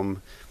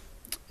film.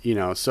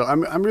 So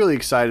I'm really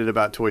excited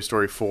about Toy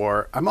Story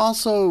 4. I'm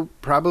also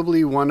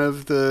probably one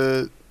of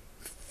the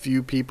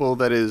few people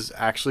that is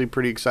actually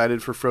pretty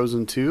excited for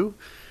Frozen 2.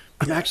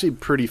 I'm actually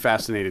pretty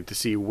fascinated to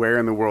see where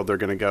in the world they're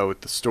going to go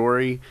with the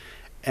story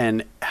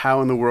and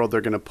how in the world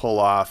they're going to pull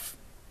off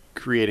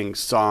creating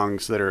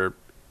songs that are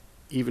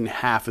even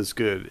half as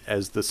good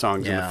as the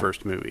songs in the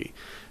first movie.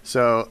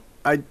 So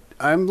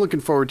I'm looking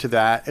forward to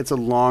that. It's a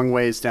long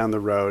ways down the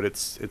road.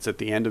 It's at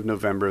the end of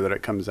November that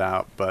it comes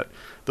out, but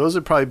those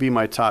would probably be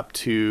my top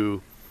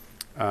two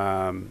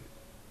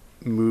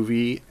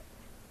movie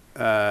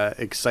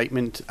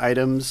excitement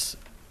items.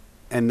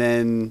 And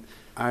then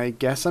I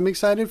guess I'm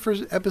excited for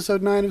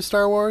episode 9 of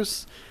Star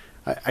Wars.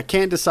 I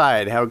can't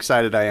decide how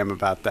excited I am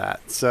about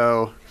that.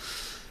 So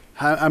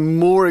I'm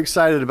more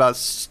excited about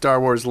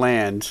Star Wars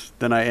Land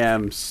than I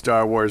am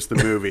Star Wars the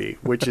movie,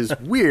 which is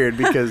weird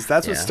because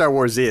that's what Star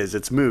Wars is.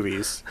 It's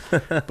movies.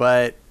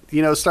 But,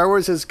 Star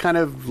Wars has kind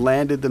of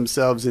landed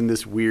themselves in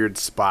this weird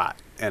spot.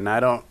 And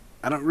I don't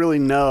really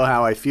know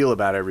how I feel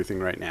about everything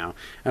right now.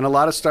 And a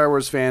lot of Star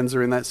Wars fans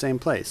are in that same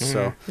place.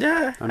 So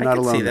I'm not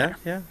alone. See that.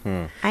 Yeah.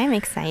 I'm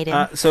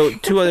excited. So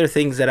 2 other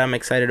things that I'm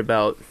excited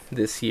about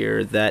this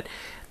year that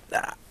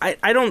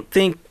I don't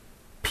think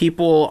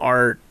people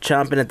are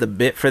chomping at the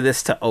bit for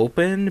this to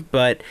open,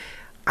 but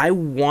I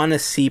want to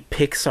see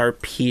Pixar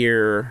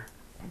Pier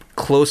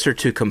closer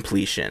to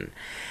completion.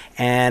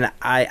 And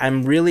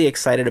I'm really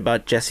excited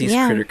about Jesse's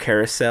Critter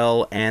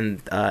Carousel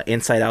and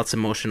Inside Out's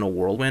Emotional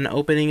Whirlwind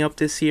opening up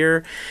this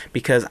year,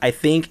 because I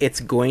think it's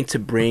going to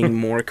bring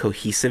more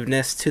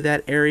cohesiveness to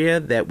that area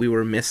that we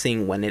were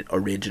missing when it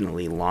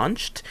originally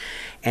launched.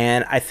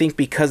 And I think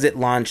because it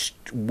launched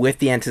with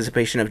the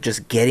anticipation of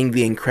just getting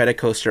the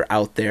Incredicoaster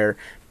out there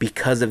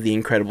because of The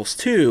Incredibles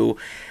 2,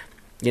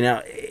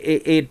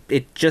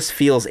 it just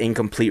feels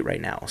incomplete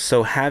right now.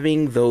 So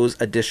having those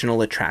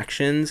additional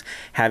attractions,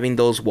 having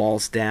those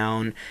walls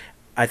down,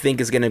 I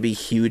think is going to be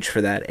huge for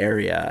that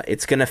area.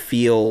 It's going to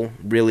feel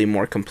really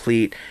more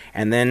complete,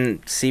 and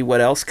then see what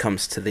else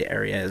comes to the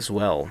area as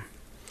well.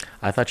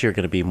 I thought you were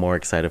going to be more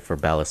excited for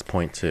Ballast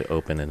Point to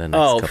open in the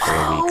next couple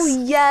of weeks.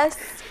 Oh, yes.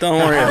 Don't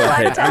worry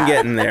about it. I'm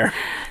getting there.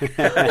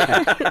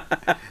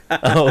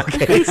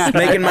 Okay.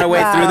 Making my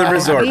way through the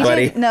resort,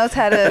 buddy. Knows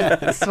how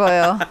to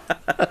spoil.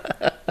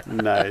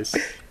 Nice.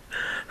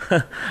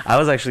 I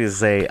was actually going to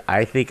say,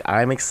 I think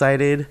I'm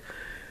excited.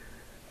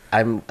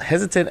 I'm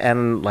hesitant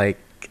and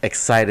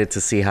excited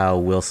to see how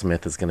Will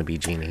Smith is going to be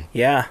Genie.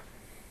 Yeah.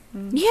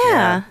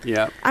 Yeah.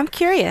 I'm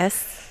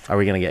curious. Are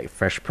we going to get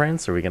Fresh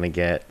Prince? Are we going to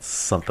get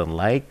something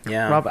like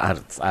Rob?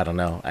 I don't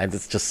know.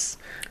 It's just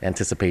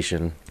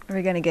anticipation. Are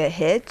we going to get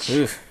Hitch?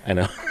 Oof. I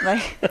know.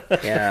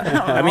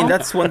 Yeah. I mean,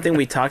 that's one thing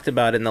we talked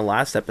about in the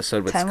last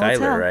episode with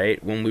Skylar,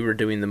 right? When we were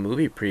doing the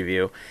movie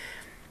preview.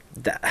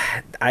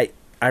 I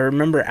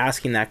remember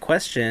asking that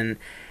question,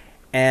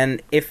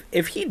 and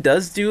if he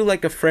does do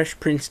a Fresh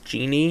Prince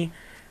Genie,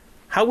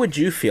 how would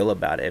you feel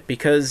about it?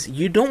 Because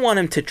you don't want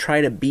him to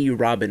try to be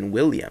Robin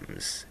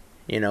Williams,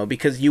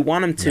 because you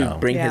want him to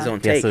bring his own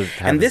take.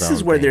 And this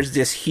is where there's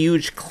this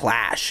huge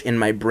clash in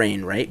my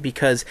brain, right?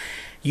 Because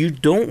you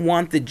don't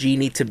want the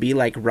Genie to be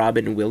like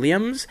Robin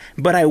Williams,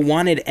 but I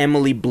wanted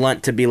Emily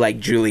Blunt to be like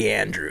Julie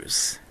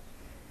Andrews.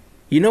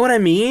 You know what I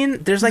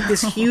mean? There's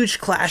this huge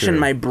clash in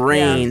my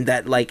brain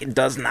that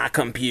does not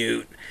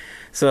compute.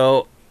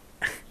 So,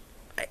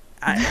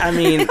 I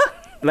mean,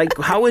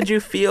 how would you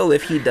feel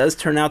if he does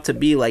turn out to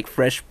be like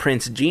Fresh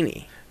Prince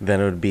Genie? Then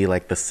it would be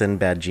like the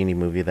Sinbad Genie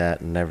movie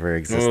that never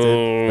existed,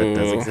 but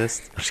does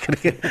exist. I'm just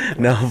kidding.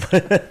 No,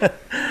 but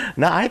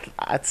no, I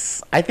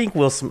think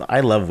Will Smith.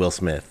 I love Will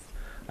Smith.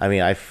 I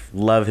mean, I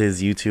love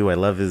his YouTube. I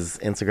love his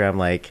Instagram.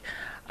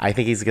 I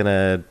think he's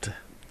gonna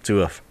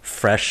do a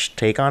fresh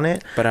take on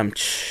it. But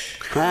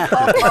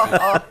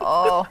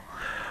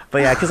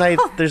But yeah, because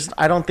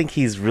I don't think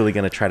he's really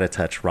gonna try to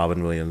touch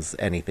Robin Williams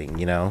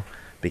anything,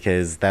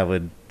 because that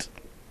would.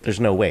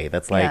 There's no way.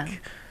 That's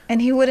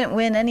And he wouldn't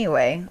win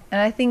anyway.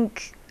 And I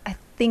think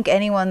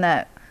anyone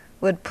that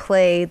would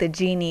play the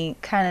Genie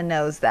kind of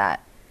knows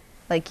that.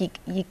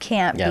 You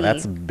can't be. Yeah,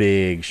 that's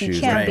big shoes.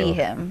 You can't be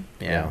him.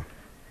 Yeah.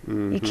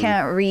 Mm-hmm. You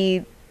can't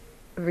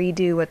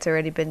redo what's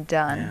already been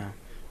done. Yeah.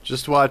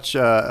 Just watch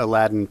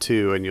Aladdin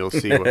 2 and you'll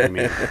see what I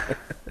mean.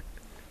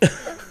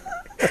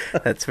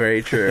 That's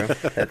very true.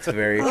 That's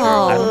very true.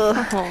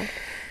 Oh.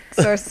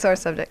 Source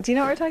subject. Do you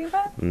know what we're talking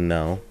about?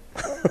 No.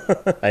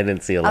 I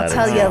didn't see Aladdin.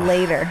 I'll tell you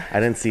later. I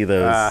didn't see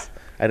those. I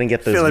didn't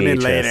get those Fill it in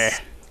VHS later.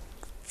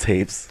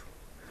 tapes.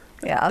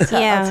 Yeah, I'll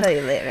tell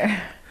you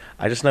later.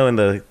 I just know in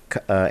the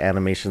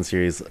animation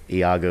series,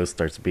 Iago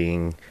starts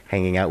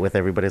hanging out with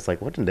everybody. It's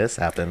when did this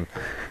happen?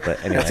 But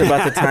anyway. That's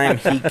about the time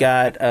he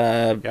got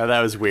yeah,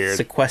 that was weird.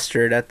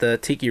 Sequestered at the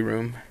Tiki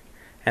Room,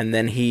 and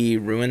then he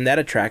ruined that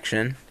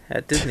attraction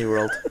at Disney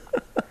World.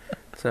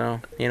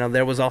 So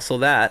there was also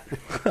that.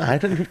 I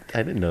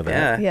didn't know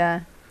that.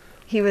 Yeah.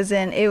 He was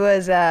in, it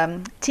was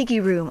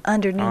Tiki Room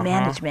under new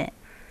management.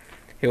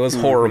 It was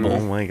horrible. Oh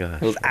my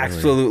gosh. It was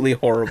absolutely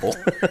horrible.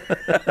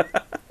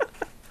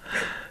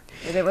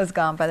 It was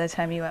gone by the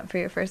time you went for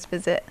your first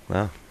visit.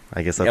 Well,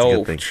 I guess that's a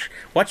good thing.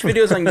 Watch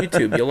videos on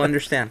YouTube. You'll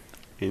understand.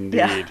 Indeed.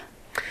 Yeah.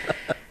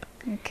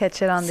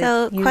 Catch it on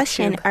So, the YouTube.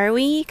 question: are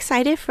we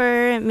excited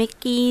for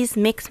Mickey's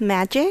Mix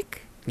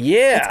Magic?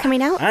 Yeah. It's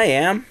coming out? I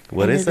am.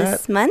 What End is of that?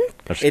 This month?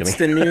 I'm just It's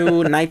kidding. the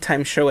new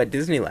nighttime show at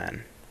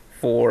Disneyland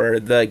for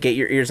the Get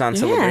Your Ears On Yeah.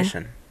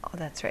 celebration. Oh,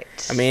 that's right.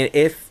 I mean,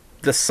 if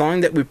the song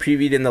that we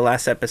previewed in the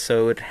last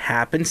episode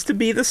happens to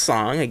be the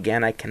song,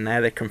 again, I can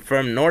neither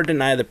confirm nor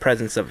deny the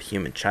presence of a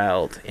human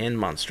child in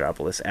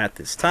Monstropolis at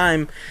this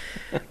time.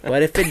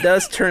 But if it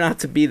does turn out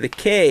to be the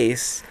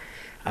case,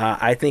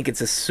 I think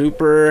it's a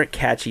super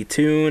catchy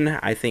tune.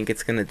 I think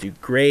it's going to do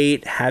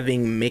great.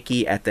 Having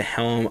Mickey at the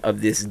helm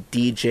of this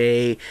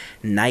DJ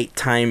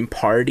nighttime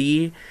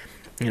party,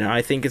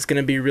 I think it's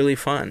going to be really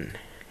fun.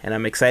 And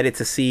I'm excited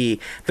to see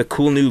the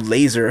cool new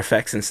laser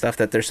effects and stuff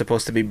that they're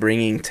supposed to be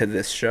bringing to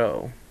this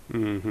show.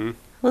 Mm-hmm.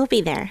 We'll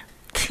be there.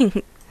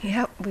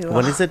 Yep, we will.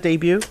 When is it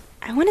debut?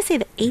 I want to say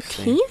the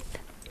 18th.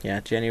 Yeah,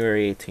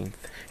 January 18th.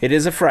 It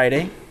is a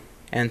Friday,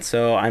 and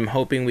so I'm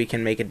hoping we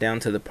can make it down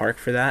to the park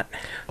for that.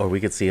 Or we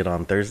could see it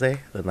on Thursday,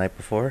 the night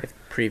before.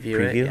 Preview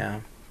it, Preview? yeah.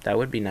 That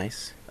would be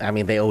nice. I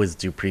mean, they always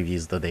do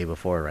previews the day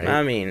before, right?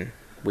 I mean,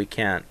 we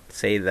can't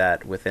say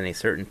that with any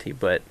certainty,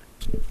 but...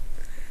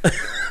 All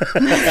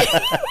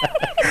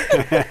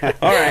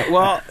right,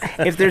 well,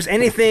 if there's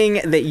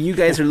anything that you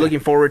guys are looking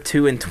forward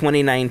to in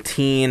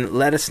 2019,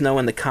 let us know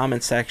in the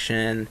comment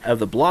section of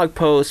the blog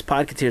post,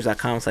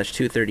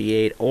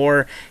 podcateers.com/238,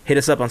 or hit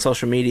us up on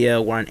social media.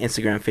 We're on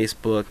Instagram,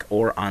 Facebook,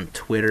 or on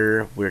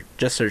Twitter. We're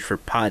just search for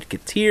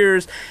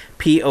Podcateers,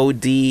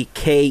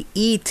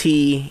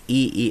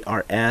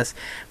 PODKETEERS.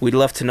 We'd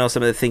love to know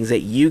some of the things that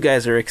you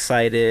guys are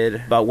excited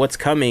about, what's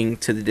coming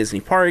to the Disney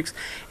parks,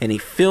 any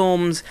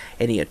films,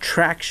 any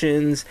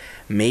attractions.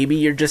 Maybe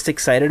you're just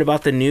excited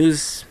about the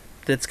news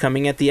that's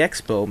coming at the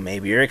expo.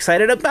 Maybe you're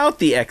excited about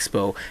the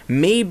expo.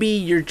 Maybe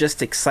you're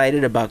just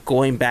excited about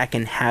going back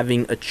and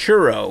having a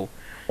churro.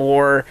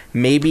 Or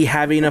maybe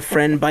having a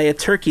friend buy a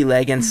turkey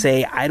leg and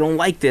say, I don't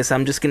like this,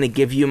 I'm just going to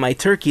give you my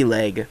turkey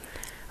leg.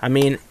 I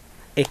mean,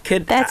 it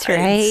could... That's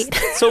right.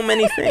 it's so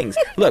many things.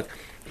 Look,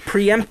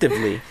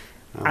 preemptively,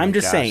 I'm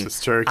just saying, it's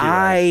turkey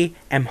I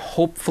am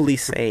hopefully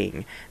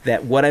saying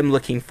that what I'm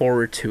looking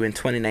forward to in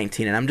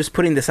 2019, and I'm just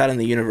putting this out in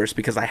the universe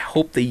because I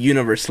hope the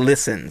universe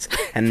listens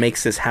and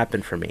makes this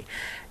happen for me.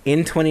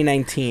 In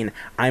 2019,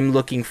 I'm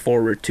looking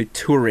forward to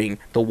touring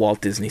the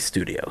Walt Disney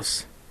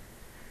Studios.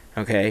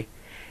 Okay?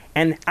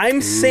 And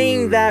I'm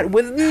saying that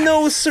with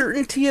no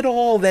certainty at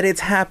all that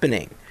it's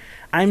happening.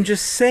 I'm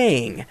just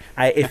saying,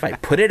 if I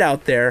put it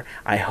out there,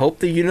 I hope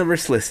the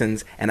universe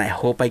listens, and I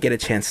hope I get a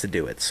chance to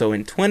do it. So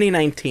in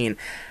 2019,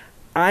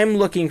 I'm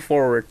looking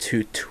forward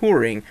to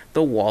touring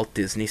the Walt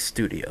Disney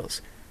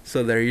Studios.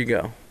 So there you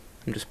go.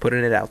 I'm just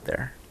putting it out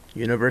there.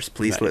 Universe,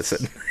 please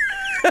listen.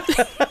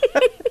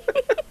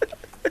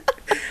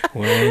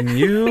 When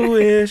you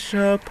wish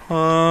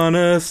upon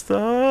a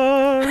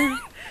star,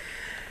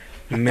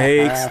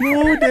 makes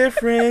no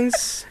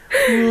difference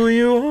who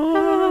you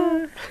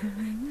are.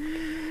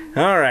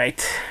 All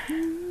right.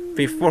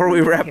 Before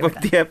we wrap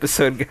up the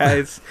episode,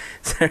 guys,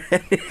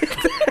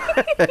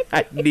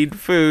 I need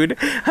food.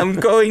 I'm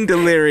going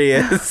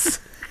delirious.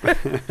 All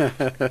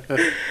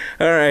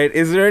right.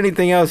 Is there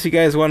anything else you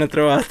guys want to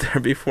throw out there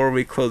before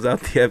we close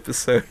out the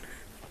episode?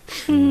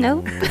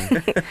 Nope.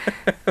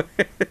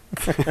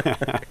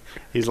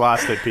 He's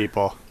lost it,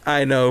 people.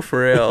 I know,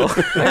 for real.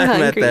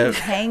 I'm at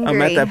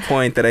that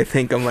point that I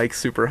think I'm like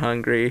super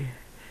hungry.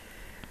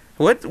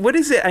 What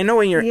is it? I know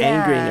when you're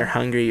angry and you're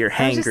hungry, you're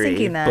I was just hangry.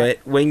 thinking that. But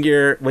when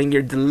you're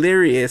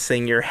delirious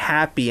and you're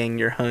happy and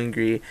you're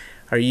hungry,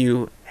 are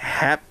you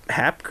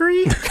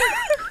hapgry?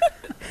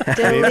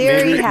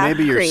 Delirious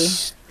Maybe you're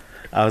hapcry.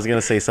 I was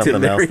gonna say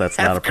something else that's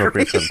not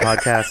appropriate for the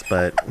podcast,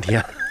 but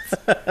yeah.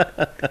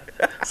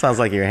 Sounds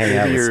like you're hanging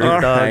out with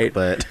Snoop Dogg, Alright.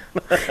 but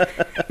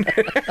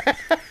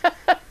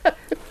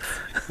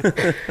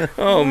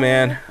Oh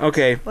man.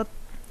 Okay. Well-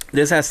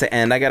 This has to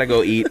end. I gotta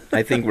go eat.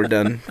 I think we're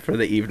done for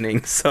the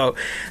evening. So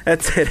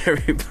that's it,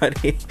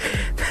 everybody.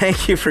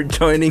 Thank you for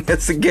joining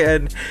us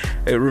again.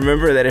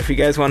 Remember that if you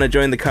guys want to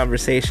join the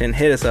conversation,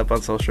 hit us up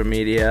on social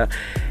media.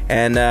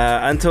 And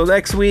until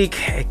next week,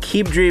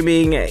 keep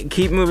dreaming,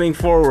 keep moving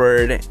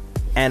forward,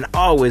 and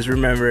always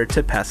remember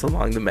to pass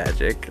along the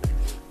magic.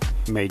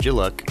 Made you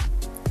look.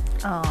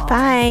 Aw.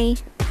 Bye.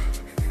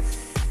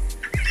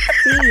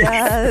 See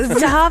ya.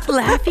 Stop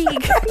laughing.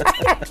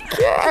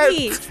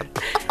 Please.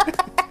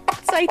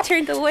 So I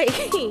turned away.